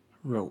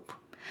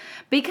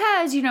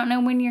 Because you don't know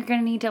when you're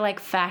going to need to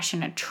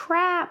fashion a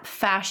trap,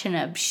 fashion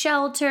a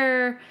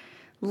shelter,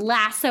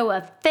 lasso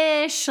a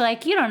fish.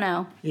 You don't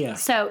know. Yeah.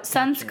 So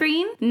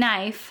sunscreen,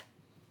 knife,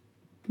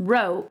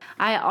 rope.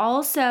 I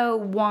also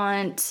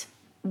want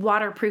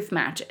waterproof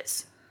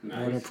matches.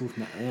 Nice.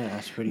 Yeah,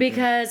 that's pretty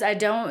because good. I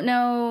don't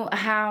know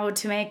how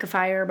to make a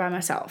fire by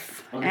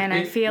myself. Okay. And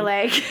I feel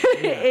like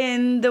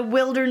in the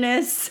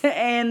wilderness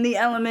and the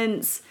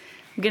elements,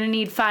 I'm going to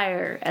need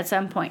fire at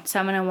some point. So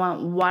I'm going to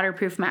want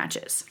waterproof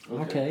matches.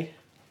 Okay.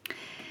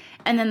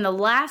 And then the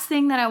last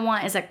thing that I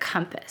want is a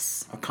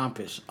compass. A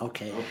compass,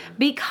 okay.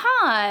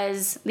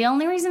 Because the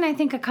only reason I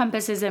think a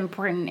compass is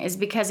important is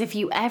because if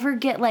you ever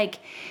get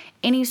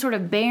any sort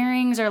of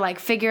bearings or like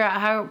figure out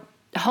how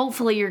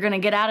hopefully you're going to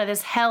get out of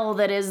this hell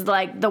that is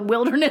like the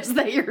wilderness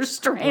that you're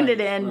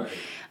stranded in. Right.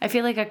 I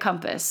feel like a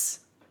compass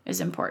is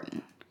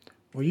important.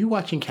 Were you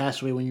watching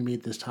Castaway when you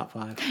made this top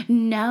 5?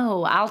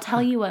 No, I'll tell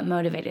you what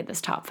motivated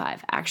this top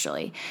 5,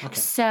 actually. Okay.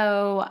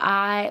 So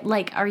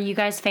are you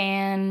guys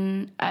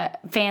fans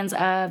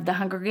of the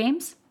Hunger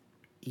Games?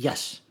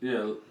 Yes.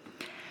 Yeah.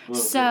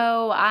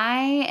 So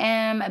I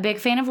am a big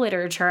fan of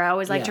literature. I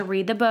always like to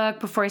read the book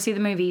before I see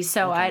the movie.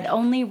 So I'd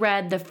only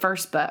read the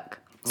first book.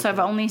 So I've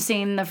only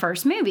seen the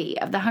first movie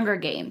of the Hunger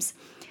Games.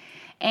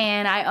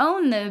 And I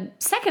own the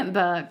second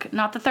book,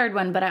 not the third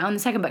one, but I own the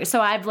second book.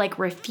 So I've like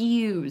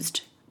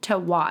refused to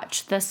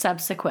watch the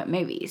subsequent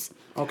movies.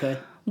 Okay.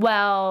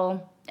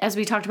 Well, as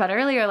we talked about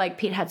earlier, like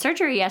Pete had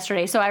surgery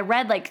yesterday, so I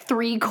read like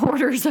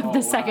 3/4 of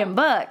the second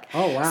book.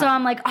 Oh, wow. So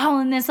I'm like all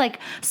in this like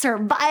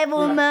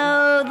survival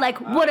mode,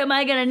 like what am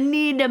I gonna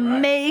need to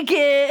make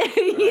it,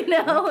 you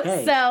know?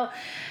 Okay.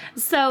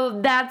 So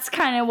that's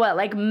kind of what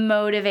like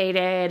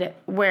motivated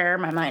where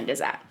my mind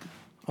is at.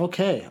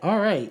 Okay, all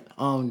right.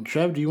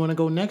 Trev, do you want to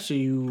go next, or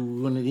you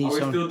want to? Are we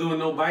still doing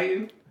no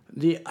biting?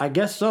 I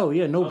guess so.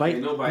 Yeah, no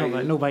biting. No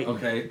biting. No biting.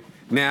 Okay.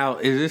 Now,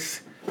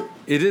 is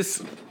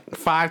this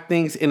 5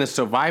 things in a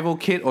survival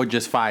kit or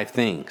just 5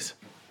 things?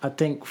 I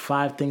think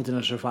 5 things in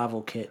a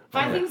survival kit.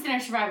 5 things in a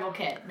survival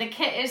kit. The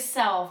kit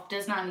itself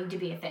does not need to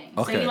be a thing.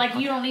 Okay. So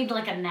you don't need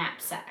like a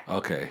knapsack.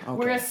 Okay.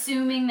 We're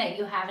assuming that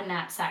you have a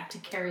knapsack to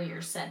carry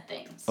your said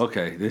things.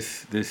 Okay.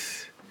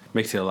 This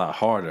makes it a lot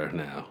harder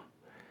now.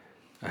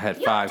 I had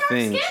 5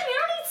 things. Skin? You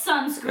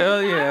don't need sunscreen. Oh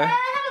yeah. I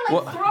had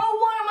to throw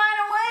one of mine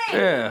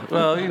away. Yeah.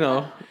 Well, you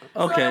know.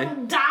 Okay. So I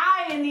don't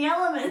die in the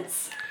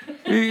elements.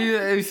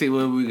 Let me see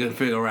what we can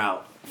figure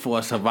out for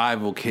a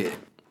survival kit.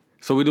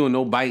 So we're doing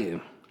no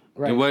biting.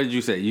 Right. And what did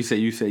you say? You said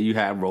you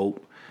had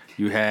rope,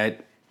 you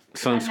had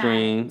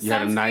sunscreen, you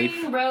had a knife.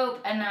 Sunscreen,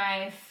 rope, a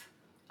knife,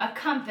 a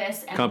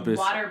compass, and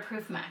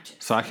waterproof matches.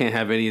 So I can't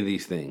have any of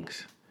these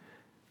things.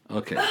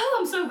 Okay. Oh,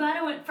 I'm so glad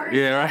I went first.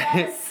 Yeah, right?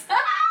 Yes.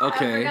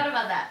 Okay. I forgot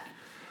about that.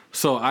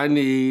 So I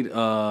need,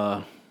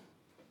 I'm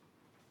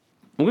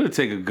going to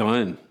take a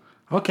gun.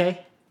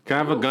 Okay. Can I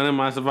have a gun in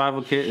my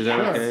survival kit? Is that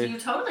okay? Yes, you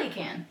totally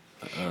can.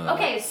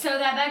 Okay, so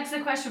that begs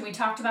the question. We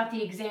talked about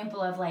the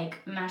example of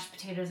like mashed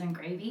potatoes and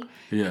gravy.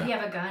 Yeah. If you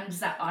have a gun, does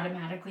that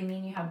automatically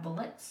mean you have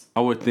bullets?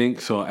 I would think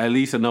so. At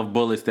least enough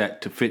bullets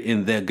to fit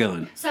in their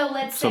gun. So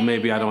let's say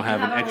maybe I don't have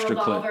an extra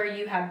revolver, clip.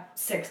 You have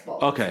 6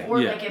 bullets. Okay, or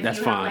yeah, like if that's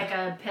you fine. have like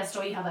a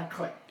pistol, you have a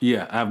clip.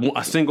 Yeah, I have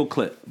a single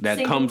clip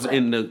that comes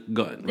in the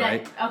gun,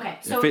 right? Okay,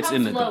 so it fits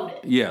in the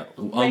loaded. gun. Yeah,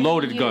 a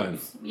loaded gun.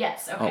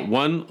 Yes. Okay.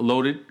 One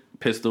loaded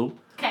pistol.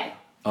 Okay.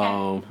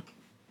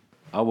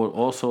 I would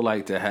also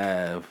like to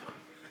have.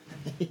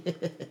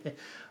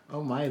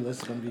 Oh my,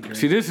 this is gonna be great.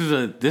 See, this is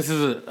an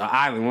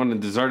island, one of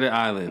the deserted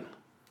island,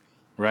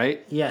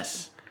 right?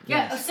 Yes.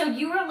 Yeah. Yes. So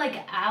you are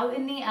like out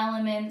in the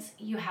elements.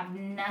 You have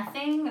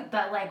nothing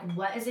but like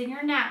what is in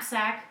your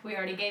knapsack. We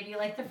already gave you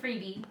like the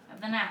freebie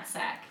of the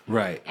knapsack.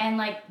 Right. And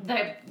like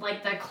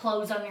the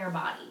clothes on your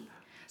body.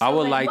 So I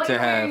would like what to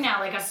you're have wearing now,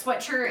 like a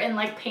sweatshirt and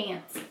like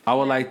pants. I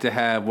would like to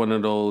have one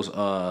of those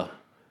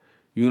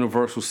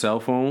universal cell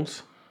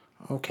phones.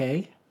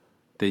 Okay.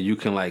 That you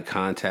can like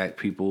contact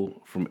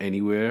people from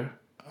anywhere.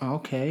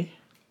 Okay.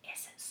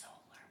 Is it solar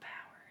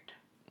powered?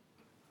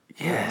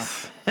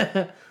 Yes.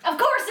 Of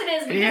course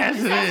it is. Because yes, I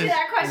just asked you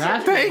that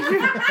question. Thank you.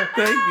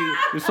 Thank you.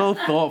 You're so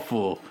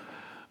thoughtful.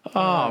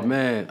 Oh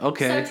man.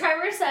 Okay. So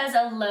Trevor says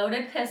a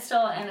loaded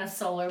pistol and a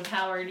solar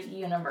powered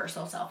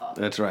universal cell phone.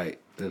 That's right.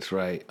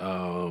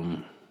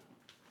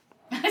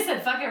 I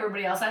said, fuck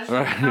everybody else. I just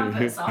want a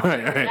compass. I'll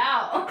figure it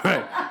out.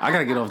 Right. I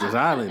gotta get off this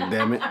island,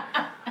 damn it.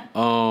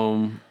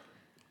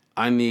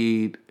 I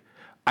need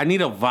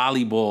a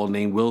volleyball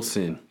named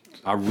Wilson.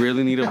 I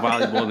really need a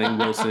volleyball named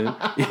Wilson. You know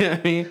what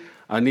I mean?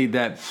 I need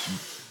that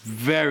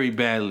very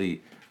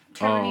badly.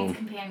 Trevor needs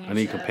companionship. I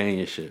need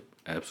companionship.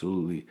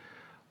 Absolutely.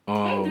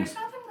 Hey, there's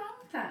nothing wrong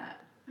with that.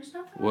 There's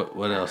nothing wrong with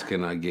what else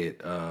can I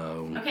get?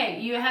 Okay,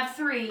 you have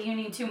 3. You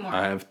need 2 more.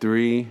 I have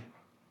 3.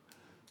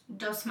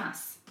 Dos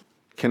más.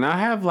 Can I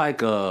have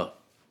like a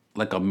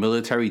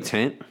military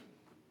tent?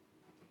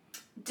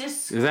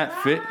 Describe Does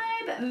that fit?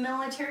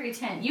 Military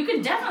tent. You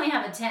can definitely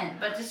have a tent,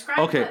 but describe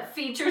what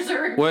features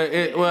are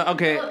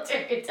okay.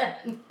 military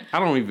tent. I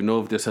don't even know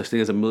if there's such thing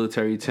as a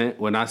military tent.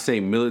 When I say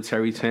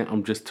military tent,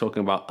 I'm just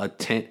talking about a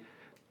tent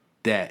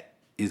that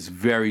is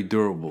very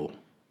durable.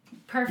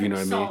 Perfect. You know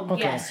what I mean?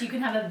 Okay. Yes, you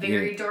can have a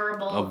very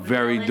durable,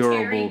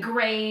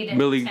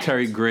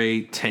 military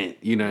grade tent.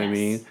 You know what I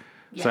mean?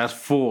 Yes. So that's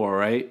 4,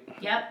 right?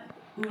 Yep.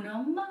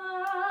 Uno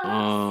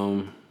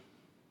más.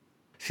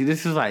 See,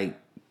 this is like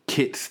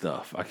kit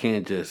stuff. I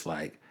can't just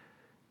like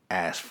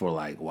ask for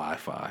like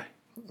Wi-Fi.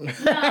 No, like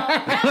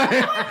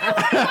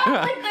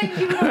the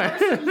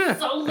universal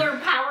solar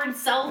powered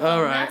cell phone.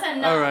 All right. That's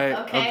enough. All right.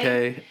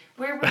 Okay.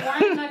 We're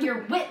relying on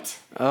your wit.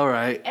 All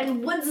right.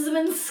 And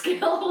woodsman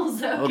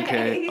skills.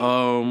 Okay.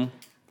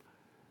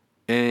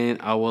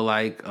 And I will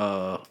like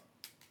I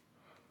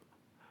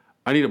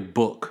need a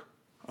book.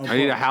 I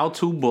need a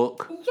how-to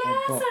book. Yes,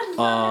 I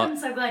love it. I'm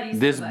so glad you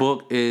said This that.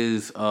 book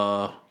is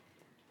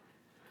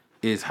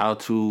how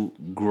to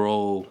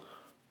grow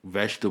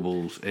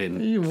vegetables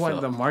and You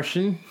want The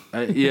Martian?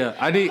 yeah,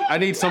 I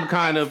need some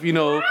kind of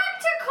Practical.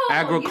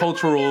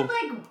 agricultural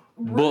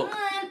book.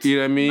 You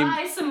know what I mean?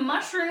 Buy some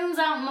mushrooms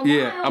out in the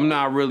wild. I'm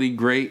not really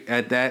great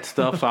at that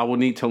stuff, so I will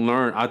need to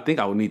learn. I think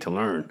I would need to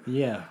learn.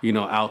 Yeah.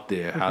 Out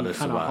there how to Kind of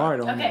survive.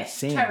 hard on Okay, that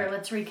sand. Trevor,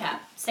 let's recap.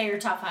 Say your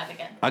top 5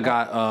 again. I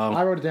got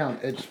I wrote it down.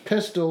 It's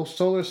pistol,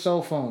 solar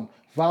cell phone,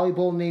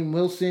 volleyball named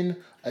Wilson,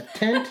 a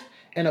tent,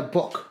 and a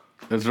book.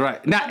 that's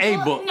right. Not a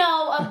book.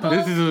 No, a book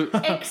This is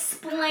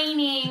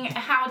explaining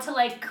how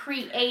to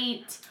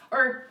create,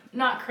 or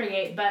not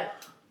create, but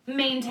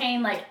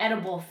maintain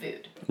edible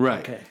food.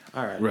 right. Okay.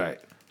 All right. Right.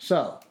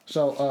 So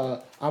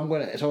I'm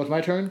gonna. So it's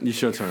my turn.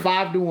 It's your turn.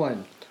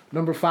 5-1.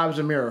 Number 5 is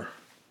a mirror.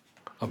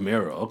 A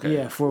mirror. Okay.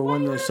 Yeah, for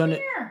when the sun.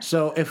 mirror?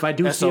 So if I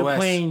do see a SOS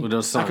plane, with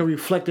the sun. I can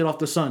reflect it off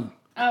the sun.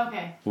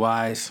 Okay.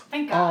 Wise.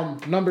 Thank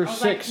God. Number I was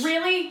 6. like,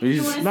 really? He's-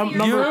 You want to see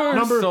Number your You're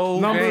number so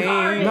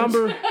vain.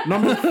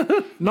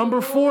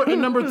 number 4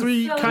 and number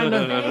 3 So kind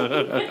of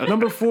vain.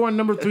 number 4 and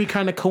number 3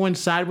 kind of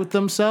coincide with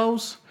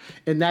themselves,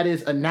 and that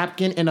is a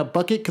napkin and a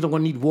bucket because I'm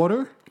gonna need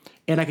water,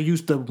 and I can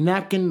use the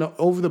napkin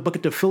over the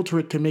bucket to filter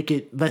it to make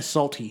it less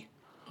salty.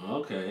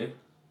 Okay.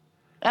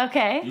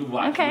 Okay. You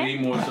watch okay. way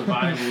more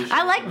survival shit.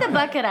 I like the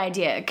bucket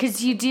idea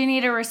because you do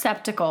need a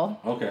receptacle.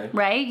 Okay.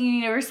 Right? You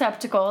need a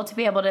receptacle to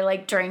be able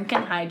to drink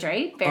and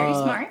hydrate. Very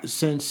smart.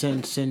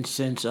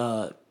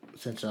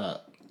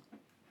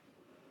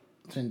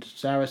 Since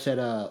Sarah said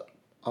a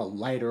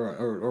light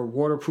or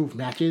waterproof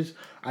matches,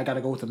 I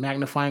gotta go with a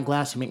magnifying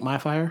glass to make my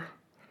fire.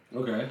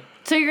 Okay.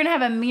 So you're gonna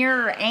have a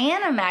mirror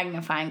and a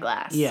magnifying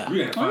glass. Yeah.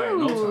 We got fire in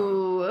no time.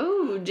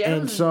 Ooh, And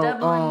Joe's so,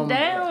 doubling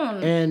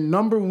down. And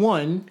number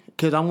 1,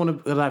 because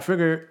I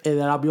figure that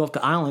I'll be off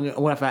the island.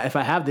 What if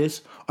I have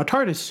this? A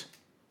TARDIS.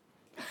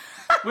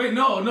 Wait,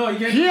 no, you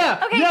can't.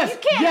 Yeah. Okay, yes.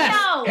 you can't. Yes.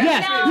 No,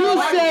 Yes. no,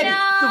 you said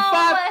no. the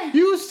 5.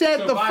 You said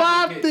the Survival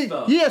 5 kit things.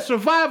 stuff. Yeah,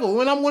 survival.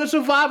 When I'm going to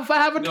survive if I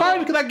have a TARDIS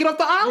because I get off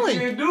the You island.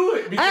 can't do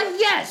it. because-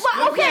 Yes.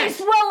 Well, okay, Yes.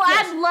 well,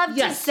 Yes. I'd love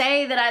Yes. to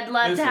say that I'd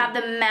love Listen. to have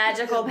the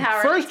magical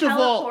power First to of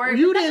all, teleport,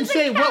 you but that didn't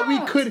doesn't say what we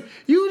count. could.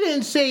 You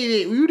didn't say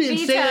that. You didn't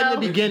say it in the Veto.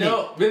 beginning.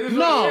 No, this is what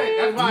No. I'm saying.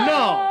 That's why-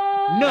 No.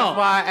 That's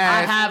why I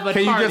asked, have a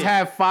can you just TARDIS.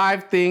 have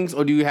 5 things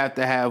or do you have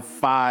to have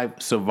 5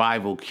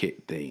 survival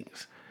kit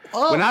things?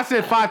 Oh. When I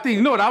said 5 things,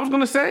 you know what I was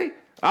going to say?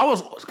 I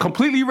was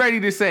completely ready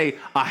to say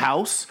a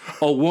house,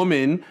 a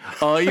woman,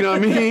 you know what I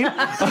mean?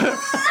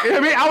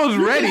 I was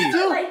ready.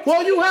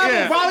 Well, you have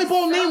Yeah. a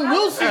volleyball named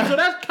Wilson, so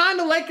that's kind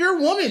of like your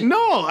woman.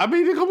 No,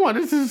 come on.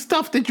 This is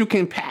stuff that you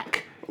can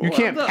pack. You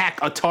can't pack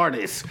a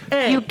TARDIS.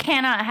 Hey, You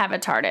cannot have a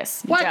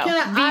TARDIS. Why Joe.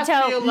 can't I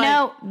Veto. feel like-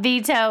 No,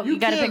 veto. You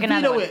got to can't pick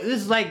another veto one. it.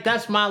 This is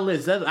that's my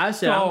list. I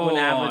said I'm going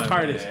to have a Come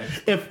on,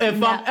 TARDIS.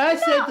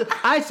 man.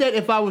 I said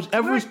if I was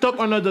ever stuck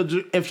on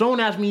if someone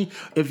asked me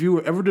if you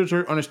were ever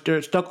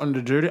stuck on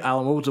the deserted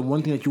island, what was the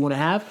one thing that you want to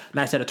have? And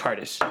I said a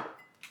TARDIS.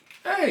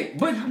 Hey,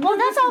 but Well,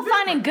 that's all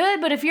fine and good,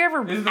 but if you're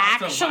ever It's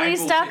not actually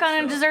survival stuck kit on a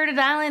stuff. deserted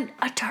island,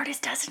 a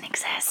TARDIS doesn't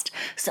exist.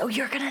 So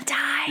you're going to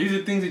die. these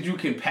are things that you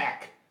can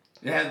pack.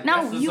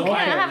 No, you can't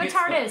have a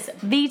TARDIS.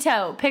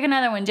 Veto. Pick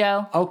another one,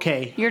 Joe.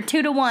 Okay. You're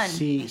 2-1.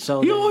 See,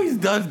 so He then- always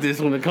does this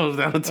when it comes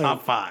down to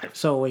top 5.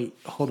 so wait,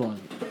 hold on.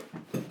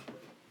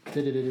 I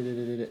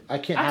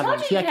can't I have told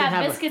it. you See, you I could can't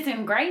have have biscuits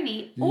and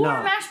gravy or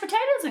No. mashed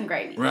potatoes and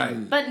gravy.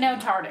 Right. But no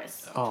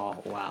TARDIS. Oh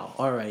wow!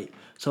 All right.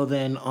 So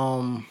then,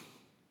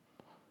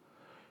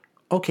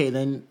 okay.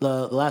 Then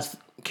the last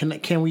can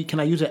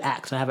I use an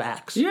axe? I have an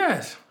axe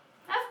Yes.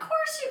 Of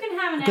course you can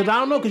have an because I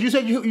don't know because you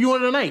said you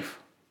wanted a knife.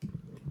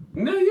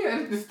 No, yeah,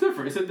 it's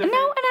different. It's a different.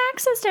 No, an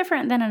axe is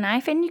different than a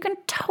knife, and you can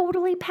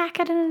totally pack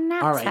it in a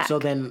knapsack. All right. So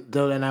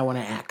then I want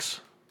an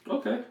axe.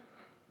 Okay.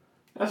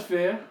 That's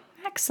fair.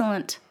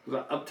 Excellent.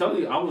 I'm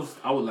telling you, I was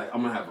like,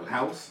 I'm gonna have a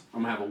house,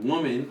 I'm gonna have a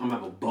woman, I'm gonna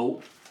have a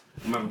boat,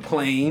 I'm gonna have a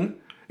plane.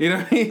 You know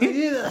what I mean?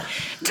 Yeah.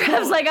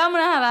 Trev's like, I'm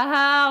gonna have a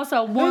house,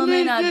 a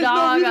woman, a There's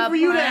dog, no reason a for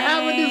you to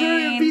have a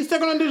deserted, be plane.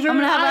 stuck on a deserted I'm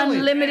gonna have island.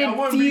 unlimited I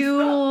wanna be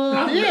fuel.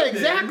 stuck. Yeah,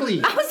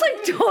 exactly. I was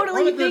like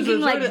totally What if there's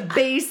thinking deserted- like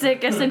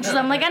basic essentials.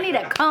 I'm like, I need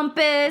a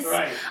compass,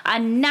 Right. a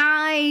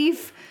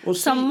knife, Well,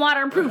 some see-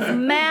 waterproof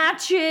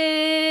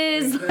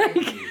matches.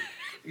 Like,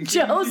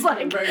 Joe's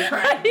like,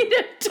 I need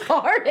a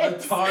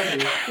TARDIS.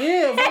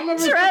 Yeah, if I'm ever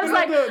stuck Trev's on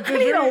like, the I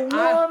need a deserted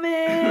island-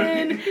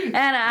 woman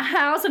and a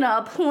house and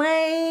a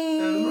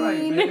plane.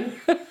 Right, man.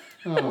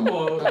 Come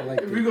on. I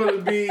like If we're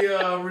gonna be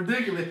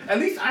ridiculous, at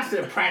least I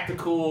said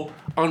practical,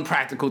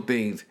 unpractical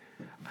things.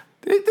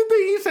 The thing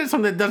you said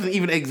something that doesn't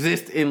even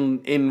exist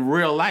in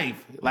real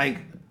life. Like,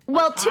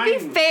 Well, to be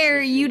time fair,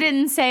 machine. you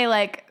didn't say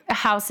like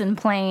house and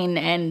plane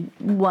and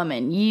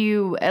woman.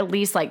 You at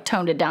least like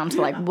toned it down to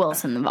like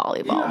Wilson the volleyball.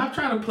 you know, I'm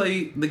trying to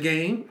play the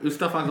game. There's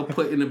stuff I can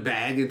put in a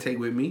bag and take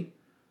with me.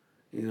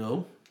 You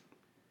know.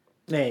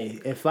 Hey,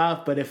 if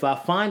I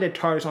find a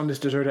TARDIS on this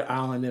deserted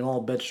island, then all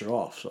bets are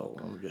off. So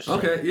I'm just saying.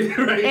 Okay, yeah,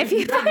 right. If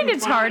you find a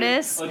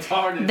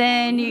TARDIS,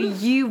 then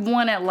you've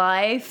won at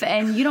life,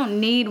 and you don't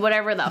need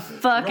whatever the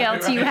fuck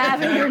else you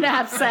have in your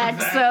knapsack.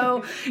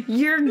 So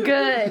you're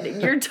good.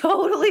 You're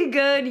totally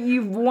good.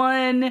 You've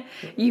won.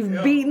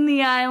 You've beaten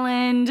the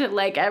island.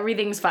 Like,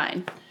 everything's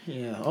fine.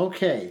 Yeah.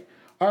 Okay.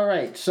 All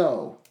right.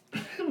 So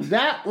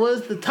that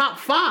was the top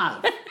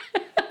 5.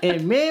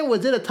 And man,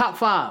 was it a top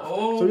 5.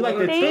 So we like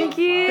to thank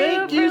you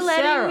for letting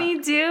Sarah. me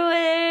do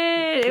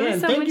it. It was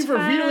so much fun. Thank you for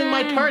vetoing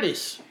my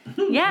TARDIS.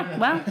 Yeah,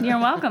 well, you're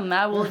welcome.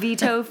 I will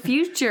veto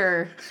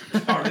future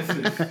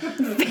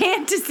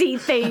fantasy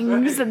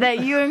things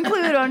that you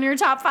include on your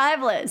top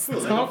 5 list.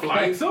 Like a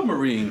flying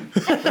submarine.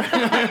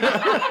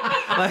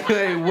 Like,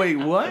 hey, wait,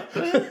 what?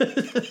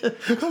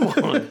 Come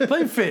on,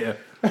 play fair.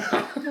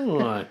 Come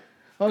on.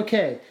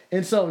 Okay,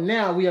 and so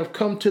now we have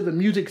come to the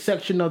music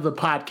section of the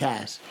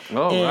podcast.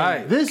 All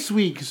right. This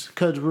week's,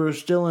 because we're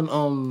still in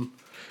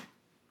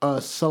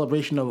a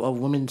celebration of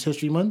Women's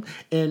History Month,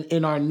 and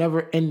in our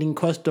never-ending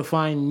quest to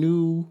find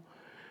new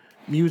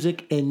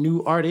music and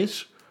new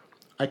artists,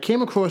 I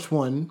came across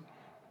one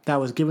that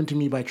was given to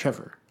me by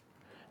Trevor.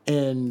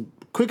 And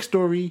quick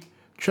story,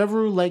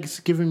 Trevor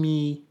likes giving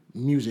me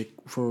music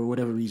for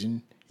whatever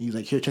reason. He's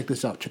like, here, check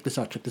this out.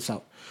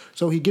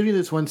 So he gave me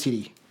this one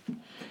CD.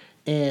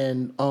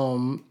 And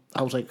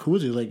I was like, who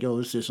is it? Like, yo,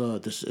 it's this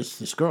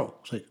girl.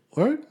 I was like,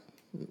 what?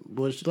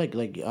 What's she like?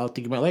 Like, I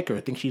think you might like her.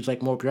 I think she's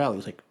like more up your alley. I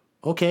was like,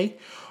 okay.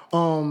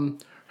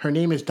 Her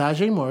name is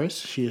Daje Morris.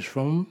 She is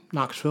from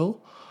Knoxville.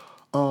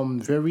 A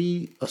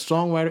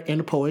songwriter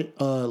and a poet.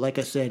 Like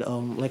I said,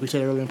 like we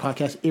said earlier in the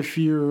podcast, if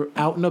you're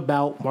out and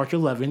about March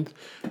 11th,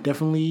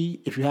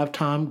 definitely, if you have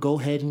time, go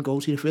ahead and go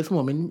see The Fifth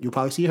Woman. You'll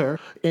probably see her.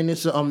 And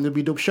it's it'll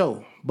be a dope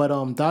show. But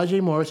Daje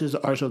Morris is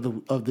the artist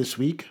of this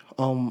week.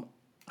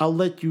 I'll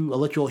let you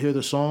all hear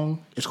the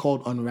song. It's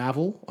called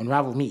Unravel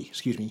Me,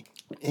 excuse me.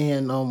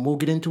 And we'll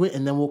get into it,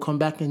 and then we'll come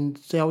back and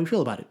say how we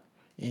feel about it.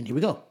 And here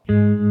we go.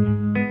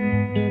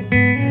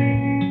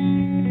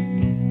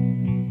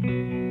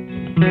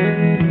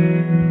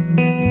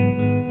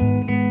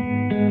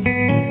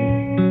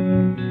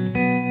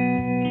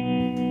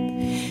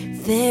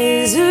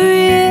 There's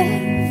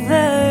a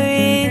river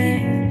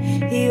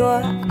in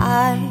your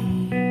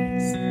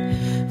eyes,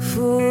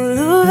 full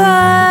of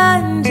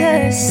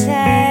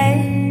understanding.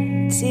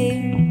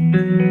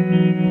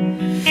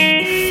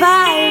 If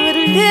I were to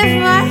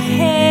lift my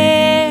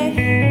head,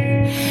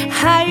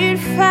 I'd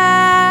find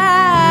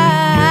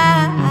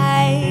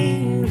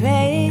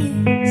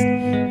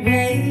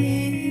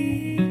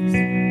rays.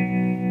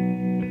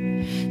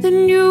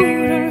 Then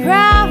you'd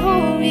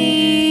unravel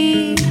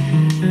me.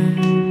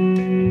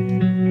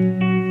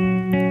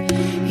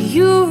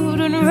 You'd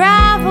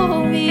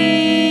unravel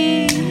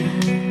me.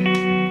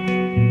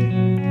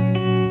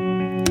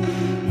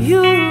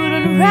 You'd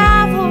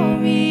unravel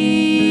me.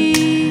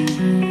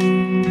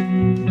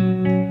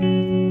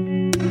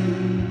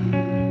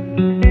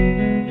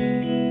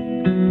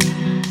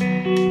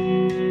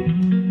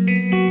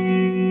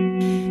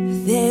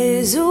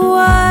 There's a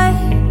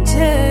wonder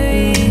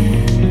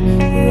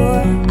in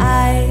your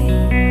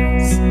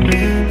eyes,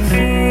 full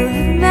of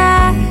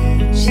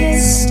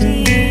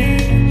majesty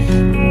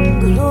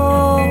and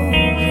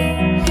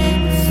glory.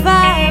 If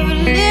I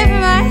would lift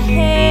my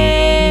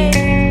head,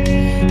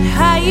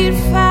 I'd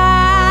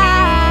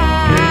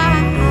find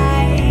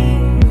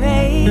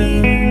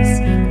rays.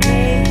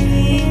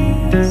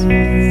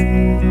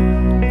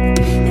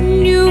 And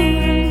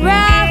you'd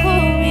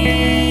unravel me.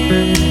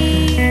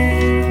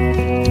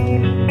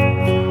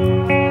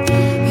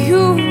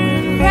 You'd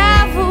unravel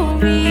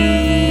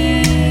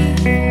me.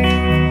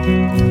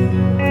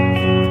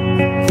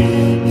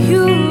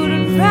 You'd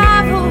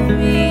unravel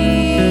me.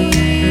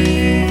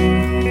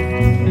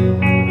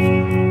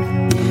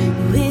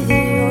 With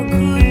your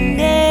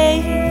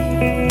goodness,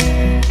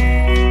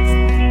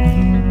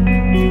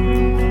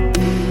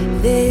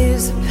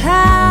 there's a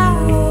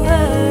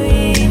power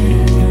in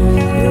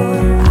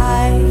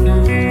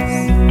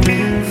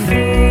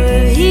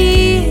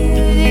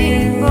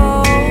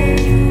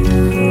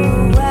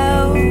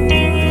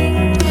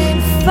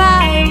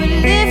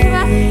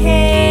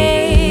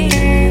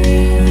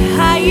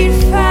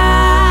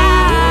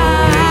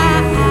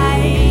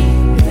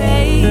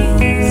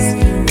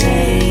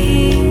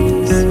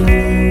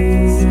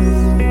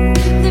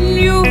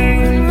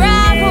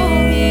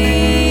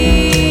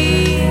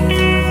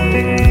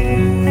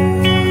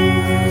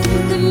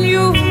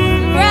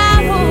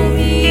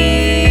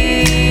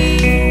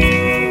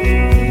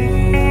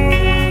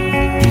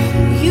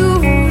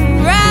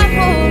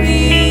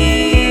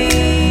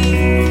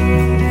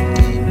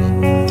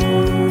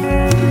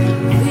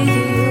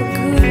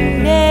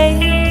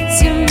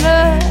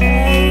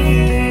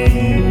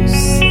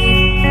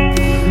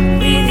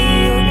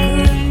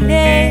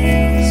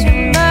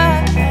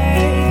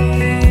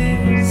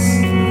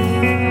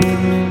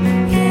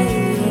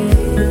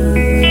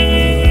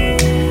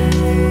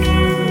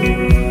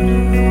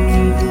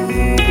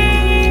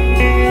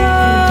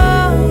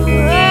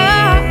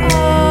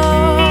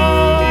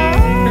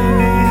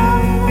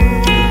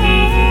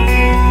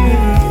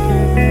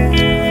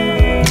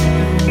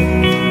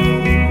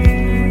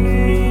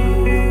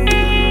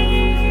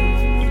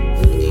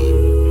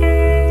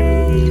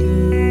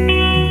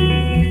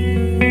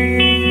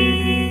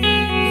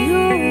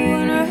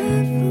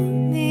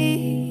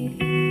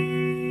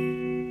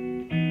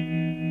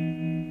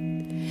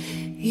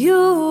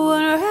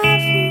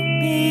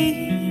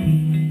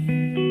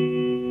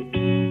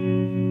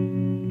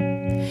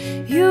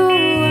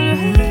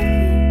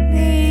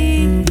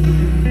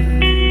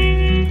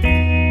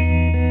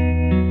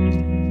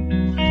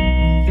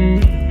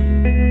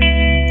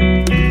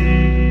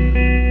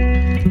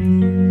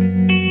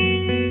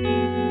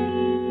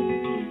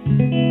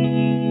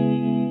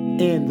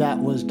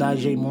was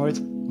Daje Morris,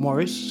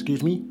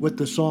 with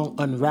the song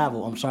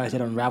Unravel. I'm sorry I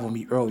said Unravel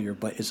Me earlier,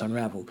 but it's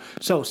Unravel.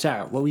 So,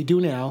 Sarah, what we do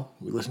now,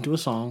 we listen to a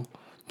song,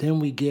 then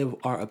we give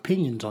our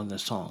opinions on the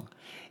song.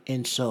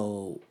 And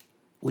so,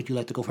 would you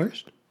like to go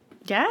first?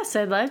 Yes,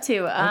 I'd love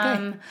to.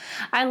 Okay.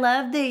 I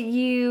love that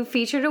you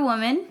featured a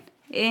woman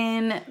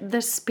in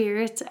the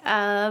spirit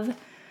of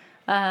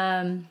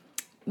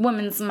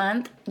Women's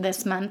Month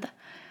this month.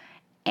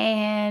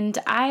 And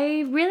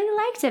I really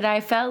liked it.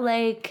 I felt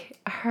like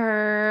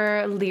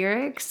her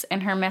lyrics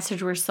and her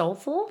message were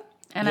soulful.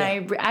 And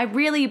I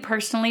really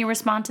personally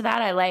respond to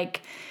that. I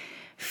like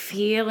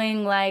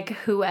feeling like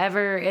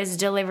whoever is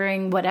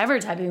delivering whatever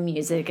type of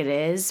music it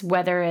is,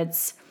 whether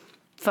it's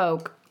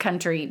folk,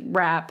 country,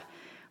 rap,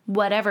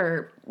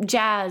 whatever,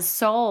 jazz,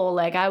 soul,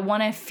 like I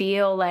want to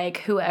feel like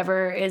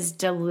whoever is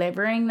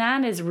delivering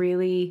that is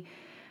really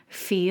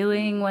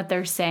feeling what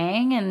they're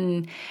saying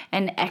and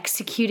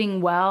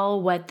executing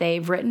well what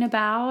they've written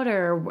about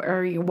or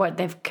what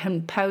they've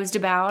composed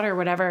about or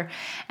whatever.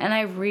 And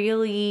I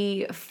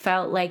really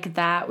felt like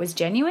that was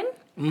genuine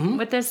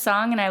with this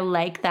song, and I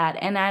like that.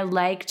 And I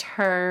liked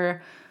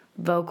her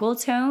vocal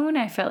tone.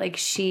 I felt like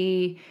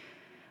she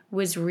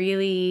was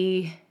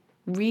really,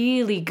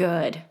 really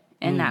good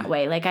in that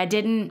way. Like I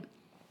didn't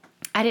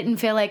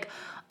feel like,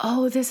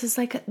 oh, this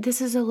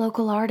is a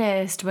local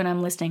artist when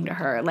I'm listening to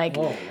her. Like,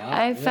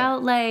 I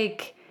felt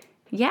like,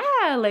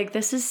 like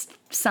this is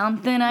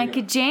something I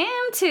could jam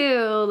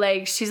to.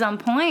 Like, she's on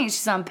point,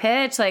 she's on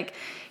pitch, like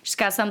she's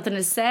got something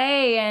to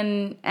say,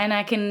 and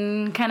I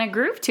can kind of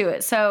groove to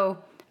it. So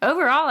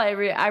overall, I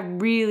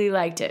really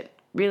liked it.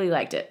 Really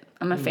liked it.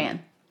 I'm a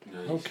fan.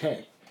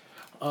 Okay.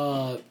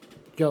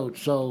 Yo,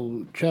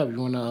 so Trev, you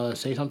want to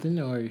say something,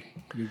 or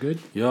you good?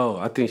 Yo,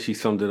 I think she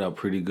summed it up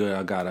pretty good.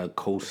 I got to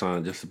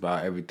co-sign just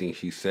about everything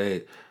she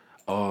said.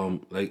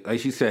 Like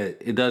she said,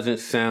 it doesn't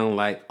sound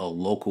like a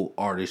local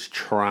artist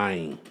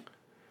trying.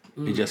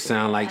 It just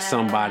sounds like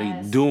somebody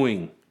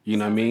doing. You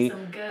know what I mean?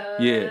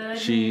 Yeah,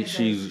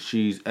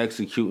 she's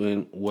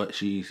executing what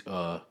she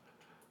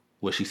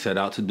set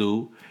out to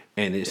do,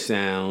 and it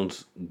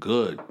sounds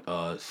good.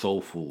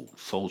 Soulful,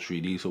 sultry.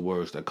 These are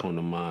words that come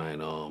to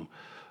mind.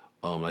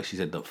 Like she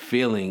said, the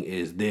feeling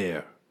is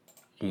there,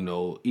 you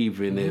know,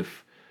 even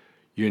if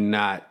you're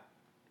not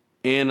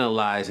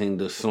analyzing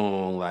the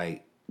song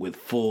like with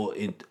full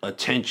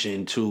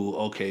attention to,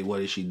 okay,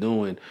 what is she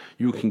doing?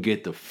 You can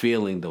get the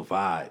feeling, the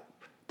vibe.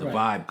 The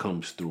vibe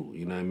comes through,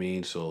 you know what I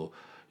mean? So,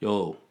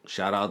 yo,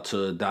 shout out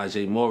to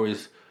Daje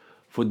Morris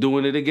for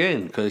doing it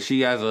again, because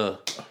she's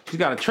got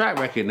a track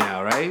record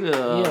now, right?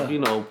 You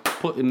know,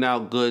 putting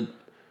out good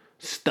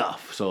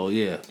stuff. So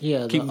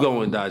keep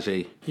going,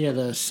 Daje. Yeah,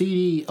 the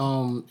CD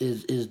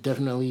is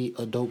definitely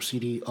a dope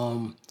CD.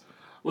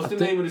 What's the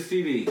name of the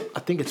CD? I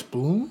think it's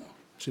Bloom.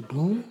 Is it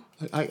Bloom?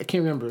 I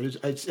can't remember.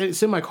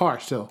 It's in my car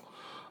still.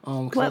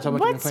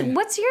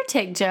 What's your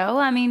take, Joe?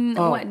 I mean,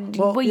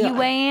 will you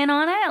weigh in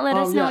on it? Let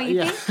us know what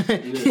you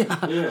think.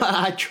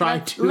 I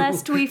tried to.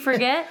 Lest we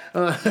forget.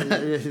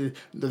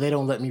 They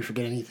don't let me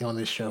forget anything on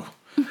this show.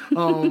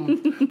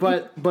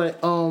 But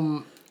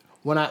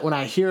when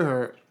I hear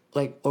her,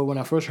 or when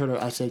I first heard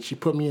her, I said she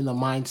put me in the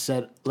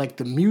mindset, like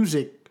the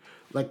music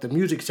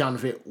sound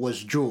of it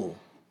was Jewel,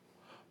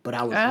 but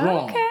I was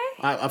wrong. Okay.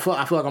 I feel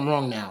like I'm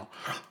wrong now.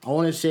 I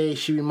want to say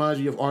she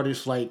reminds me of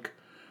artists like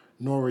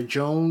Norah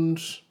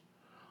Jones,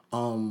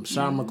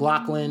 Sarah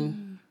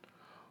McLachlan,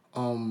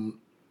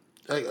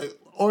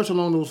 artists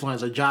along those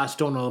lines, like Josh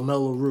Stone or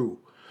Mel LaRue,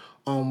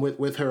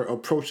 with her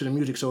approach to the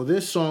music. So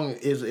this song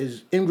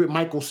is Ingrid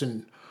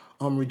Michaelson,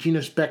 Regina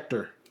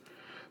Spektor,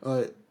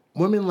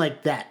 women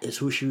like that is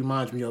who she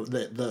reminds me of.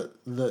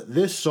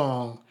 This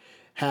song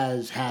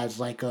has the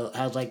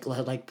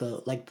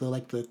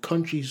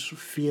country's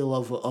feel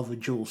of a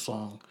Jewel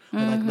song,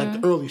 like the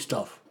early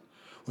stuff.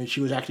 When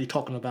she was actually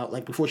talking about,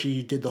 like, before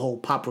she did the whole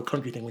pop or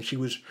country thing, when she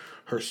was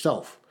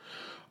herself.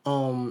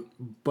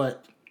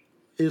 But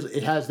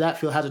it has that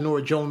feel, has a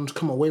Norah Jones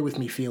Come Away With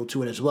Me feel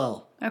to it as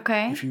well.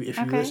 Okay. If you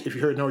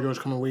heard Norah Jones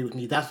Come Away With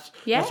Me, that's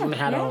when it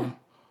had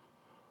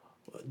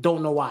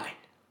Don't Know Why.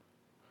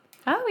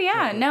 Oh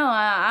yeah, no,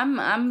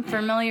 I'm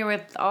familiar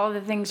with all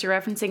the things you're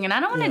referencing, and I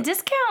don't want to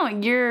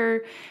discount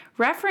your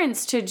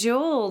reference to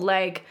Jewel.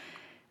 Like,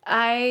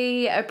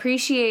 I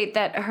appreciate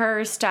that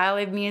her style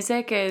of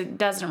music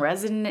doesn't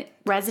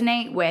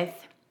resonate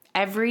with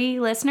every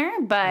listener,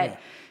 but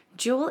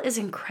Jewel is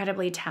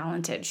incredibly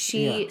talented.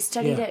 She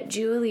studied at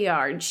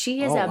Juilliard.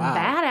 She is a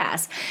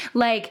badass.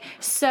 Like,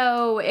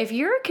 so if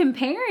you're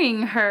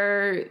comparing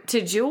her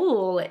to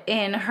Jewel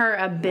in her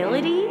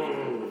ability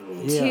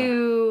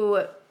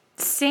to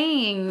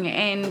sing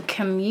and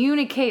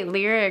communicate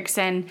lyrics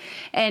and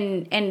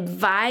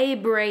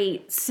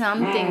vibrate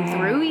something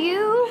through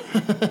you,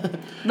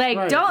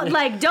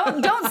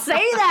 don't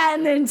say that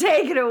and then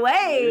take it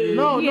away.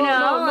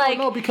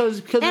 No,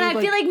 because and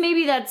I feel like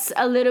maybe that's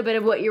a little bit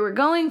of what you were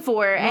going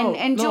for.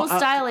 And Jewel's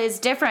style is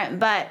different,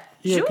 but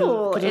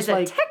Jewel is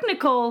a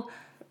technical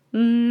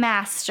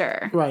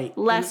master. Right.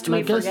 Lest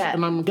we forget.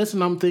 And I'm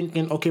guessing I'm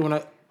thinking, okay,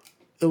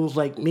 it was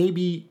like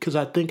maybe because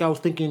I think I was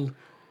thinking.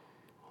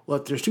 Well,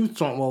 there's two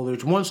songs. Well,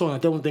 there's one song I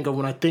definitely think of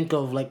when I think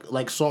of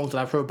like songs that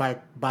I've heard by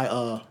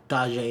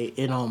Daje,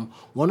 and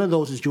one of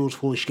those is Jewel's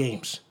Foolish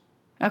Games.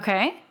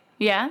 Okay.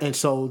 Yeah. And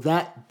so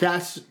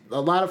that's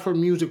a lot of her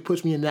music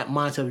puts me in that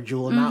mindset of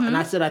Jewel. And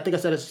I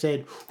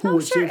said who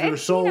would save your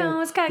soul? Who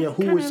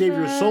would save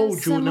your soul,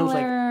 Jewel? And it was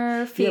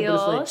like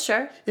feel,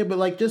 sure. Yeah, but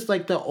like just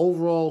like the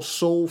overall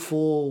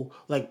soulful,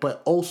 like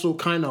but also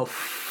kind of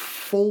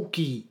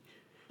folky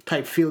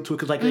type feel to it,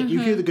 because like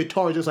you hear the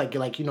guitar, just like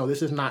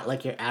this is not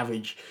like your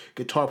average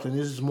guitar playing.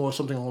 This is more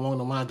something along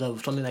the lines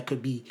of something that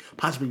could be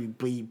possibly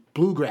be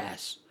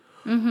bluegrass,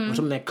 or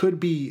something that could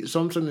be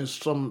some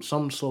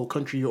soul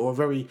country or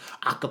very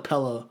a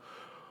cappella,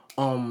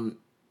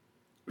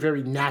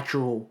 very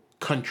natural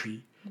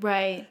country.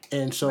 Right.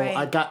 And so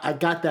I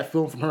got that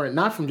feeling from her, and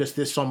not from just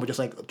this song, but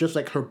just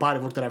like her body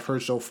of work that I've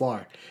heard so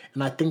far.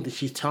 And I think that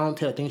she's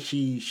talented. I think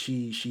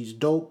she's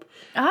dope.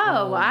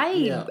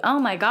 Oh, oh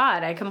my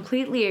God, I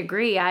completely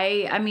agree.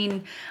 I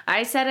mean,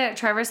 I said it,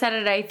 Trevor said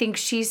it, I think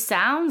she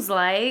sounds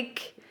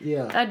like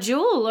a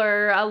Jewel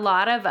or a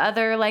lot of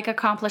other like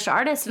accomplished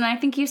artists. And I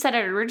think you said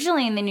it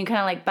originally and then you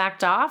kind of like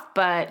backed off,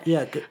 but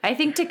I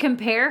think to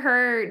compare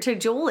her to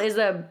Jewel is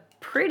a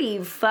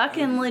pretty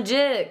fucking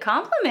legit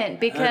compliment,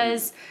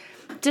 because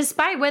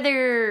despite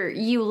whether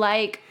you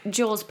like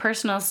Jewel's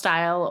personal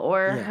style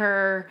or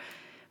her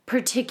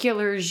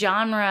particular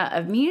genre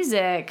of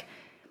music,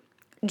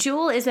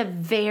 Jewel is a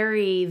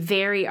very,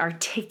 very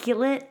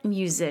articulate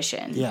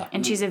musician. Yeah.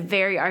 And she's a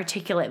very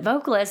articulate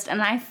vocalist.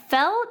 And I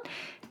felt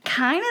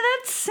kind of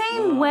that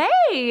same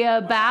way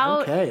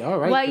about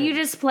what you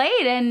just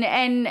played. And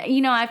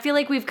I feel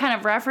like we've kind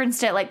of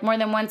referenced it like more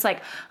than once,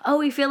 like, oh,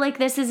 we feel like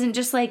this isn't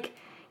just like,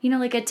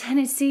 like a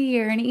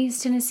Tennessee or an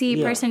East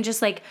Tennessee person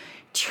just like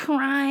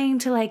trying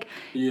to like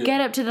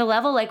get up to the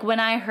level. Like when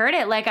I heard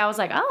it, like I was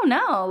like, oh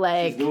no,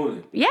 like she's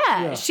doing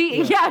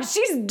it.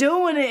 She's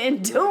doing it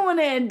and doing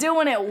it and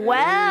doing it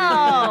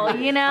well,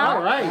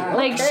 All right.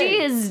 Like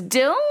she is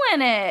doing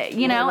it,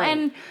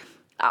 and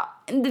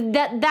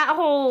that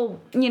whole,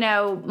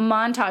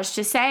 montage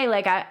to say,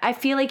 like, I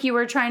feel like you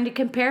were trying to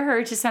compare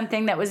her to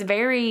something that was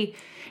very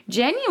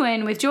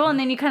genuine with Jewel, and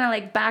then you kind of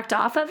like backed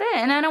off of it,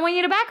 and I don't want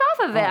you to back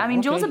off of it. I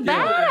mean, Jewel's a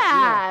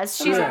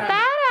badass. She's a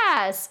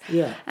badass.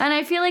 Yeah. And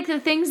I feel like the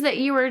things that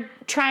you were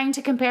trying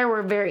to compare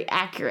were very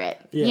accurate.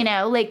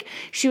 Yeah. Like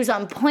she was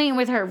on point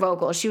with her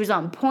vocal. She was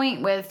on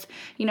point with,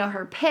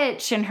 her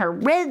pitch and her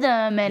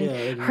rhythm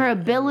and her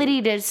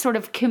ability to sort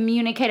of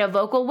communicate a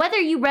vocal, whether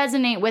you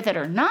resonate with it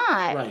or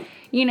not. Right.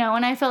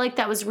 And I felt like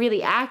that was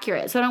really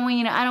accurate. So I don't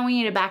want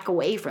you to back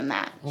away from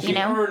that. She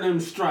earned them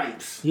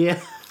stripes. Yeah.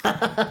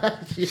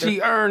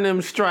 She earned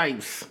them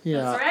stripes.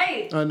 Yeah, that's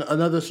right.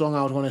 Another song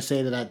I was going to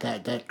say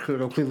that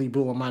completely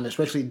blew my mind,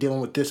 especially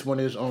dealing with this one,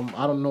 is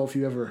I don't know if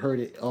you ever heard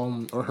it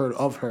or heard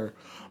of her,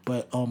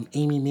 but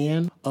Amy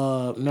Mann,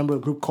 member of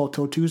a group called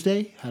Till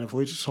Tuesday, had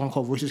a song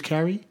called Voices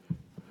Carry.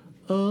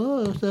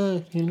 What's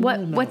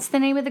the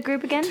name of the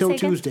group again? Till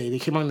Tuesday. They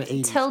came out in the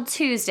 80s. Till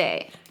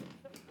Tuesday.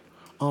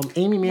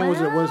 Amy Mann was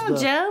the...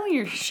 Joe,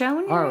 you're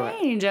showing your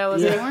age. Joe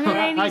was born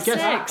in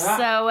 86,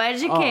 so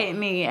educate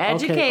me.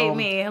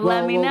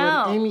 Let me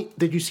know. Amy,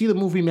 did you see the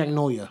movie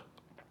Magnolia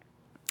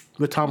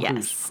with Tom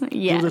Cruise?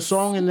 Yes. There's a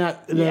song in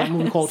that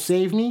movie called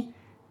Save Me.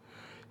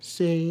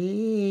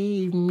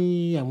 Save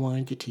me, I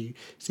want you to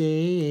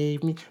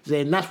save me.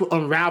 And that's what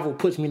Unravel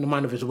puts me in the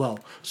mind of as well.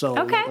 So,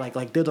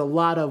 like there's a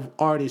lot of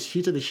artists.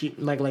 She said that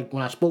like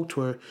when I spoke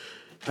to her,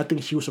 I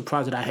think she was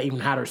surprised that I even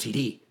had her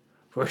CD.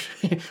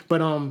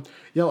 But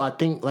I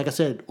think, like I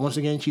said, once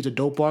again, she's a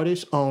dope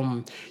artist.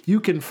 You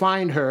can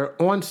find her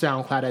on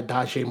SoundCloud at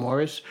Daje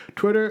Morris,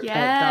 Twitter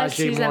at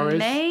Daje Morris,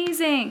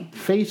 amazing.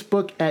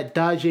 Facebook at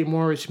Daje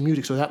Morris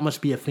Music. So that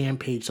must be a fan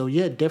page. So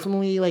yeah,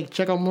 definitely like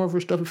check out more of her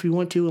stuff if you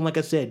want to. And like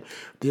I said,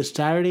 this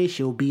Saturday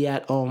she'll be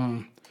at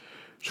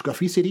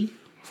Scruffy City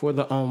for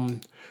the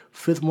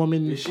Fifth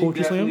Woman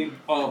Poetry Slam.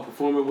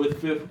 Performing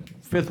with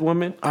Fifth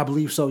Woman? I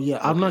believe so. Yeah,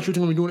 I'm not sure she's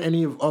gonna be doing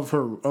any of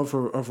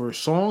her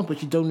songs, but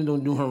she's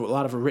definitely doing a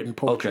lot of her written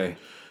poetry. Okay.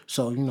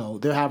 So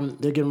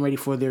they're getting ready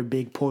for their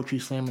big poetry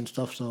slam and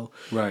stuff. So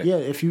yeah,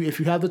 if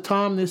you have the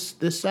time this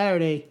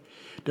Saturday,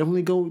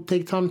 definitely go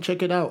take time to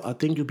check it out. I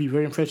think you'll be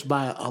very impressed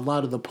by a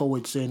lot of the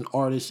poets and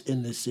artists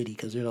in this city,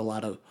 because there's a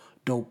lot of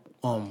dope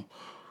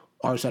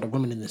artists that are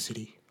women in this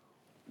city.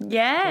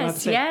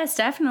 Yes,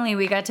 definitely.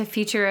 We got to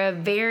feature a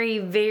very,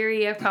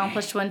 very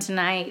accomplished one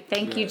tonight.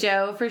 Thank you,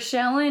 Joe, for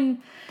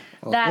showing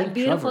that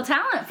beautiful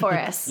talent for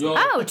us.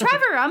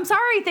 Trevor, I'm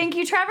sorry. Thank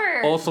you,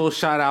 Trevor. Also,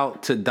 shout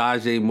out to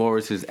Daje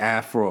Morris's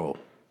afro.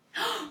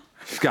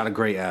 She's got a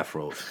great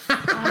afro.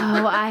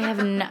 I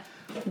have not.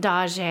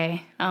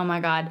 Daje. Oh, my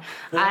God.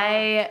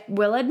 I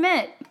will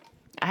admit,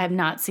 I have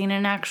not seen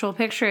an actual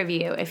picture of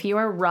you. If you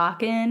are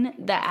rocking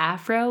the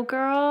afro,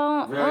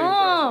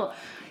 girl,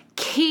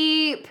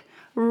 keep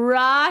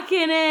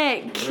rocking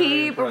it.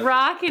 Keep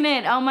rocking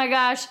it. Oh my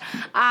gosh.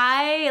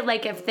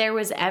 If there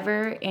was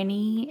ever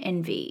any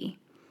envy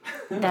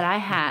that I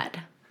had,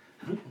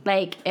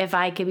 like if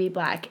I could be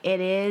black, it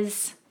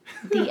is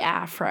The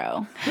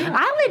afro.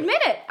 I'll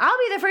admit it. I'll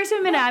be the first to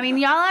admit it. I mean,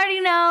 y'all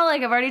already know,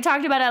 like, I've already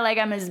talked about it. Like,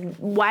 I'm as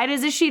white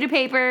as a sheet of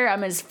paper.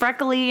 I'm as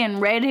freckly and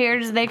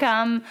red-haired as they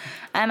come.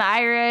 I'm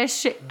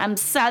Irish. I'm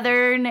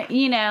Southern,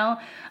 you know.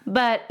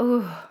 But,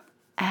 ooh,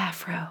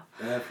 afro.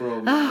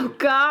 Afro. Oh,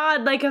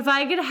 God. Like, if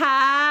I could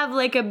have,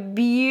 like, a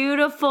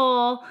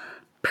beautiful,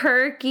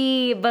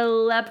 perky,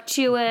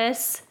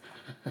 voluptuous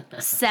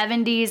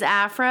 70s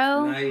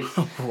afro. Nice.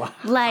 Wow.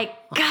 Like,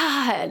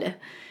 God.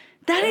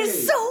 That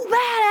is so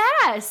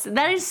badass.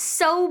 That is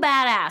so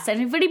badass.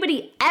 And if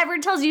anybody ever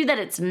tells you that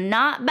it's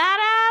not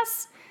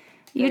badass,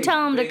 you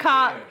tell them to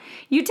come.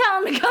 You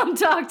tell them to come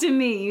talk to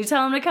me. You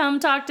tell them to come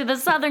talk to the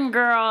Southern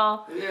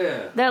girl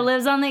that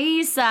lives on the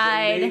East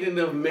Side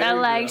that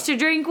likes to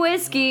drink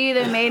whiskey.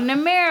 That made in a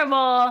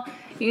Maribel.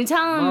 You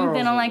tell them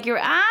they don't like your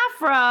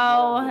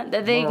afro,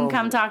 that they can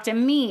come talk to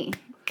me.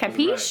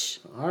 Capiche?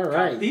 All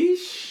right.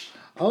 Capiche?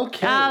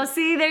 Okay. Oh,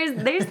 see,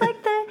 there's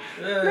like the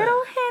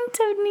little hint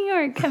of New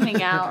York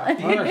coming out.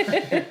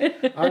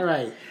 All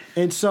right.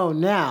 And so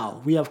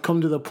now we have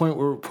come to the point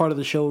where part of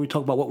the show we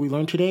talk about what we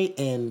learned today.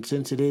 And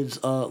since it is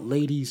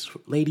ladies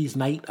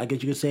night, I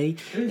guess you could say,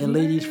 and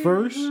ladies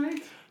first,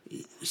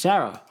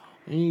 Sarah,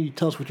 you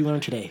tell us what you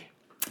learned today.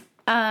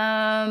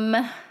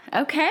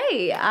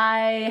 Okay.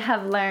 I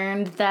have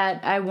learned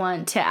that I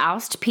want to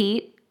oust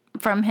Pete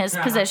from his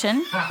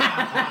position.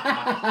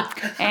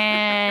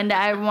 And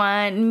I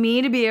want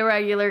me to be a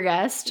regular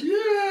guest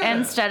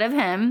instead of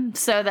him,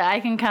 so that I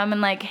can come and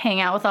like hang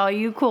out with all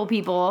you cool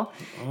people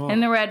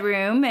in the red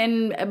room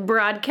and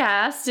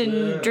broadcast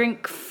and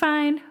drink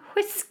fine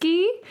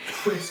whiskey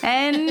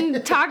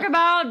and talk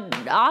about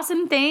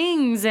awesome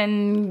things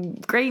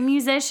and great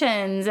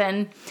musicians.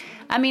 And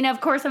I mean, of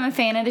course, I'm a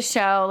fan of the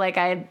show. Like,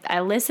 I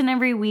listen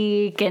every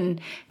week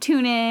and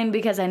tune in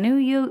because I know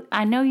you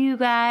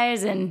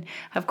guys, and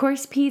of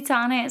course, Pete's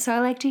on it, so I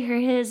like to hear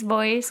his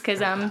voice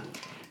because I'm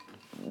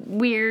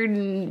weird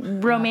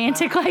and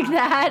romantic like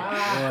that.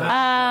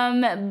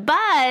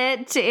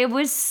 But it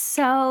was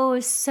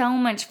so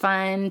much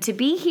fun to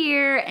be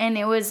here, and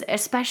it was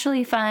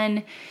especially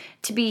fun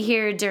to be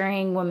here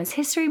during Women's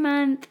History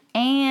Month,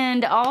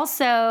 and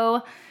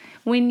also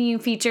when you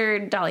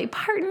featured Dolly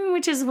Parton,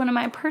 which is one of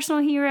my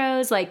personal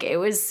heroes. Like, it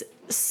was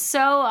so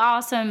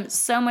awesome,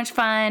 so much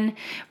fun.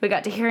 We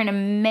got to hear an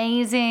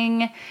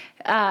amazing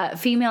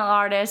female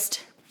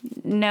artist.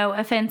 No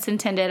offense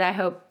intended. I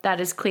hope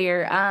that is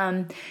clear.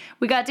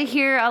 We got to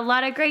hear a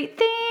lot of great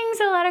things,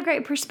 a lot of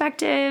great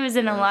perspectives,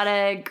 and a lot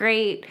of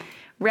great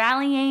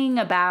rallying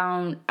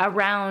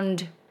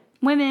around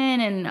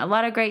women and a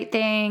lot of great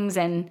things.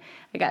 And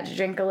I got to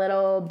drink a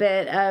little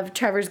bit of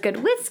Trevor's good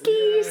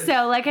whiskey.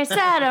 So, like I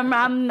said,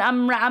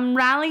 I'm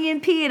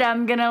rallying Pete.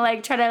 I'm gonna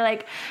like try to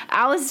like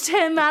oust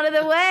him out of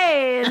the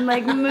way and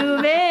like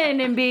move in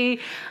and be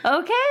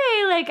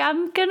okay. Like,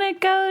 I'm gonna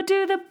go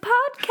do the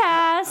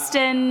podcast.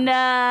 And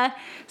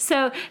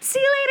so see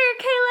you later.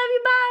 Okay, love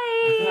you.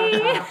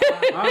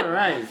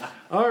 Bye.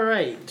 All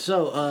right.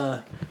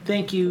 So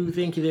thank you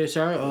there,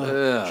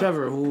 Sarah.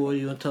 Trevor, who are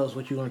you gonna tell us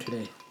what you learned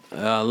today?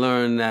 I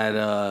learned that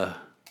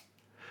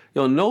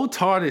no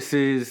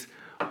TARDISes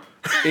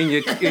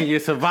in your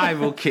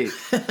survival kit.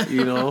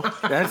 You know,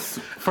 that's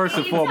first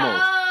and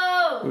foremost.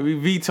 We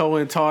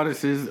vetoing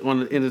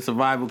TARDISes in the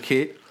survival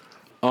kit.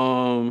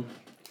 Y'all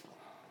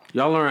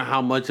learn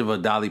how much of a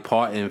Dolly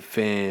Parton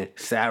fan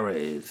Sarah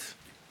is.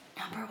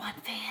 Number one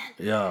fan.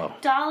 Yo.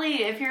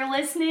 Dolly, if you're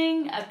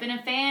listening, I've been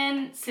a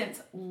fan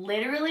since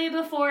literally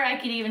before I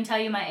could even tell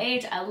you my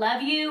age. I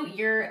love you.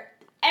 You're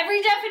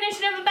every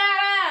definition of a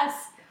badass.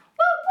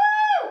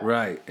 Woo woo!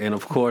 Right, and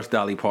of course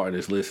Dolly Parton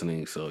is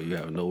listening, so you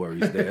have no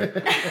worries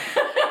there.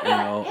 You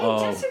know,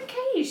 hey, just in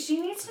case, she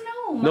needs to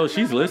know. No,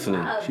 she's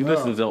listening. She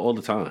listens all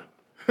the time.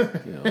 You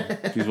know,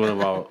 she's one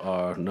of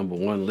our number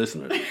one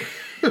listeners.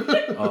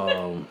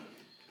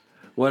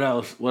 What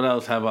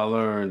else have I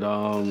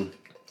learned?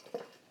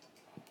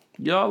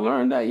 Y'all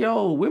learned that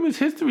Women's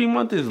History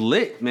Month is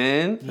lit,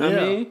 man. Yeah, I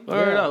mean,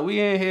 word up. We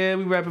in here,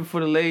 we rapping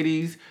for the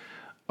ladies.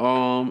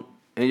 And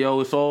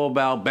it's all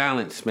about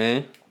balance,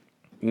 man.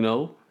 You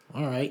know?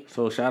 All right.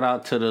 So shout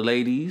out to the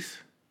ladies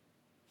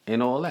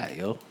and all that,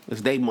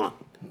 It's day month.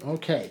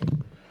 Okay.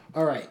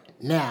 All right.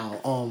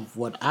 Now,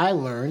 what I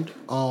learned,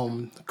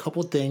 a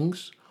couple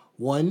things.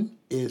 One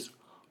is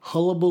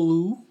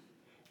hullabaloo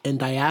and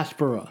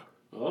diaspora.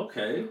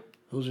 Okay.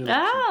 Those are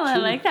I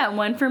like that.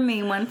 One from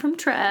me, one from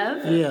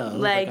Trev. Yeah.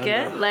 Like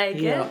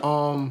it.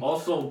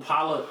 Also,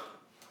 Paula.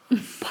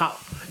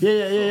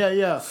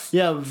 Yeah.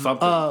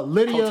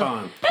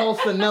 Lydia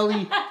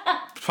Pulcinelli.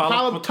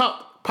 Polyp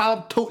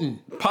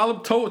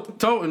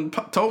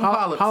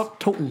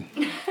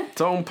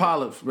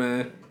Polyps,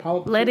 man.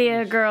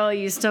 Lydia, girl,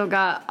 you still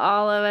got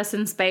all of us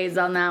in spades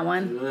on that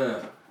one.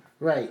 Yeah.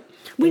 Right.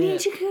 We need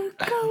to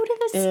go to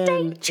the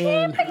state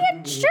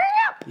championship.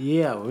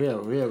 Yeah,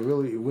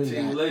 really win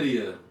Team that.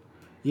 Lydia.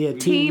 Yeah,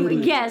 Team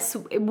Lydia. Yes,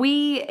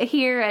 we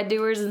here at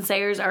Doers and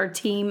Sayers are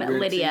Team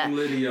Lydia. Team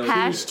Lydia.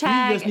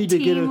 Hashtag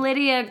Team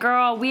Lydia,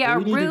 girl. We are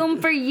room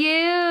for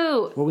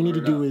you. What we need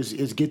to do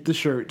is get the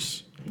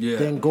shirts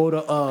then go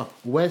to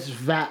West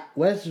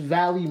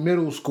Valley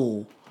Middle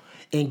School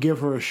and give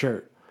her a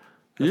shirt.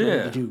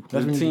 That's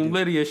the Team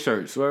Lydia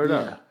shirts. Word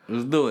up.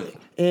 Let's do it.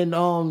 And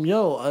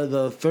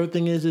the third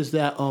thing is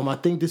that I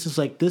think this is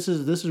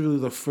really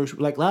the first.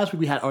 Like last week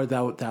we had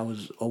that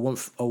was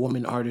a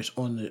woman artist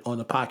on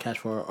the podcast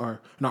for our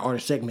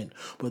artist segment,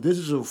 but this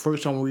is the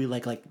first time we it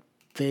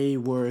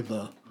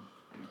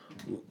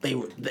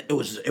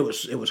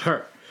was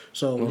her.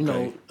 So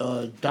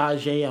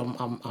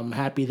Daje, I'm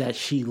happy that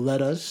she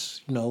let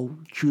us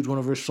choose one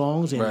of her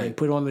songs and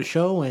put it on the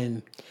show.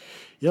 And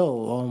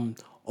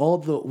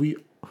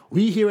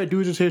we here at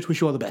Dudes and Sayers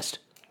wish you all the best.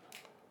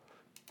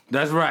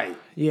 That's right.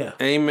 Yeah.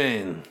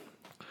 Amen.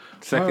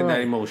 Second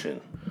that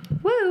emotion.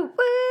 Woo,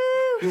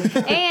 woo.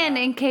 And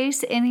in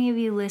case any of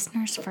you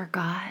listeners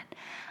forgot,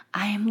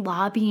 I am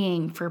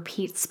lobbying for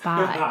Pete's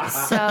spot.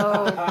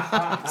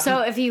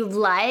 So if you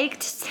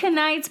liked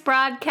tonight's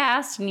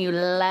broadcast and you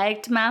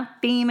liked my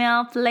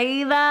female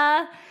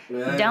flavor,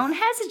 don't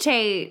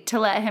hesitate to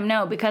let him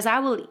know, because I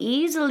will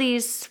easily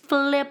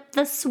flip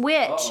the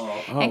switch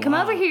and come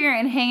over here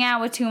and hang out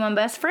with two of my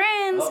best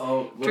friends,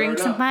 drink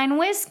some fine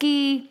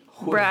whiskey,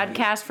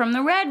 broadcast from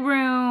the Red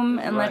Room,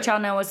 and let y'all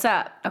know what's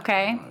up,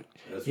 okay?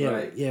 That's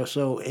right. Yeah,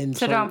 so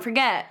don't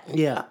forget.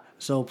 Yeah.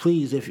 So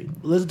please, if you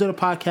listen to the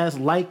podcast,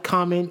 like,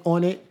 comment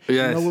on it.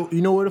 Yes.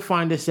 You know where to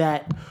find us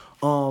at.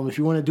 If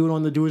you want to do it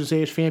on the Doers and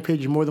Sayers fan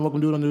page, you're more than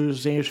welcome to do it on the Doers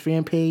and Sayers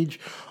fan page.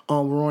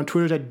 We're on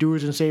Twitter at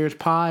Doers and Sayers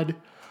Pod.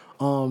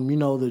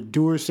 The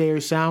Doers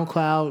Sayers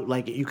SoundCloud.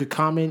 Like, you could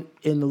comment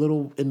in the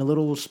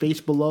little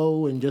space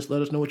below and just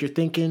let us know what you're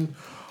thinking.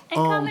 And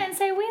comment and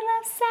say, we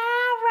love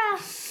Sarah.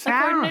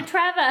 According to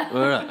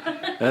Trevor.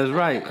 That's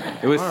right.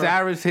 It was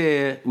Sarah's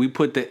hair. We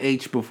put the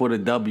H before the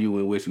W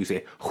in which we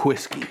say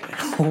whiskey.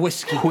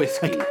 Whiskey.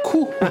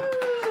 Cool whip.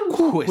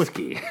 Cool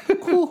whiskey.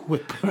 Cool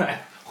whip. Right.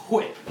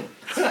 Whip.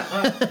 That's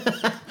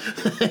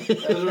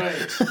right.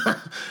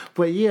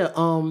 But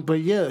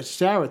yeah,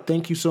 Sarah,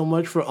 thank you so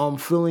much for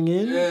filling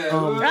in.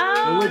 We're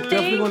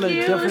definitely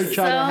definitely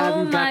try to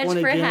have you back on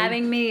again. Thank you so much for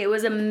having me. It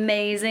was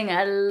amazing.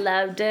 I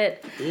loved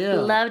it. Yeah.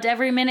 Loved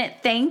every minute.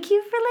 Thank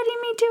you for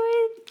letting me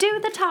do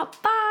the top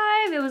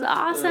 5. It was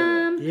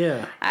awesome.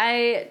 Yeah.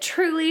 I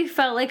truly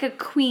felt like a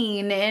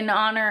queen in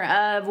honor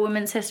of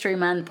Women's History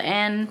Month,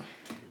 and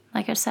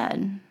like I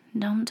said,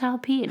 don't tell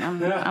Pete.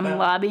 I'm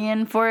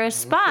lobbying for a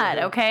spot,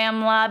 okay?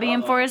 I'm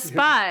lobbying for a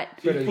spot.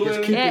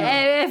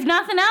 If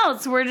nothing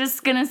else, we're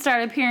just going to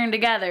start appearing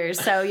together,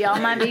 so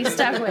y'all might be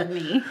stuck with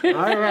me.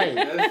 All right.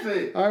 That's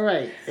it. All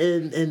right.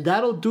 And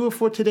that'll do it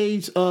for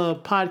today's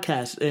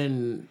podcast.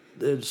 And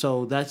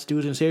so that's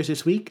Dudes and Sayers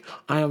this week.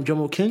 I am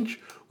Jomo Kinch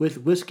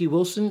with Whiskey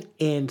Wilson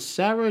and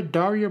Sarah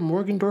Daria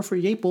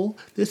Morgendorfer Yeaple.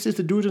 This is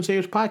the Dudes and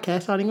Sayers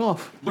podcast signing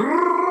off.